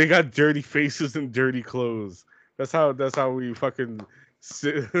they got dirty faces and dirty clothes. That's how we fucking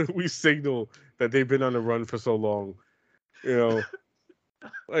we signal that they've been on the run for so long. You know,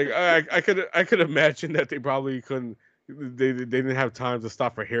 like I could imagine that they probably couldn't. They didn't have time to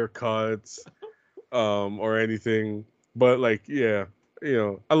stop for haircuts, or anything. But like, yeah,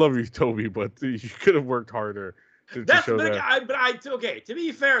 I love you, Toby, but you could have worked harder to That's show that. okay. To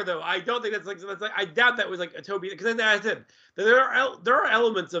be fair though, I don't think that's like I doubt that was like a Toby because I said there are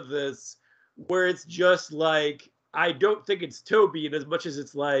elements of this where it's just like I don't think it's Toby in as much as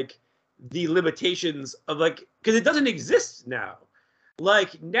it's like the limitations of like because it doesn't exist now.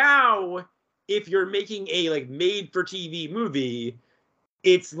 Like now, if you're making a like made for TV movie,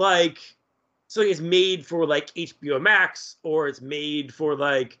 it's like so it's made for like HBO Max or it's made for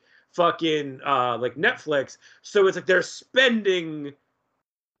like fucking like Netflix. So it's like they're spending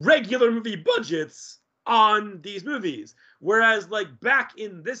regular movie budgets on these movies. Whereas like back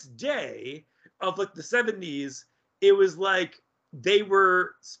in this day of like the 70s, it was like they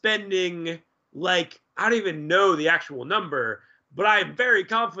were spending like I don't even know the actual number, but I'm very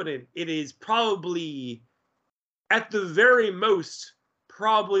confident it is probably at the very most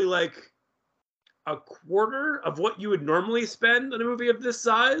probably like a quarter of what you would normally spend on a movie of this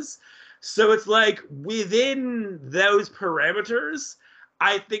size. So it's like within those parameters,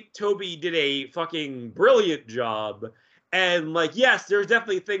 I think Toby did a fucking brilliant job. And like, yes, there's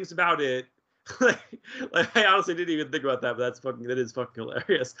definitely things about it. like I honestly didn't even think about that, but that is fucking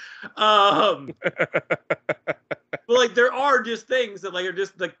hilarious. But like there are just things that like are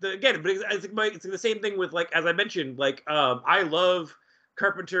just like again, but it's the same thing with like as I mentioned, like I love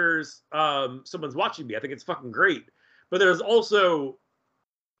Carpenter's Someone's Watching Me. I think it's fucking great. But there's also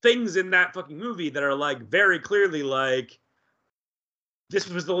things in that fucking movie that are like very clearly like this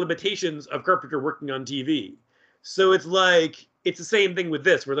was the limitations of Carpenter working on TV. So it's like, it's the same thing with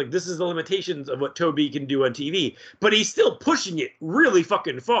this, where like, this is the limitations of what Toby can do on TV, but he's still pushing it really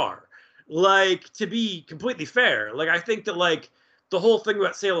fucking far. Like, to be completely fair, like, I think that like, the whole thing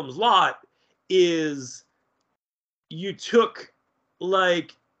about Salem's Lot is you took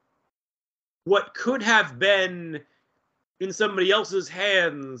like what could have been in somebody else's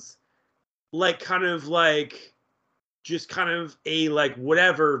hands, like kind of like just kind of a like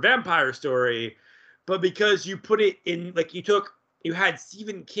whatever vampire story, but because you put it in, like, you had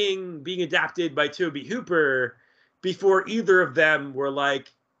Stephen King being adapted by Tobe Hooper before either of them were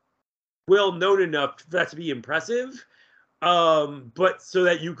like well known enough for that to be impressive, but so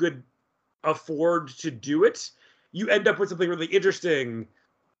that you could afford to do it, you end up with something really interesting.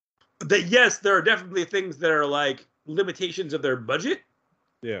 That, yes, there are definitely things that are like limitations of their budget,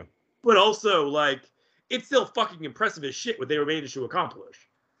 Yeah, but also like it's still fucking impressive as shit what they were managed to accomplish.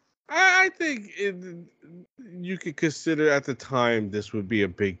 I think you could consider at the time this would be a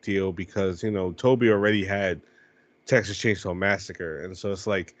big deal because, you know, Toby already had Texas Chainsaw Massacre, and so it's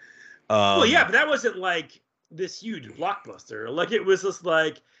like, Well, yeah, but that wasn't like this huge blockbuster. Like, it was just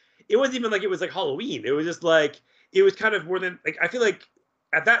like, it wasn't even like it was like Halloween. It was just like, it was kind of more than like, I feel like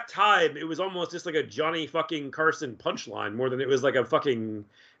at that time it was almost just like a Johnny fucking Carson punchline more than it was like a fucking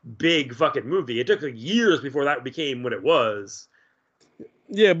big fucking movie. It took like years before that became what it was.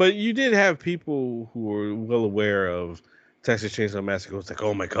 yeah, but you did have people who were well aware of Texas Chainsaw Massacre. It's like,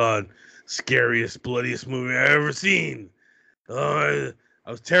 oh my god, scariest, bloodiest movie I ever seen. Oh,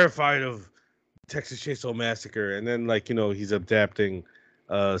 I was terrified of Texas Chainsaw Massacre, and then like, you know, he's adapting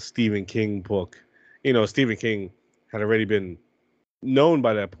Stephen King book. You know, Stephen King had already been known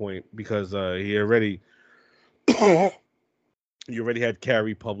by that point because he already you already had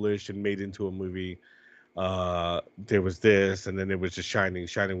Carrie published and made into a movie. There was this, and then there was just Shining.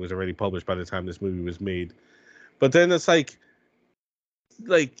 Shining was already published by the time this movie was made. But then it's like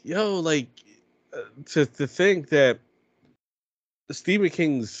yo, like to think that Stephen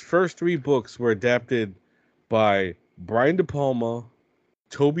King's first 3 books were adapted by Brian De Palma,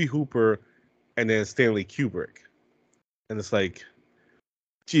 Tobe Hooper, and then Stanley Kubrick. And it's like,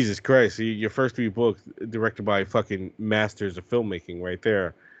 Jesus Christ, your first 3 books directed by fucking masters of filmmaking right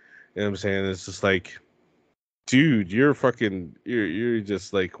there. You know what I'm saying? It's just like, dude, you're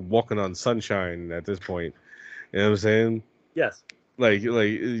just like walking on sunshine at this point. You know what I'm saying? Yes. Like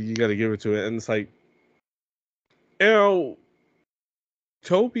you got to give it to it. And it's like, you know,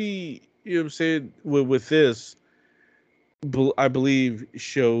 Toby, you know what I'm saying, with this, I believe,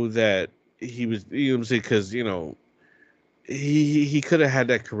 show that he was, you know what I'm saying, because, you know, he could have had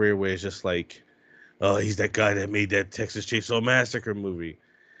that career where it's just like, oh, he's that guy that made that Texas Chainsaw Massacre movie.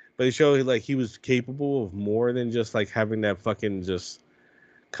 But he showed like he was capable of more than just like having that fucking just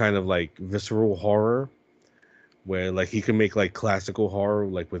kind of like visceral horror, where like he can make like classical horror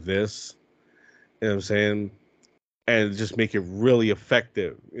like with this. You know what I'm saying? And just make it really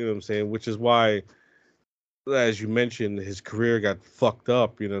effective. You know what I'm saying? Which is why, as you mentioned, his career got fucked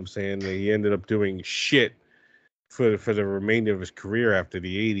up. You know what I'm saying? And he ended up doing shit for the remainder of his career after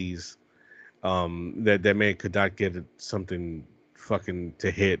the 80s. That man could not get something fucking to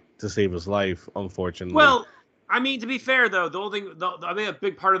hit to save his life, unfortunately. Well, I mean, to be fair though, the only thing, I think a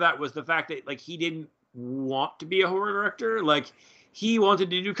big part of that was the fact that like he didn't want to be a horror director. Like, he wanted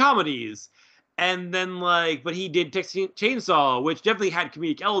to do comedies, and then like, but he did Texas Chainsaw, which definitely had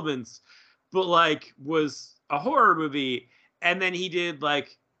comedic elements, but like was a horror movie, and then he did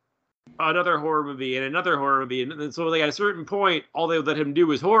like another horror movie and another horror movie, and then so like at a certain point, all they would let him do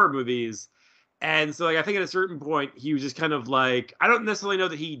was horror movies. And so like I think at a certain point he was just kind of like, I don't necessarily know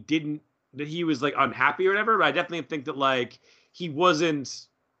that he was like unhappy or whatever, but I definitely think that like he wasn't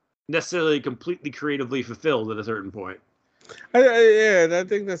necessarily completely creatively fulfilled at a certain point. Yeah, and I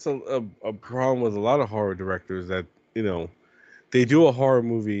think that's a problem with a lot of horror directors that, you know, they do a horror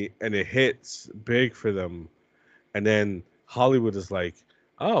movie and it hits big for them, and then Hollywood is like,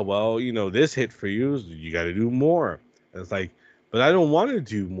 oh well, you know, this hit for you, you got to do more. And it's like, but I don't want to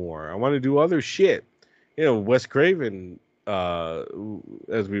do more. I want to do other shit. You know, Wes Craven,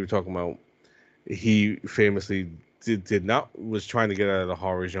 as we were talking about, he famously did not was trying to get out of the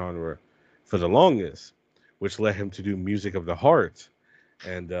horror genre for the longest, which led him to do Music of the Heart.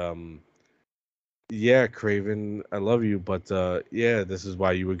 And yeah, Craven, I love you, but yeah, this is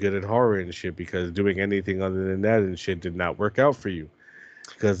why you were good at horror and shit, because doing anything other than that and shit did not work out for you.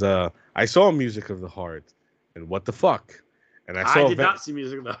 Because I saw Music of the Heart, and what the fuck? And I did not see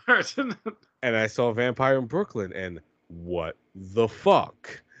Music of the Heart. and I saw Vampire in Brooklyn, and what the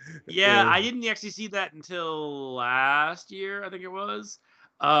fuck? Yeah, I didn't actually see that until last year, I think it was.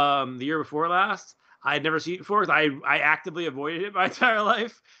 The year before last. I had never seen it before. I actively avoided it my entire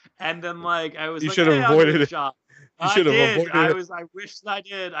life. And then like I was You like, should have hey, I'll give it avoided a it. shot. You I should have did. avoided it. I wish I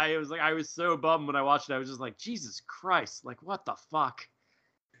did. I was so bummed when I watched it. I was just like, Jesus Christ, like what the fuck?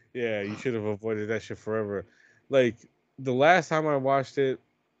 Yeah, you should have avoided that shit forever. Like the last time I watched it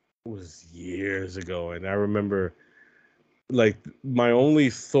was years ago, and I remember like my only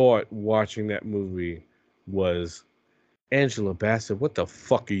thought watching that movie was Angela Bassett, what the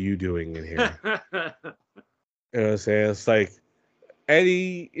fuck are you doing in here? You know what I'm saying? It's like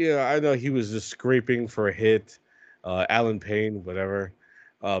Eddie, I know he was just scraping for a hit, Alan Payne, whatever.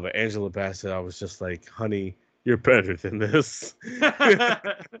 But Angela Bassett, I was just like, honey, you're better than this.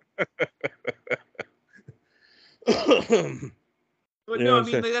 But You know no, what I I'm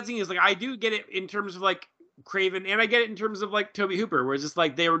mean saying? like, that thing is like I do get it in terms of like Craven, and I get it in terms of like Toby Hooper, where it's just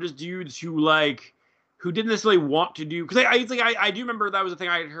like they were just dudes who didn't necessarily want to do, because I do remember that was a thing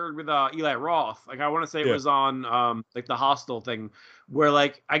I had heard with Eli Roth. Like I want to say it Yeah. was on like the Hostel thing, where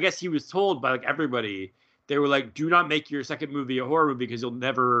like I guess he was told by like everybody, they were like, do not make your second movie a horror movie because you'll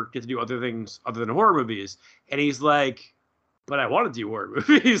never get to do other things other than horror movies. And he's like, but I want to do horror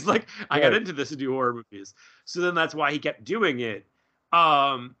movies. Like I got Right. into this to do horror movies. So then that's why he kept doing it.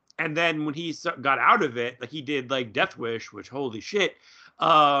 And then when he got out of it, like he did like Death Wish, which holy shit,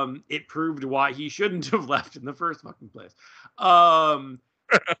 it proved why he shouldn't have left in the first fucking place. But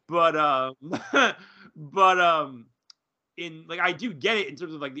but in like I do get it in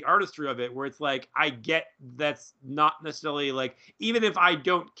terms of like the artistry of it, where it's like I get that's not necessarily like, even if I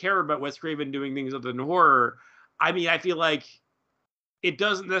don't care about Wes Craven doing things other than horror, I mean I feel like it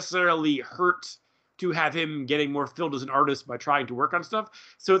doesn't necessarily hurt to have him getting more filled as an artist by trying to work on stuff.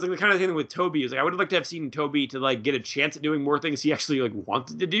 So it's like the kind of thing with Toby is like I would have liked to have seen Toby to like get a chance at doing more things he actually like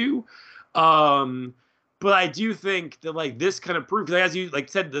wanted to do. But I do think that like this kind of proves, like, as you like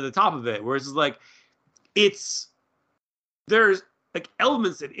said to the top of it, where it's just like it's there's like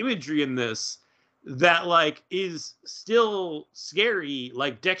elements and imagery in this that like is still scary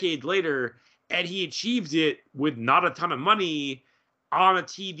like decades later, and he achieved it with not a ton of money on a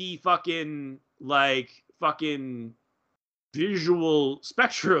TV fucking visual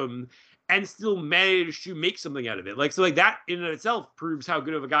spectrum, and still managed to make something out of it. Like so like that in and of itself proves how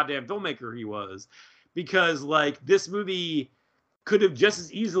good of a goddamn filmmaker he was, because like this movie could have just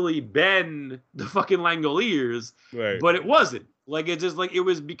as easily been the fucking Langoliers, Right. but it wasn't. Like it's just like it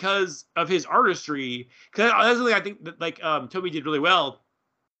was because of his artistry. Because that's the thing I think that like Toby did really well,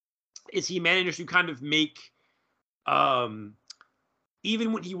 is he managed to kind of make um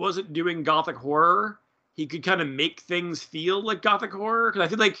even when he wasn't doing gothic horror, he could kind of make things feel like gothic horror. Because I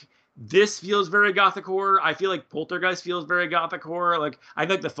feel like this feels very gothic horror. I feel like Poltergeist feels very gothic horror. Like I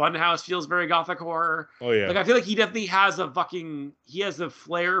think the Funhouse feels very gothic horror. Oh yeah. Like I feel like he definitely has a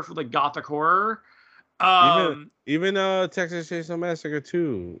flair for like gothic horror. Even Um, even Texas Chainsaw Massacre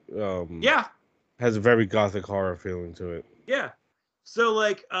 2 yeah, has a very gothic horror feeling to it. yeah. So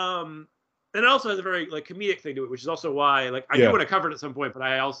like and it also has a very like comedic thing to it, which is also why like I do Yeah. want to cover it at some point, but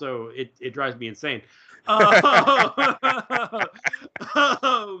I also it drives me insane.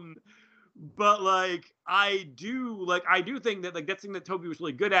 Um, but like I do think that like that's something that Toby was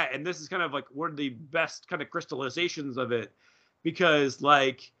really good at, and this is kind of like one of the best kind of crystallizations of it, because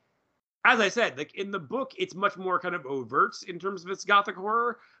like as I said, like in the book, it's much more kind of overt in terms of its gothic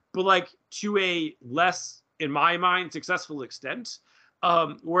horror, but like to a less, in my mind, successful extent.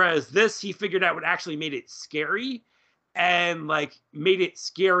 Whereas this, he figured out what actually made it scary, and like made it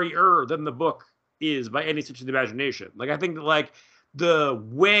scarier than the book is by any stretch of the imagination. Like I think that like the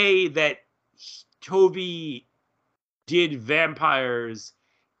way that Toby did vampires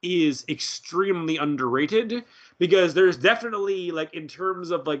is extremely underrated, because there's definitely like in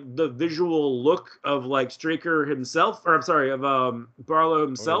terms of like the visual look of like Straker himself, or I'm sorry, of Barlow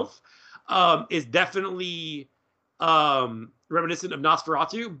himself, is definitely reminiscent of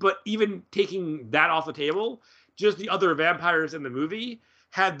Nosferatu. But even taking that off the table, just the other vampires in the movie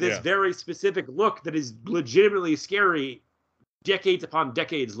had this very specific look that is legitimately scary decades upon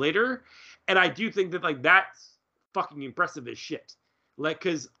decades later. And I do think that like that's fucking impressive as shit. Like,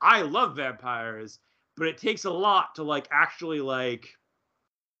 because I love vampires, but it takes a lot to like actually like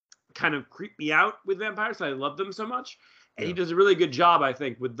kind of creep me out with vampires. I love them so much, and he does a really good job, I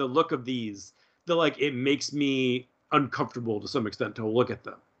think, with the look of these. That like it makes me uncomfortable to some extent to look at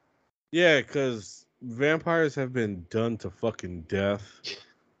them. Yeah, because vampires have been done to fucking death.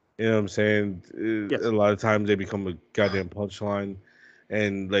 You know what I'm saying? Yes. A lot of times they become a goddamn punchline,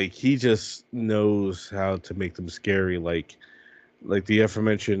 and like he just knows how to make them scary. Like like the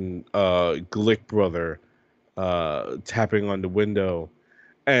aforementioned Glick brother tapping on the window,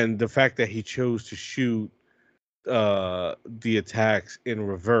 and the fact that he chose to shoot the attacks in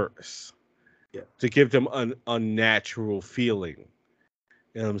reverse Yeah. to give them an unnatural feeling.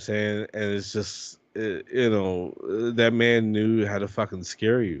 You know what I'm saying? And it's just, that man knew how to fucking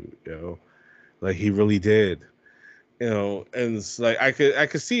scare you. Like he really did. And it's like I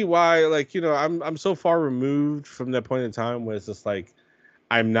could see why. Like I'm so far removed from that point in time where it's just like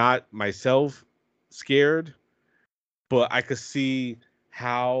I'm not myself scared, but I could see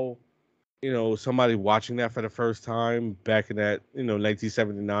how somebody watching that for the first time back in that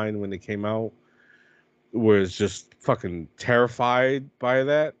 1979 when it came out was just fucking terrified by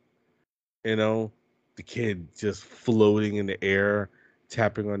that. You know, the kid just floating in the air,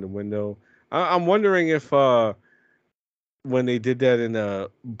 tapping on the window. I'm wondering if when they did that in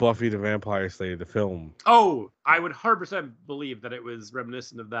Buffy the Vampire Slayer, the film. Oh, I would 100% believe that it was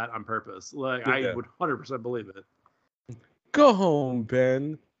reminiscent of that on purpose. Like, I Yeah. would 100% believe it. Go home,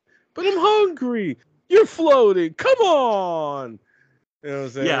 Ben. But I'm hungry. You're floating. Come on. You know what I'm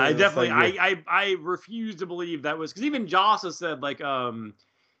saying? Yeah, I It's definitely, like, yeah. I refuse to believe that was, because even Joss has said, like,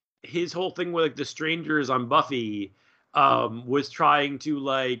 his whole thing with, like, the strangers on Buffy, was trying to,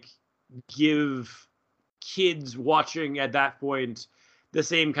 like, give kids watching at that point the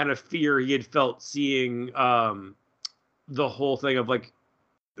same kind of fear he had felt seeing, the whole thing of, like,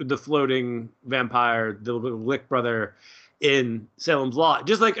 the floating vampire, the Lick brother in Salem's Lot.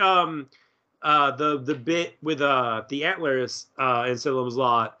 Just like the bit with the antlers in Salem's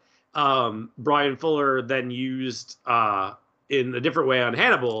Lot, Brian Fuller then used in a different way on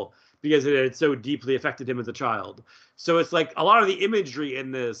Hannibal because it had so deeply affected him as a child. So it's like a lot of the imagery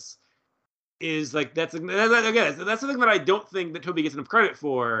in this is like that's again that's the thing that I don't think that Toby gets enough credit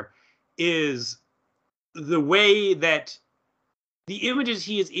for is the way that the images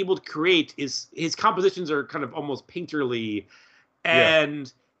he is able to create is his compositions are kind of almost painterly, Yeah.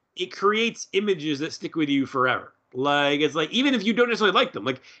 and it creates images that stick with you forever. Like it's like even if you don't necessarily like them,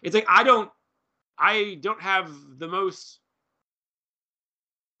 like it's like I don't have the most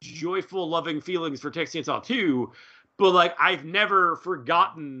joyful, loving feelings for Texas Chainsaw 2, but like I've never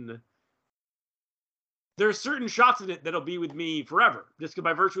forgotten. There's certain shots in it that'll be with me forever, just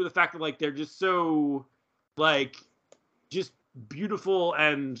by virtue of the fact that like they're just so like just beautiful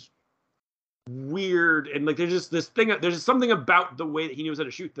and weird, and like there's just this thing, there's just something about the way that he knows how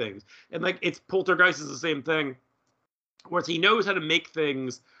to shoot things, and like it's Poltergeist is the same thing, where he knows how to make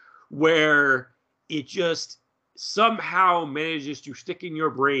things where it just somehow manages to stick in your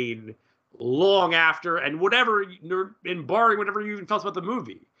brain long after, and whatever, and barring whatever you even felt about the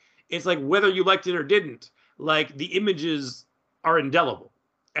movie, it's like whether you liked it or didn't, like the images are indelible,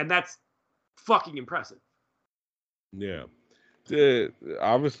 and that's fucking impressive. Yeah.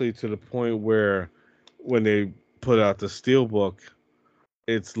 Obviously, to the point where when they put out the Steelbook,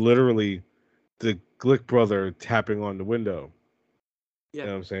 it's literally the Glick brother tapping on the window. Yeah. You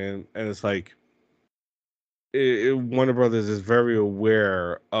know what I'm saying? And it's like, Warner Brothers is very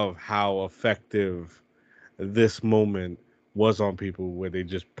aware of how effective this moment was on people where they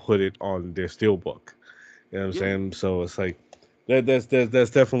just put it on their Steelbook. You know what I'm Yeah. saying? So it's like, that's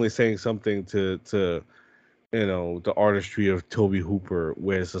definitely saying something to the artistry of Toby Hooper,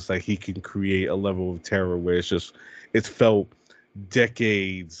 where it's just like he can create a level of terror where it's felt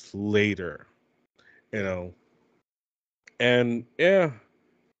decades later, you know. And yeah,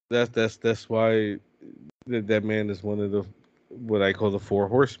 that's why that man is one of the what I call the four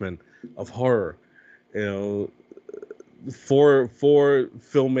horsemen of horror. You know, four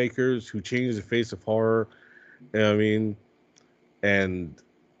filmmakers who changed the face of horror. You know what I mean? And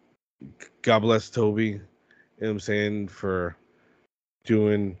God bless Toby, you know what I'm saying, for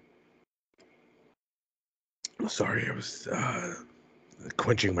doing. Sorry, I was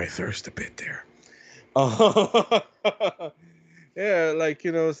quenching my thirst a bit there. Yeah, like,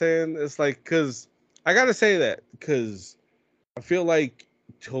 what I'm saying? It's like, because I got to say that, because I feel like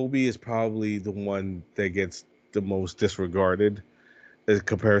Toby is probably the one that gets the most disregarded in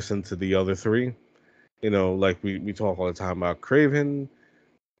comparison to the other three. Like we talk all the time about Craven,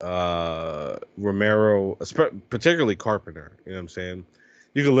 Romero, particularly Carpenter. You know what I'm saying?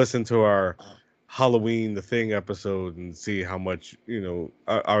 You can listen to our Halloween The Thing episode and see how much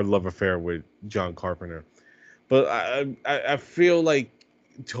our love affair with John Carpenter. But I feel like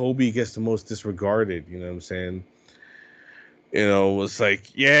Toby gets the most disregarded. You know what I'm saying? It's like,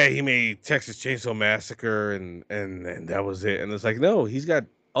 yeah, he made Texas Chainsaw Massacre and that was it. And it's like, no, he's got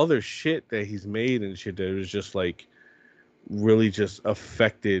other shit that he's made and shit that was just like really just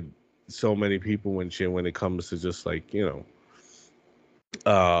affected so many people and shit when it comes to just like,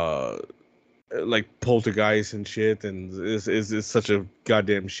 uh like Poltergeist and shit, and it's such a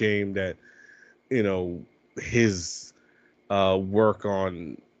goddamn shame that his work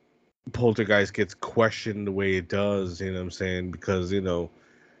on Poltergeist gets questioned the way it does. You know what I'm saying? Because you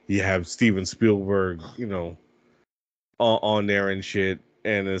have Steven Spielberg, on there and shit,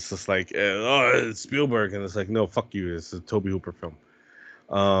 and it's just like, oh, it's Spielberg, and it's like, no, fuck you, it's a Toby Hooper film.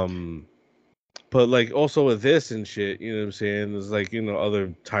 But like also with this and shit, you know what I'm saying? There's like,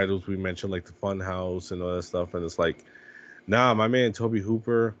 other titles we mentioned, like the Fun House and all that stuff, and it's like, nah, my man Toby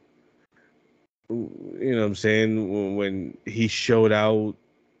Hooper, you know what I'm saying, when he showed out,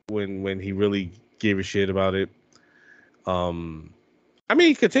 when he really gave a shit about it. I mean,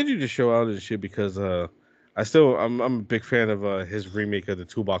 he continued to show out and shit because I'm a big fan of his remake of the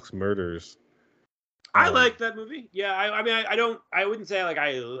Toolbox Murders. I like that movie. Yeah, I mean, I wouldn't say like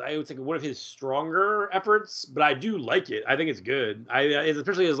I would say one of his stronger efforts, but I do like it. I think it's good.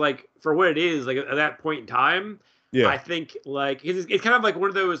 Especially as like for what it is, like at that point in time. Yeah. I think like it's kind of like one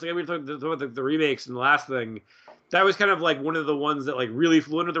of those, like we talked about the remakes and the last thing. That was kind of like one of the ones that like really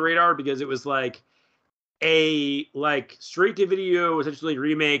flew under the radar because it was like a like straight to video essentially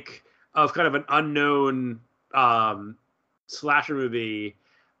remake of kind of an unknown slasher movie.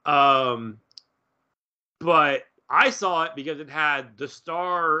 But I saw it because it had the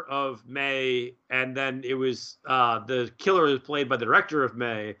star of May, and then it was the killer was played by the director of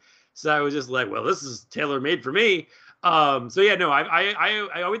May. So I was just like, well, this is tailor made for me. So yeah, no,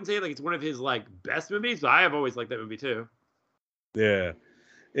 I wouldn't say like it's one of his like best movies, but I have always liked that movie too. Yeah.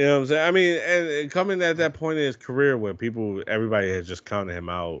 You know what I'm saying? I mean, and coming at that point in his career where everybody had just counted him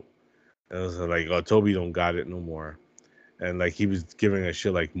out. And it was like, oh, Toby don't got it no more. And like he was giving a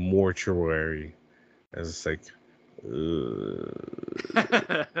shit like Mortuary. And it's like,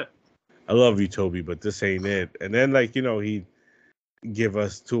 I love you, Toby, but this ain't it. And then like, he'd give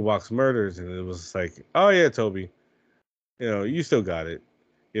us Toolbox Murders, and it was like, oh yeah, Toby, you still got it.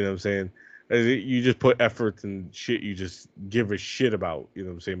 You know what I'm saying? You just put effort and shit you just give a shit about. You know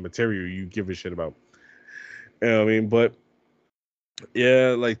what I'm saying? Material you give a shit about. You know what I mean? But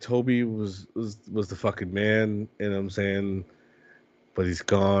yeah, like Toby was the fucking man. You know what I'm saying? But he's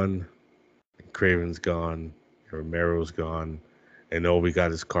gone. And Craven's gone. And Romero's gone. And all we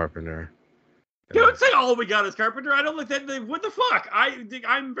got is Carpenter. You don't say all we got is Carpenter. I don't like that. What the fuck?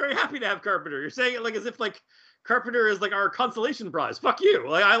 I'm very happy to have Carpenter. You're saying it like as if like Carpenter is like our consolation prize. Fuck you.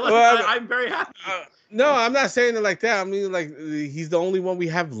 Like I'm very happy. No, I'm not saying it like that. I mean like he's the only one we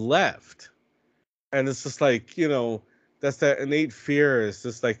have left. And it's just like, that's that innate fear. It's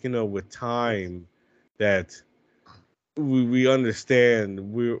just like, with time that we understand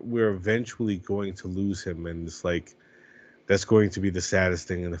we're eventually going to lose him, and it's like that's going to be the saddest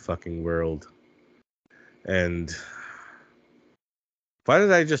thing in the fucking world. And why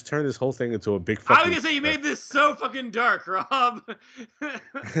did I just turn this whole thing into a big fucking... I was gonna say you made this so fucking dark, Rob.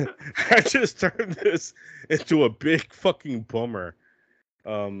 I just turned this into a big fucking bummer.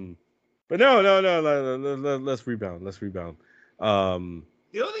 But no, let's rebound. The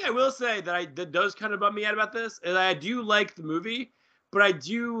only thing I will say that does kind of bum me out about this is I do like the movie, but I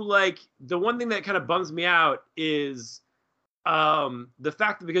do like the one thing that kind of bums me out is the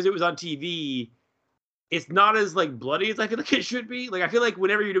fact that because it was on TV, it's not as like bloody as I feel like it should be. Like I feel like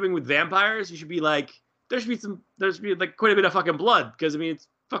whenever you're doing with vampires, you should be like there should be like quite a bit of fucking blood because I mean it's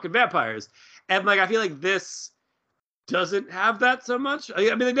fucking vampires, and like I feel like this doesn't have that so much.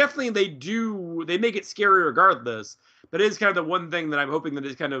 I mean they make it scary regardless, but it is kind of the one thing that I'm hoping that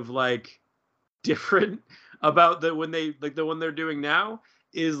is kind of like different about the one they're doing now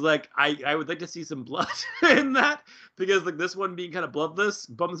is like I would like to see some blood in that because like this one being kind of bloodless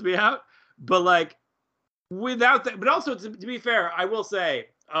bums me out, but like without that, but also to be fair, I will say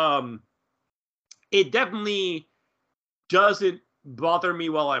it definitely doesn't bother me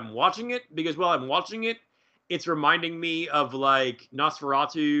while I'm watching it because while I'm watching it, it's reminding me of like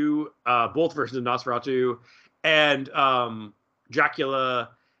Nosferatu, both versions of Nosferatu, and Dracula,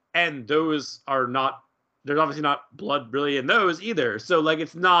 and those are not. There's obviously not blood really in those either. So like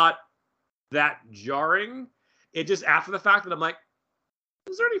it's not that jarring. It just after the fact that I'm like,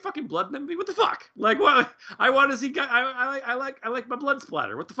 is there any fucking blood in that movie? What the fuck? Like, what? I want to see. I like my blood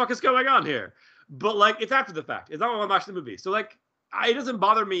splatter. What the fuck is going on here? But like, it's after the fact. It's not when I'm watching the movie. So like, it doesn't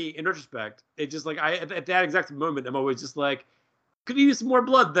bother me in retrospect. It's just like at that exact moment, I'm always just like, could use some more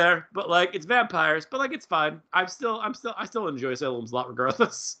blood there? But like, it's vampires. But like, it's fine. I still enjoy Salem's Lot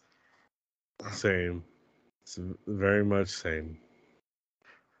regardless. Same. It's very much same.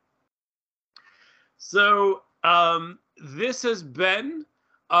 So, this has been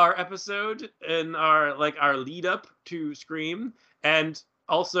our episode and our lead up to Scream. and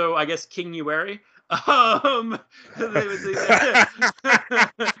also, I guess, King Ueri. Um,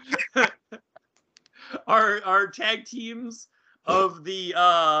 our tag teams of the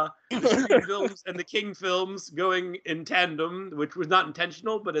Scream films and the King films going in tandem, which was not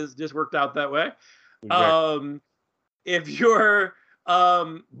intentional, but has just worked out that way. Exactly. If you're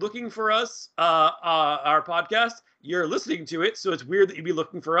looking for us, our podcast, you're listening to it, so it's weird that you'd be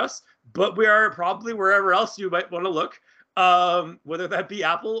looking for us, but we are probably wherever else you might want to look, whether that be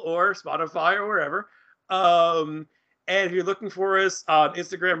Apple or Spotify or wherever. And if you're looking for us on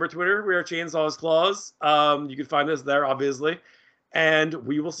Instagram or Twitter, we are Chainsaws Claws. You can find us there, obviously. And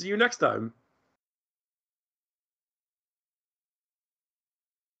we will see you next time.